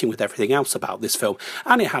really fitting with everything else about this film,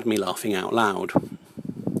 and it had me laughing out loud.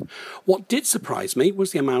 What did surprise me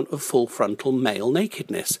was the amount of full frontal male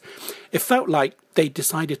nakedness. It felt like they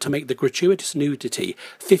decided to make the gratuitous nudity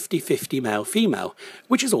 50-50 male-female,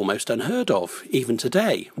 which is almost unheard of, even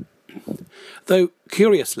today. Though,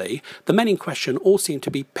 curiously, the men in question all seem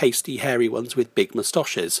to be pasty, hairy ones with big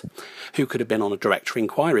moustaches, who could have been on a Director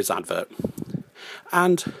Inquiries advert.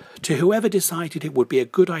 And to whoever decided it would be a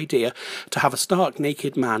good idea to have a stark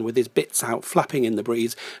naked man with his bits out flapping in the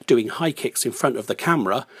breeze doing high kicks in front of the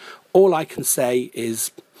camera, all I can say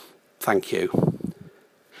is thank you.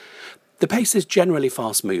 The pace is generally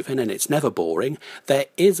fast-moving and it's never boring. There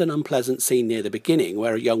is an unpleasant scene near the beginning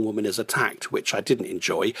where a young woman is attacked, which I didn't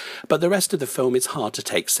enjoy, but the rest of the film is hard to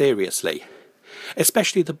take seriously.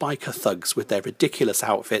 Especially the biker thugs with their ridiculous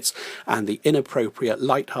outfits and the inappropriate,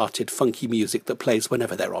 light-hearted, funky music that plays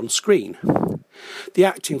whenever they're on screen. The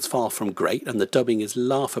acting's far from great and the dubbing is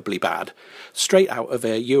laughably bad, straight out of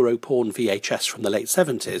a Europorn VHS from the late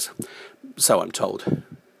 70s, so I'm told.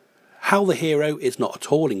 Hal the hero is not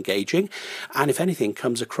at all engaging, and if anything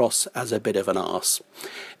comes across as a bit of an arse.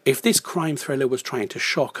 If this crime thriller was trying to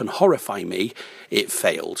shock and horrify me, it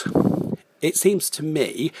failed. It seems to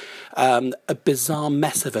me a bizarre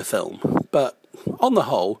mess of a film, but on the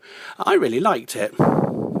whole, I really liked it.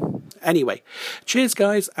 Anyway, cheers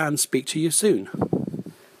guys, and speak to you soon.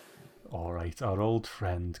 Alright, our old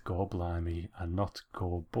friend Gorblimey and not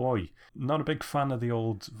Gorboy. Not a big fan of the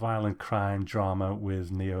old violent crime drama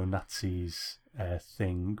with neo-Nazis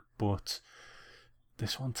thing, but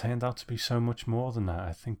this one turned out to be so much more than that.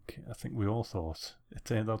 I think we all thought it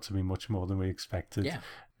turned out to be much more than we expected. Yeah.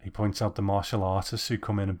 He points out the martial artists who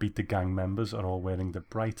come in and beat the gang members are all wearing the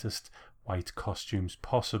brightest white costumes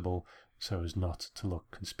possible so as not to look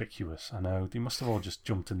conspicuous. I know, they must have all just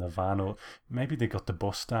jumped in the van, or maybe they got the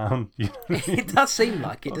bus down. You know what I mean? It does seem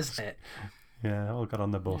like it, doesn't it? Yeah, all got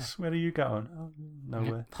on the bus. Yeah. Where are you going? Oh,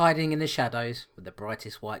 nowhere. Hiding in the shadows with the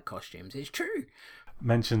brightest white costumes. It's true.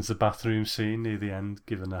 Mentions the bathroom scene near the end,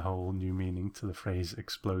 giving a whole new meaning to the phrase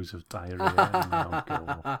explosive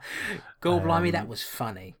diarrhea. Gorblimey, that was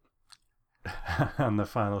funny. And the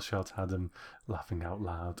final shot had him laughing out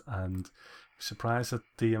loud and surprised at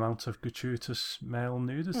the amount of gratuitous male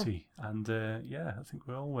nudity. And yeah, I think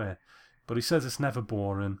we all were. But he says it's never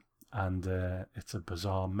boring and it's a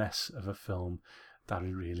bizarre mess of a film that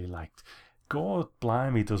he really liked.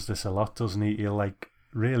 Gorblimey does this a lot, doesn't he? He'll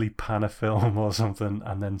really pan a film or something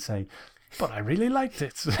and then say, but I really liked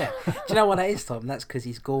it. Yeah. Do you know what that is, Tom? That's because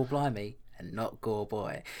he's Gorblimey and not Gore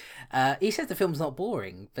Boy. He said the film's not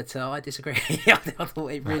boring, but I disagree. I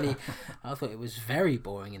thought it was very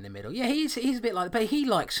boring in the middle. Yeah, he's a bit like, but he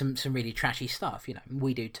likes some really trashy stuff.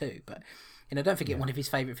 We do too. But don't forget one of his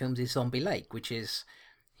favourite films is Zombie Lake, which is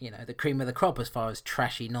the cream of the crop as far as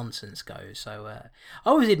trashy nonsense goes. So I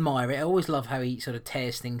always admire it. I always love how he sort of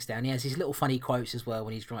tears things down. He has his little funny quotes as well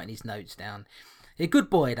when he's writing his notes down. A good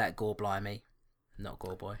boy, that Gore Blimey. Not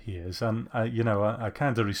Gore Boy. He is. And, I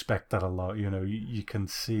kind of respect that a lot. You can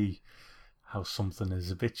see how something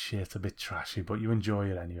is a bit shit, a bit trashy, but you enjoy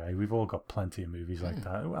it anyway. We've all got plenty of movies like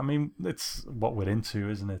that. I mean, it's what we're into,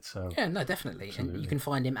 isn't it? So yeah, no, definitely. Absolutely. And you can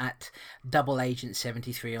find him at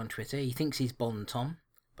DoubleAgent73 on Twitter. He thinks he's Bond, Tom.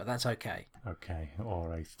 But that's okay. Okay, all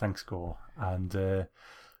right. Thanks, Gore. And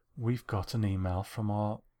we've got an email from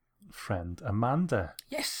our friend Amanda.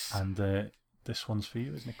 Yes. And this one's for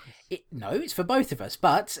you, isn't it, Chris? No, it's for both of us.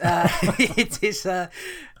 But it is,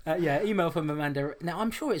 email from Amanda. Now,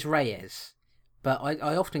 I'm sure it's Reyes, but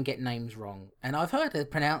I often get names wrong. And I've heard her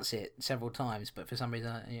pronounce it several times, but for some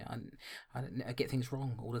reason, I get things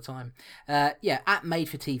wrong all the time. At Made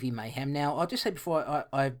for TV Mayhem. Now, I'll just say before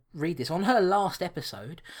I read this, on her last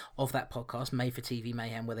episode of that podcast, Made for TV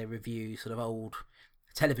Mayhem, where they review sort of old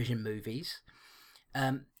television movies,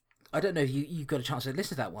 I don't know if you got a chance to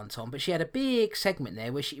listen to that one, Tom, but she had a big segment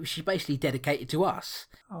there where she basically dedicated to us.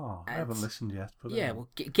 Oh, I haven't listened yet. But yeah, well,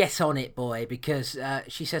 get on it, boy, because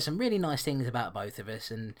she says some really nice things about both of us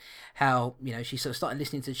and how, she sort of started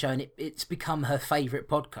listening to the show and it's become her favourite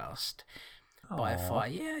podcast. By far.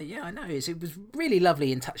 Yeah, I know. It was really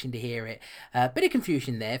lovely and touching to hear it. Bit of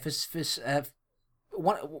confusion there for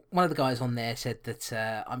one of the guys on there said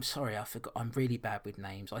that I'm sorry, I forgot. I'm really bad with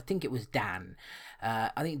names. I think it was Dan.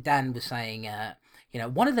 I think Dan was saying,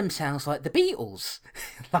 one of them sounds like the Beatles,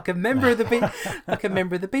 like a member of the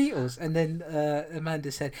Beatles. And then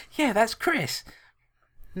Amanda said, "Yeah, that's Chris."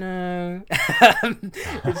 No,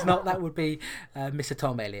 it's not. That would be Mr.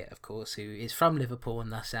 Tom Elliott, of course, who is from Liverpool,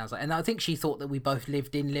 and that sounds like. And I think she thought that we both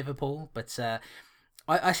lived in Liverpool, but.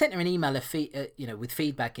 I sent her an email with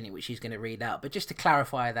feedback in it, which she's going to read out. But just to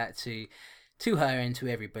clarify that to her and to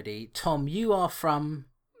everybody, Tom, you are from,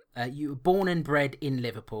 you were born and bred in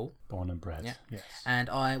Liverpool. Born and bred, yeah. Yes. And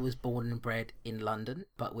I was born and bred in London,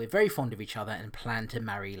 but we're very fond of each other and plan to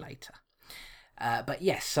marry later. But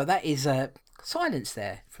yes, so that is silence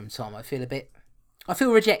there from Tom. I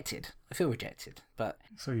feel rejected. But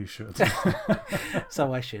so you should.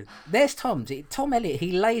 So I should. There's Tom's. Tom Elliott.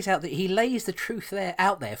 He lays the truth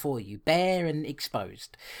out there for you, bare and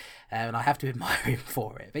exposed. And I have to admire him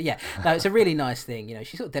for it. But yeah, no, it's a really nice thing.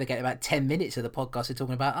 She sort of dedicated about 10 minutes of the podcast to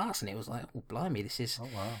talking about us, and it was like, oh, blimey, this is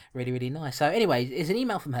really, really nice. So anyway, it's an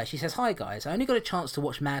email from her. She says, "Hi guys, I only got a chance to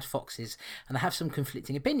watch Mad Foxes, and I have some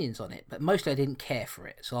conflicting opinions on it, but mostly I didn't care for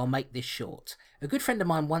it, so I'll make this short. A good friend of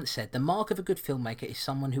mine once said, the mark of a good filmmaker is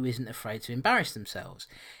someone who isn't afraid to embarrass themselves.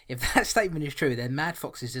 If that statement is true, then Mad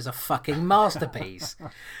Foxes is a fucking masterpiece.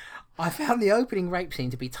 I found the opening rape scene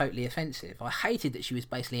to be totally offensive. I hated that she was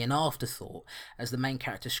basically an afterthought as the main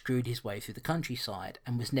character screwed his way through the countryside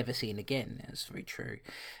and was never seen again." That's very true.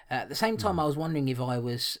 At the same time, I was wondering if I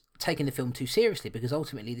was taking the film too seriously, because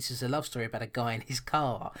ultimately this is a love story about a guy in his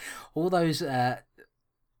car. All those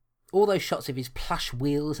shots of his plush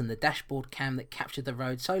wheels and the dashboard cam that captured the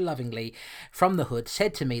road so lovingly from the hood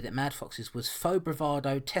said to me that Mad Foxes was faux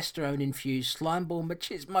bravado, testosterone-infused, slimeball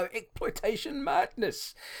machismo, exploitation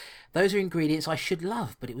madness. Those are ingredients I should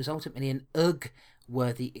love, but it was ultimately an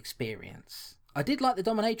ugh-worthy experience. I did like the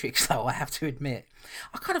dominatrix, though, I have to admit.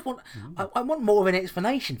 I kind of want... I want more of an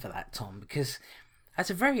explanation for that, Tom, because... That's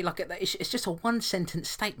a very, it's just a one-sentence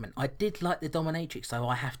statement. I did like the dominatrix, though,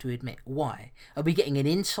 I have to admit. Why? Are we getting an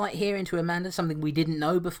insight here into Amanda, something we didn't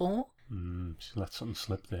know before? She let something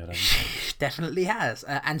slip there, hasn't she? Definitely has.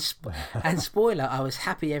 And spoiler, I was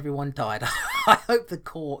happy everyone died. I hope the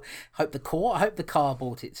car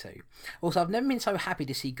bought it too. Also, I've never been so happy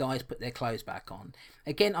to see guys put their clothes back on.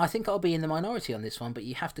 Again, I think I'll be in the minority on this one, but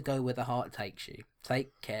you have to go where the heart takes you.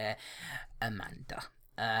 Take care, Amanda.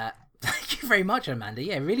 Thank you very much, Amanda.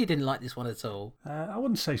 Yeah, really didn't like this one at all. I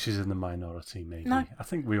wouldn't say she's in the minority, maybe. No. I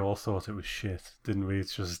think we all thought it was shit, didn't we?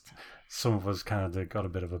 It's just some of us kind of got a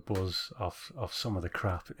bit of a buzz off some of the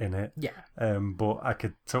crap in it. Yeah. But I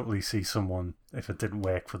could totally see someone, if it didn't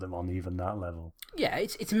work for them on even that level. Yeah,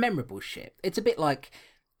 it's memorable shit. It's a bit like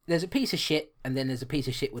there's a piece of shit and then there's a piece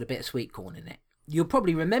of shit with a bit of sweet corn in it. You'll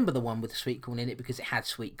probably remember the one with the sweet corn in it because it had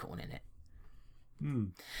sweet corn in it.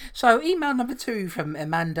 So email number 2 from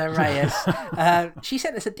Amanda Reyes. She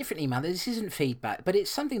sent us a different email. This isn't feedback, but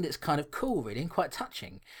it's something that's kind of cool, really, and quite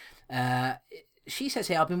touching. she says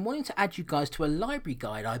here, I've been wanting to add you guys to a library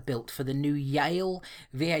guide I built for the new Yale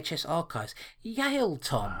VHS archives. Yale,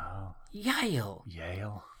 Tom. Wow. Yale.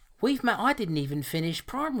 Yale. We've met. I didn't even finish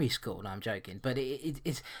primary school. No, I'm joking. But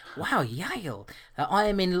it's wow, Yale. I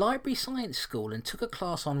am in library science school and took a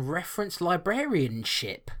class on reference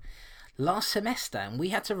librarianship last semester, and we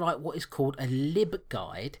had to write what is called a lib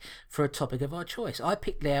guide for a topic of our choice. I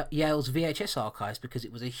picked Yale's VHS archives because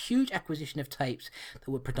it was a huge acquisition of tapes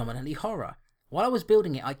that were predominantly horror. While I was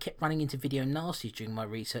building it, I kept running into video nasties during my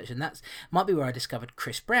research, and that might be where I discovered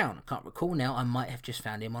Chris Brown. I can't recall now. I might have just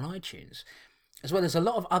found him on iTunes. As well, there's a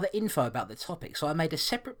lot of other info about the topic, so I made a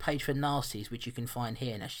separate page for nasties, which you can find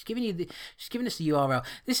here. Now, she's giving us the URL.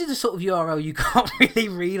 This is the sort of URL you can't really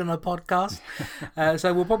read on a podcast,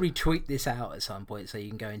 so we'll probably tweet this out at some point so you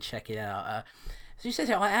can go and check it out. So she says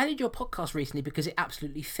here, I added your podcast recently because it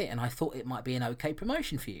absolutely fit, and I thought it might be an okay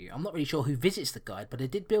promotion for you. I'm not really sure who visits the guide, but I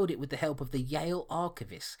did build it with the help of the Yale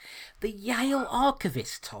archivist. The Yale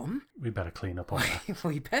archivist, Tom. We better clean up on that.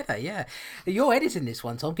 Well, you better, yeah. You're editing this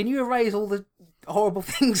one, Tom. Can you erase all the horrible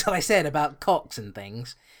things I said about cocks and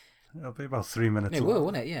things? It'll be about 3 minutes. It will,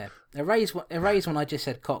 won't it? Yeah. Erase when I just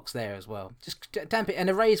said cocks there as well. Just damp it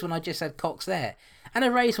and erase when I just said cocks there. And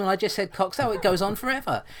erase when I just said cocks there. It goes on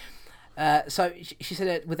forever. So she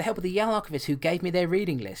said, with the help of the Yale archivist, who gave me their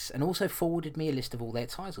reading lists and also forwarded me a list of all their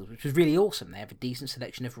titles, which was really awesome. They have a decent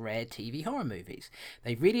selection of rare TV horror movies.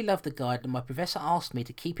 They really loved the guide, and my professor asked me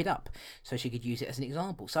to keep it up so she could use it as an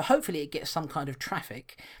example. So hopefully it gets some kind of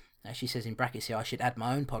traffic. She says in brackets here, I should add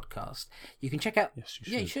my own podcast. You can check out... Yes, you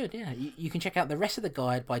should. Yeah, you should, yeah. You can check out the rest of the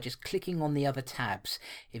guide by just clicking on the other tabs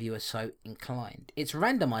if you are so inclined. It's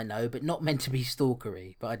random, I know, but not meant to be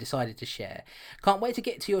stalkery, but I decided to share. Can't wait to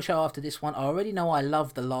get to your show after this one. I already know I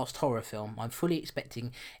love the last horror film. I'm fully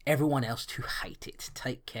expecting everyone else to hate it.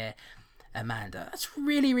 Take care, Amanda. That's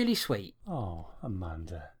really, really sweet. Oh,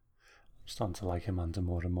 Amanda. I'm starting to like Amanda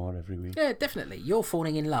more and more every week. Yeah, definitely. You're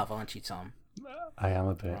falling in love, aren't you, Tom? I am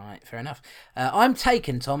a bit. Right, fair enough. I'm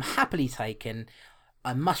taken, Tom, happily taken.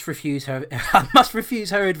 I must refuse her. I must refuse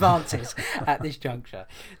her advances at this juncture.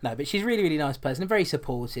 No, but she's a really, really nice person and very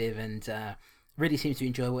supportive, and really seems to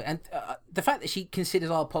enjoy it. And the fact that she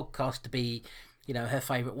considers our podcast to be, her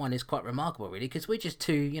favourite one is quite remarkable, really, because we're just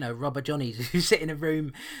two, rubber Johnnies who sit in a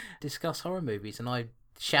room, discuss horror movies, and I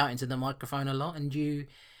shout into the microphone a lot, and you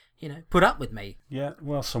put up with me. Yeah,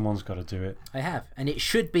 well, someone's got to do it. I have, and it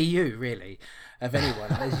should be you, really, of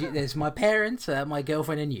anyone. There's my parents, my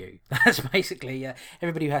girlfriend, and you. That's basically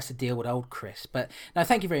everybody who has to deal with old Chris. But no,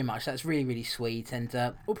 thank you very much. That's really, really sweet, and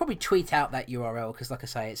we'll probably tweet out that URL because, like I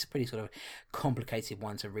say, it's a pretty sort of complicated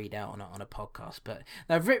one to read out on a podcast. But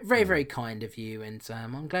no, very, very, very kind of you, and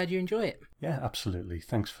I'm glad you enjoy it. Yeah, absolutely.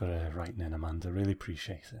 Thanks for writing in, Amanda. Really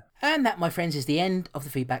appreciate it. And that, my friends, is the end of the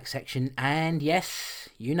feedback section. And yes,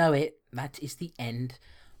 you know it, that is the end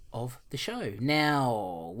of the show.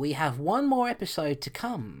 Now, we have one more episode to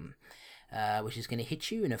come, which is going to hit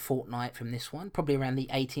you in a fortnight from this one, probably around the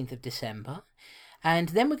 18th of December. And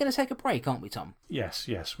then we're going to take a break, aren't we, Tom? Yes.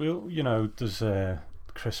 We'll, there's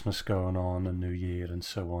Christmas going on and New Year and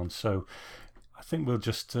so on. So I think we'll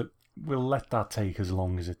just we'll let that take as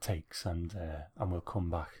long as it takes, and we'll come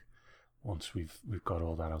back once we've got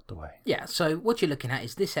all that out the way. Yeah, so what you're looking at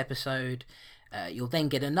is this episode. You'll then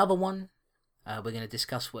get another one. We're going to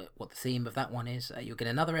discuss what the theme of that one is. You'll get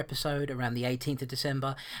another episode around the 18th of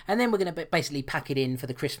December. And then we're going to basically pack it in for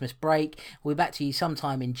the Christmas break. We'll be back to you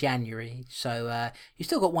sometime in January. So you've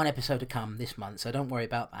still got one episode to come this month, so don't worry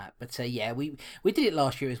about that. But yeah, we did it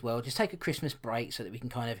last year as well. Just take a Christmas break so that we can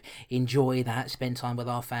kind of enjoy that, spend time with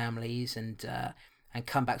our families, and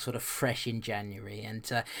come back sort of fresh in January. And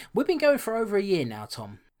we've been going for over a year now,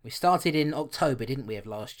 Tom. We started in October, didn't we, of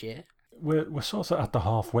last year? We're sort of at the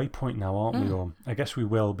halfway point now, aren't we? Or I guess we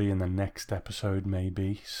will be in the next episode,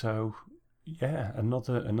 maybe. So, yeah,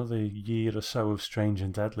 another year or so of Strange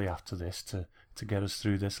and Deadly after this to get us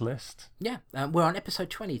through this list. Yeah, we're on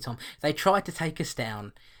episode 20, Tom. They tried to take us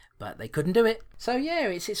down, but they couldn't do it. So, yeah,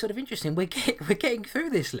 it's sort of interesting. We're getting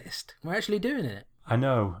through this list. We're actually doing it. I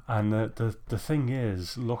know, and the thing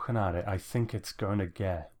is, looking at it, I think it's going to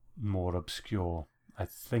get more obscure. I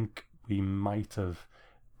think we might have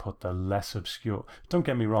put the less obscure... Don't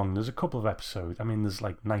get me wrong, there's a couple of episodes. I mean, there's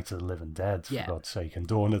like Night of the Living Dead, for God's sake, and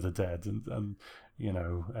Dawn of the Dead, and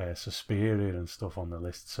Suspiria and stuff on the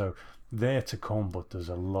list. So they're to come, but there's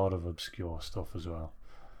a lot of obscure stuff as well.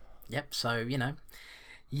 Yep, so,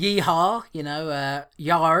 yeehaw,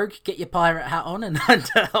 yarg, get your pirate hat on, and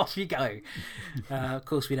off you go. Of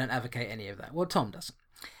course, we don't advocate any of that. Well, Tom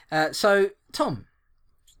doesn't. So, Tom,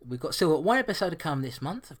 we've got still got one episode to come this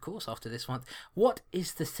month, of course, after this month. What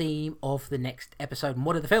is the theme of the next episode, and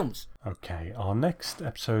what are the films? Okay, our next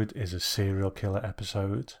episode is a serial killer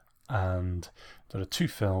episode, and there are 2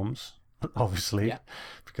 films, obviously,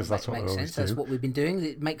 because that's what we always do. That's what we've been doing.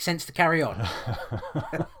 It makes sense to carry on.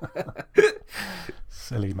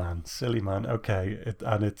 Silly man. Okay,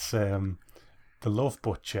 it's The Love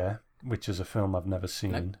Butcher, which is a film I've never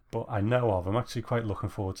seen, but I know of. I'm actually quite looking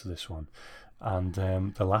forward to this one. And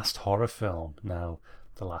The Last Horror Film. Now,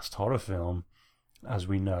 The Last Horror Film, as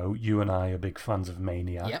we know, you and I are big fans of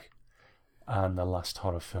Maniac. Yep. And The Last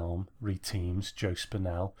Horror Film reteams Joe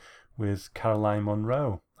Spinell with Caroline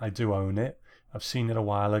Munro. I do own it. I've seen it a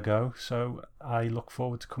while ago, so I look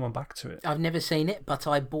forward to coming back to it. I've never seen it, but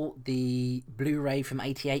I bought the Blu-ray from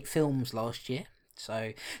 88 Films last year.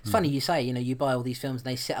 So it's funny you say, you buy all these films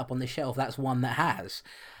and they sit up on the shelf. That's one that has.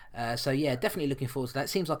 So yeah, definitely looking forward to that. It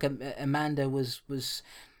seems like Amanda was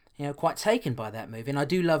quite taken by that movie, and I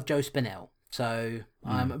do love Joe Spinell, so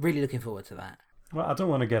I'm really looking forward to that. Well, I don't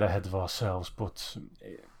want to get ahead of ourselves, but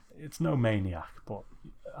it's no Maniac, but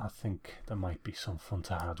I think there might be some fun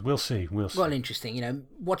to add. We'll see. Well, interesting.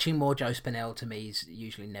 Watching more Joe Spinell to me is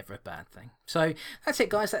usually never a bad thing. So that's it,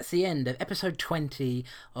 guys. That's the end of episode 20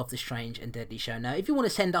 of the Strange and Deadly Show. Now, if you want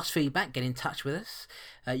to send us feedback, get in touch with us.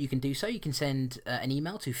 You can do so. You can send an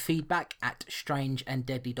email to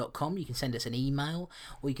feedback@strangeanddeadly.com. You can send us an email,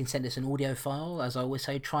 or you can send us an audio file. As I always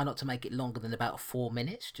say, try not to make it longer than about 4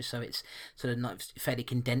 minutes, just so it's sort of not fairly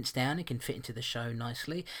condensed down. It can fit into the show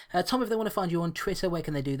nicely. Tom, if they want to find you on Twitter, where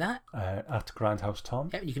can they do that? At Grindhouse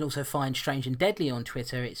Tom. Yep, you can also find Strange and Deadly on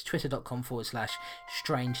Twitter. It's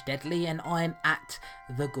twitter.com/Strange Deadly, and I'm at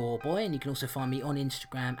The Gore Boy, and you can also find me on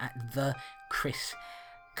Instagram at The Chris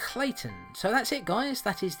Clayton. So that's it, guys.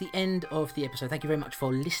 That is the end of the episode. Thank you very much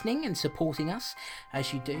for listening and supporting us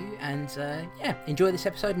as you do, and enjoy this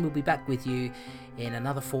episode, and we'll be back with you in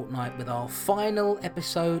another fortnight with our final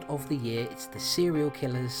episode of the year. It's the serial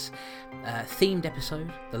killers themed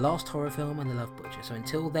episode, The Last Horror Film and The Love Butcher. So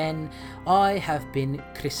until then, I have been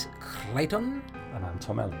Chris Clayton, and I'm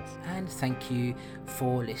Tom Elliott, and thank you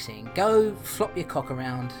for listening. Go flop your cock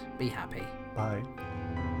around, be happy. Bye.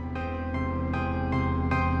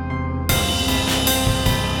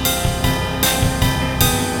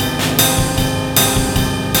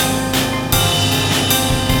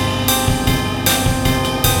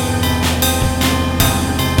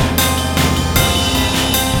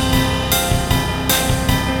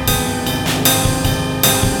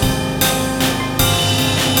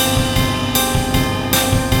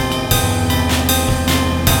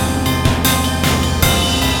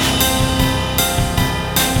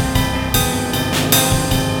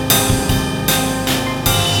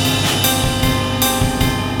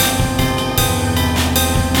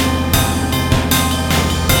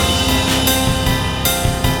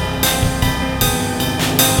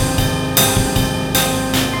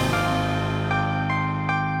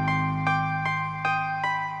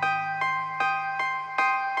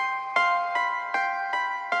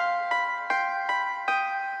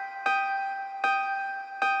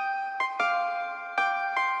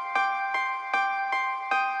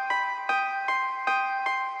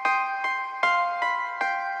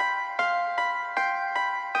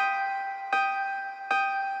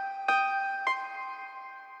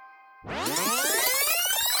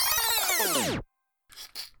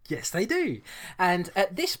 Yes, they do. And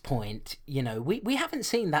at this point, we haven't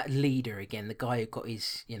seen that leader again. The guy who got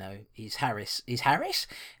his Harris. Is Harris?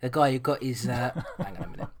 The guy who got his... hang on a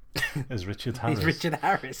minute. Is Richard Harris. Is Richard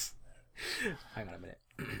Harris. Hang on a minute.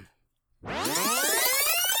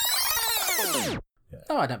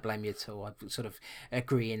 No, I don't blame you at all. I sort of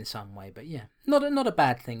agree in some way, but yeah, not a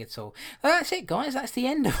bad thing at all. That's it, guys. That's the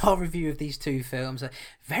end of our review of these 2 films.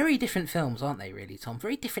 Very different films, aren't they, really, Tom?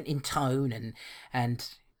 Very different in tone, and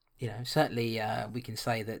certainly we can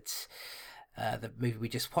say that the movie we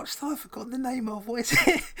just watched, I've forgotten the name of. What is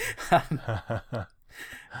it?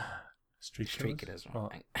 Street Killers.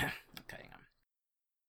 Right.